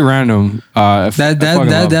was pretty random.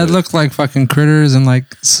 That looked like fucking critters and like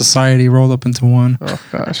society rolled up into one. Oh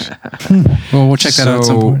gosh. Well, we'll check that out at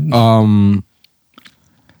some point.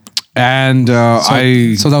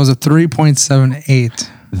 So that was a 3.78.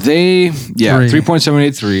 They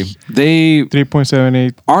 3.783. They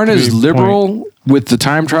 3.78 aren't as liberal with the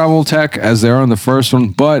time travel tech as they are in the first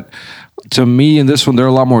one, but to me in this one they're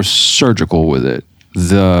a lot more surgical with it.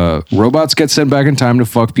 The robots get sent back in time to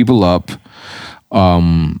fuck people up.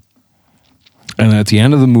 And at the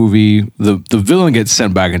end of the movie, the villain gets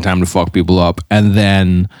sent back in time to fuck people up, and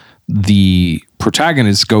then the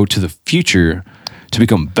protagonists go to the future to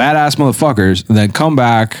become badass motherfuckers, and then come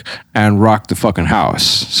back and rock the fucking house.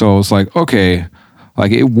 So it's like, okay,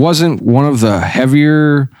 like it wasn't one of the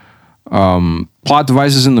heavier plot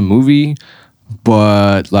devices in the movie,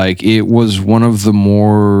 but like it was one of the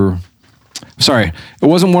more... Sorry, it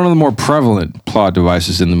wasn't one of the more prevalent plot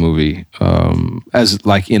devices in the movie, as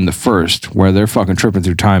like in the first, where they're fucking tripping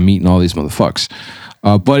through time, meeting all these motherfuckers.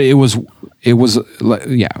 But it was a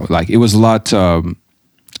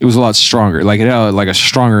lot stronger. Like it had like a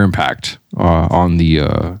stronger impact on the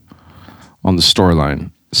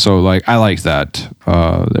storyline. So like I like that.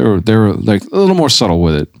 They were like a little more subtle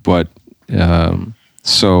with it, but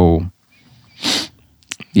so.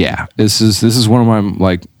 Yeah, this is one of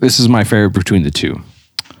my this is my favorite between the two.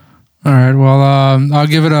 All right. Well, I'll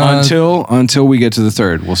give it a until we get to the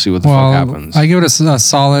third. We'll see what the fuck happens. I give it a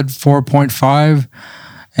solid 4.5,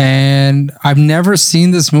 and I've never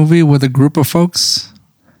seen this movie with a group of folks.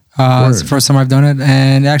 It's the first time I've done it,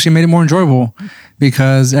 and it actually made it more enjoyable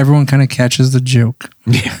because everyone kind of catches the joke.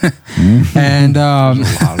 Yeah, and a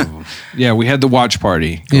lot of them. Yeah, we had the watch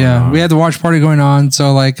party. We had the watch party going on.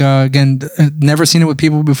 So like again, never seen it with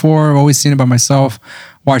people before. I've always seen it by myself,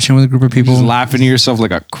 watching with a group of people. Just laughing to yourself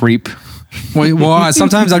like a creep. Well,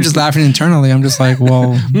 sometimes I'm just laughing internally. I'm just like,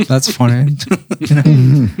 well, that's funny.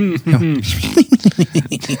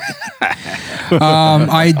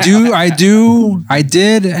 I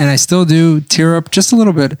did, and I still do tear up just a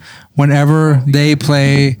little bit whenever they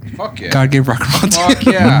play God Gave Rock and Roll. Fuck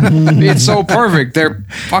yeah. It's so perfect. They're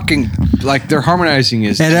fucking like they're harmonizing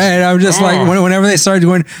is and I'm just like whenever they started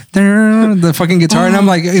doing the fucking guitar, and I'm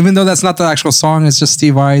like, even though that's not the actual song, it's just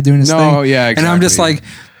Steve Vai doing his thing. Oh yeah, exactly. And I'm just like,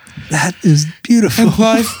 that is beautiful. And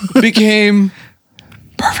life became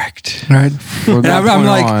perfect. Right. From And that I'm point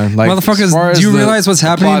like, on, like, as far motherfuckers, as do you the- realize what's the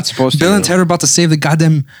happening? plot's supposed to Bill and go. Ted are about to save the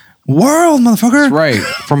goddamn world, motherfucker. That's right.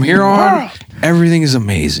 From here on, everything is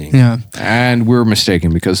amazing. Yeah. And we're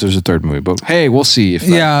mistaken because there's a third movie. But hey, we'll see if that,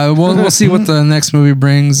 Yeah, we'll see what the next movie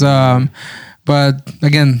brings. But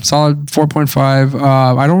again, solid 4.5.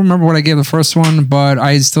 I don't remember what I gave the first one, but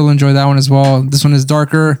I still enjoy that one as well. This one is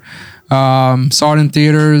darker. Saw it in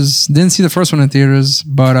theaters. Didn't see the first one in theaters,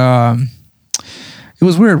 but it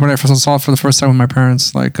was weird when I first saw it for the first time with my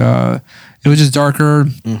parents. Like it was just darker,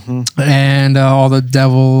 and all the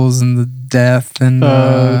devils and the death and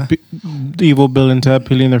The evil Bill and Ted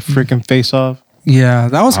peeling their freaking face off. yeah,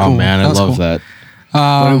 that was cool. Oh man, I was love cool. that.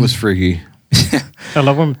 But it was freaky. I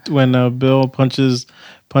love when Bill punches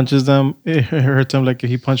them. It hurts him like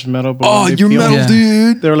he punched metal. But when they peel, Yeah.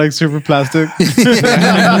 dude. They're like super plastic.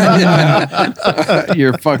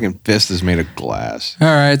 Your fucking fist is made of glass. All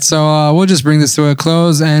right, so we'll just bring this to a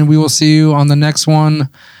close, and we will see you on the next one.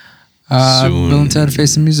 Soon. Bill and Ted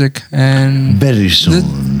Face the Music, and Very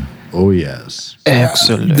soon. Oh yes.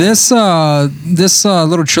 Excellent. this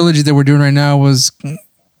little trilogy that we're doing right now was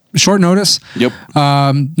short notice. Yep.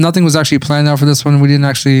 Nothing was actually planned out for this one. We didn't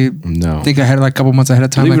actually No. think ahead like a couple months ahead of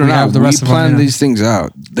time. Believe like it or we have not, the we rest of them. planned you know. these things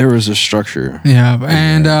out. There was a structure. Yeah,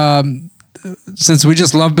 and since we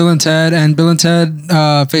just love Bill and Ted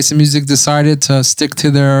Face the Music decided to stick to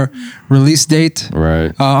their release date.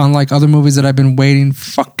 Right. Unlike other movies that I've been waiting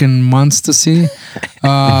fucking months to see.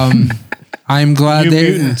 I'm glad New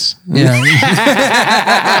they. Mutants. Yeah.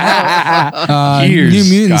 Years. New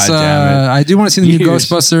Mutants. God damn it. I do want to see the new Years.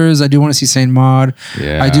 Ghostbusters. I do want to see Saint Maud.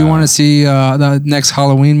 Yeah. I do want to see the next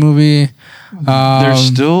Halloween movie. There's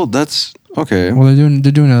still that's okay. Well,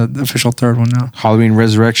 they're doing an official third one now. Halloween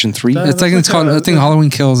Resurrection 3. It's called. I think Halloween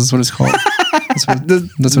Kills is what it's called. That's what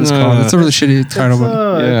it's called. It's a really shitty title.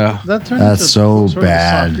 But Yeah. That turned That's into so sort of a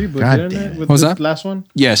bad. soft reboot, God didn't damn it? it. With What was this that? last one?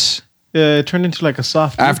 Yes. It turned into like a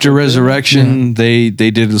soft. After reboot, didn't it? Resurrection, they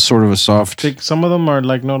did a sort of a soft. Like, some of them are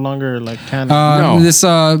like no longer like canon. No. This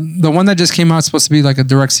the one that just came out is supposed to be like a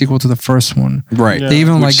direct sequel to the first one. Right. Yeah. They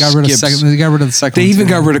even like Which got rid of skips- second. They got rid of the second. They one even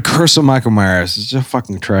too. got rid of Curse of Michael Myers. It's a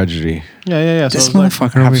fucking tragedy. yeah. So This it was like,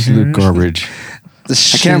 motherfucker over here. Absolute garbage.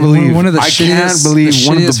 The I can't believe one of the I can't shittiest- believe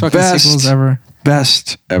one of shittiest the fucking best sequels ever.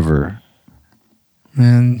 Best ever.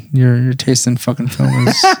 Man, your taste in fucking film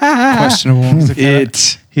is questionable.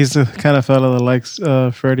 he's the kind of fella that likes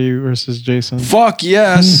Freddy versus Jason. Fuck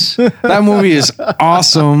yes. That movie is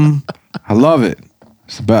awesome. I love it.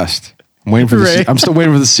 It's the best. I'm waiting for Ray. I'm still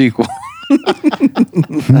waiting for the sequel.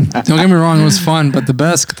 Don't get me wrong, it was fun, but the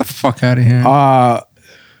best, get the fuck out of here.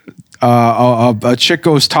 A chick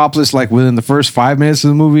goes topless like within the first 5 minutes of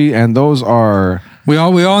the movie, and those are we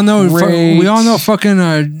all know Great. we all know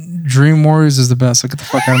fucking Dream Warriors is the best. So get the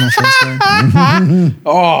fuck out of my face. Right?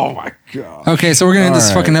 oh my god. Okay, so we're gonna end this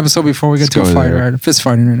All right. fucking episode before we get Let's to a go fight. there. Right, fist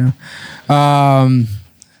fighting right now.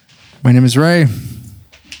 My name is Ray,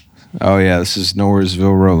 Oh yeah, this is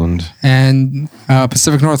Nowheresville Roland. and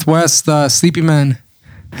Pacific Northwest Sleepy Man.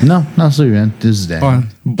 No, not so man. This is Dan. Well,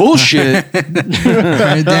 Bullshit.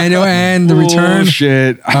 right, Daniel, and the return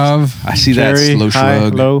Bullshit. of I see that Jerry, slow high,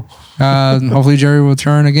 shrug. low. hopefully Jerry will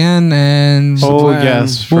return again, and Oh plan.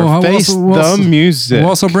 yes, for We'll face the music. we'll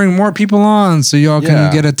also bring more people on, so y'all can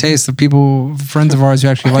Yeah. get a taste of people, friends of ours who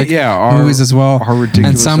actually like Yeah, our- movies as well, our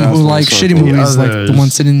ridiculous and some who asshole like circle. shitty movies, like the Others. one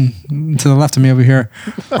sitting to the left of me over here.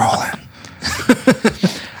 Rolling.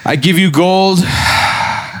 I give you gold,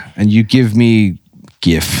 and you give me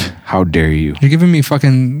GIF. How dare you? You're giving me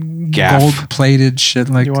fucking Gaff. gold-plated shit.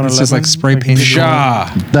 Like You want it's a just like lemon? spray Like painted. gold.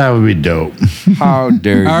 Pshaw. That would be dope. How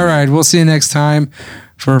dare you? All right, we'll see you next time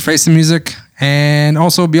for Face the Music, and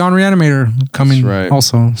also Beyond Reanimator coming That's right.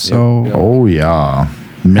 also. So. Oh yeah.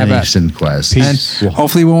 bet. Mason Quest. And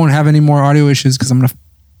hopefully we won't have any more audio issues because I'm gonna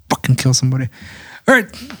fucking kill somebody. All right.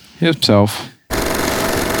 Himself.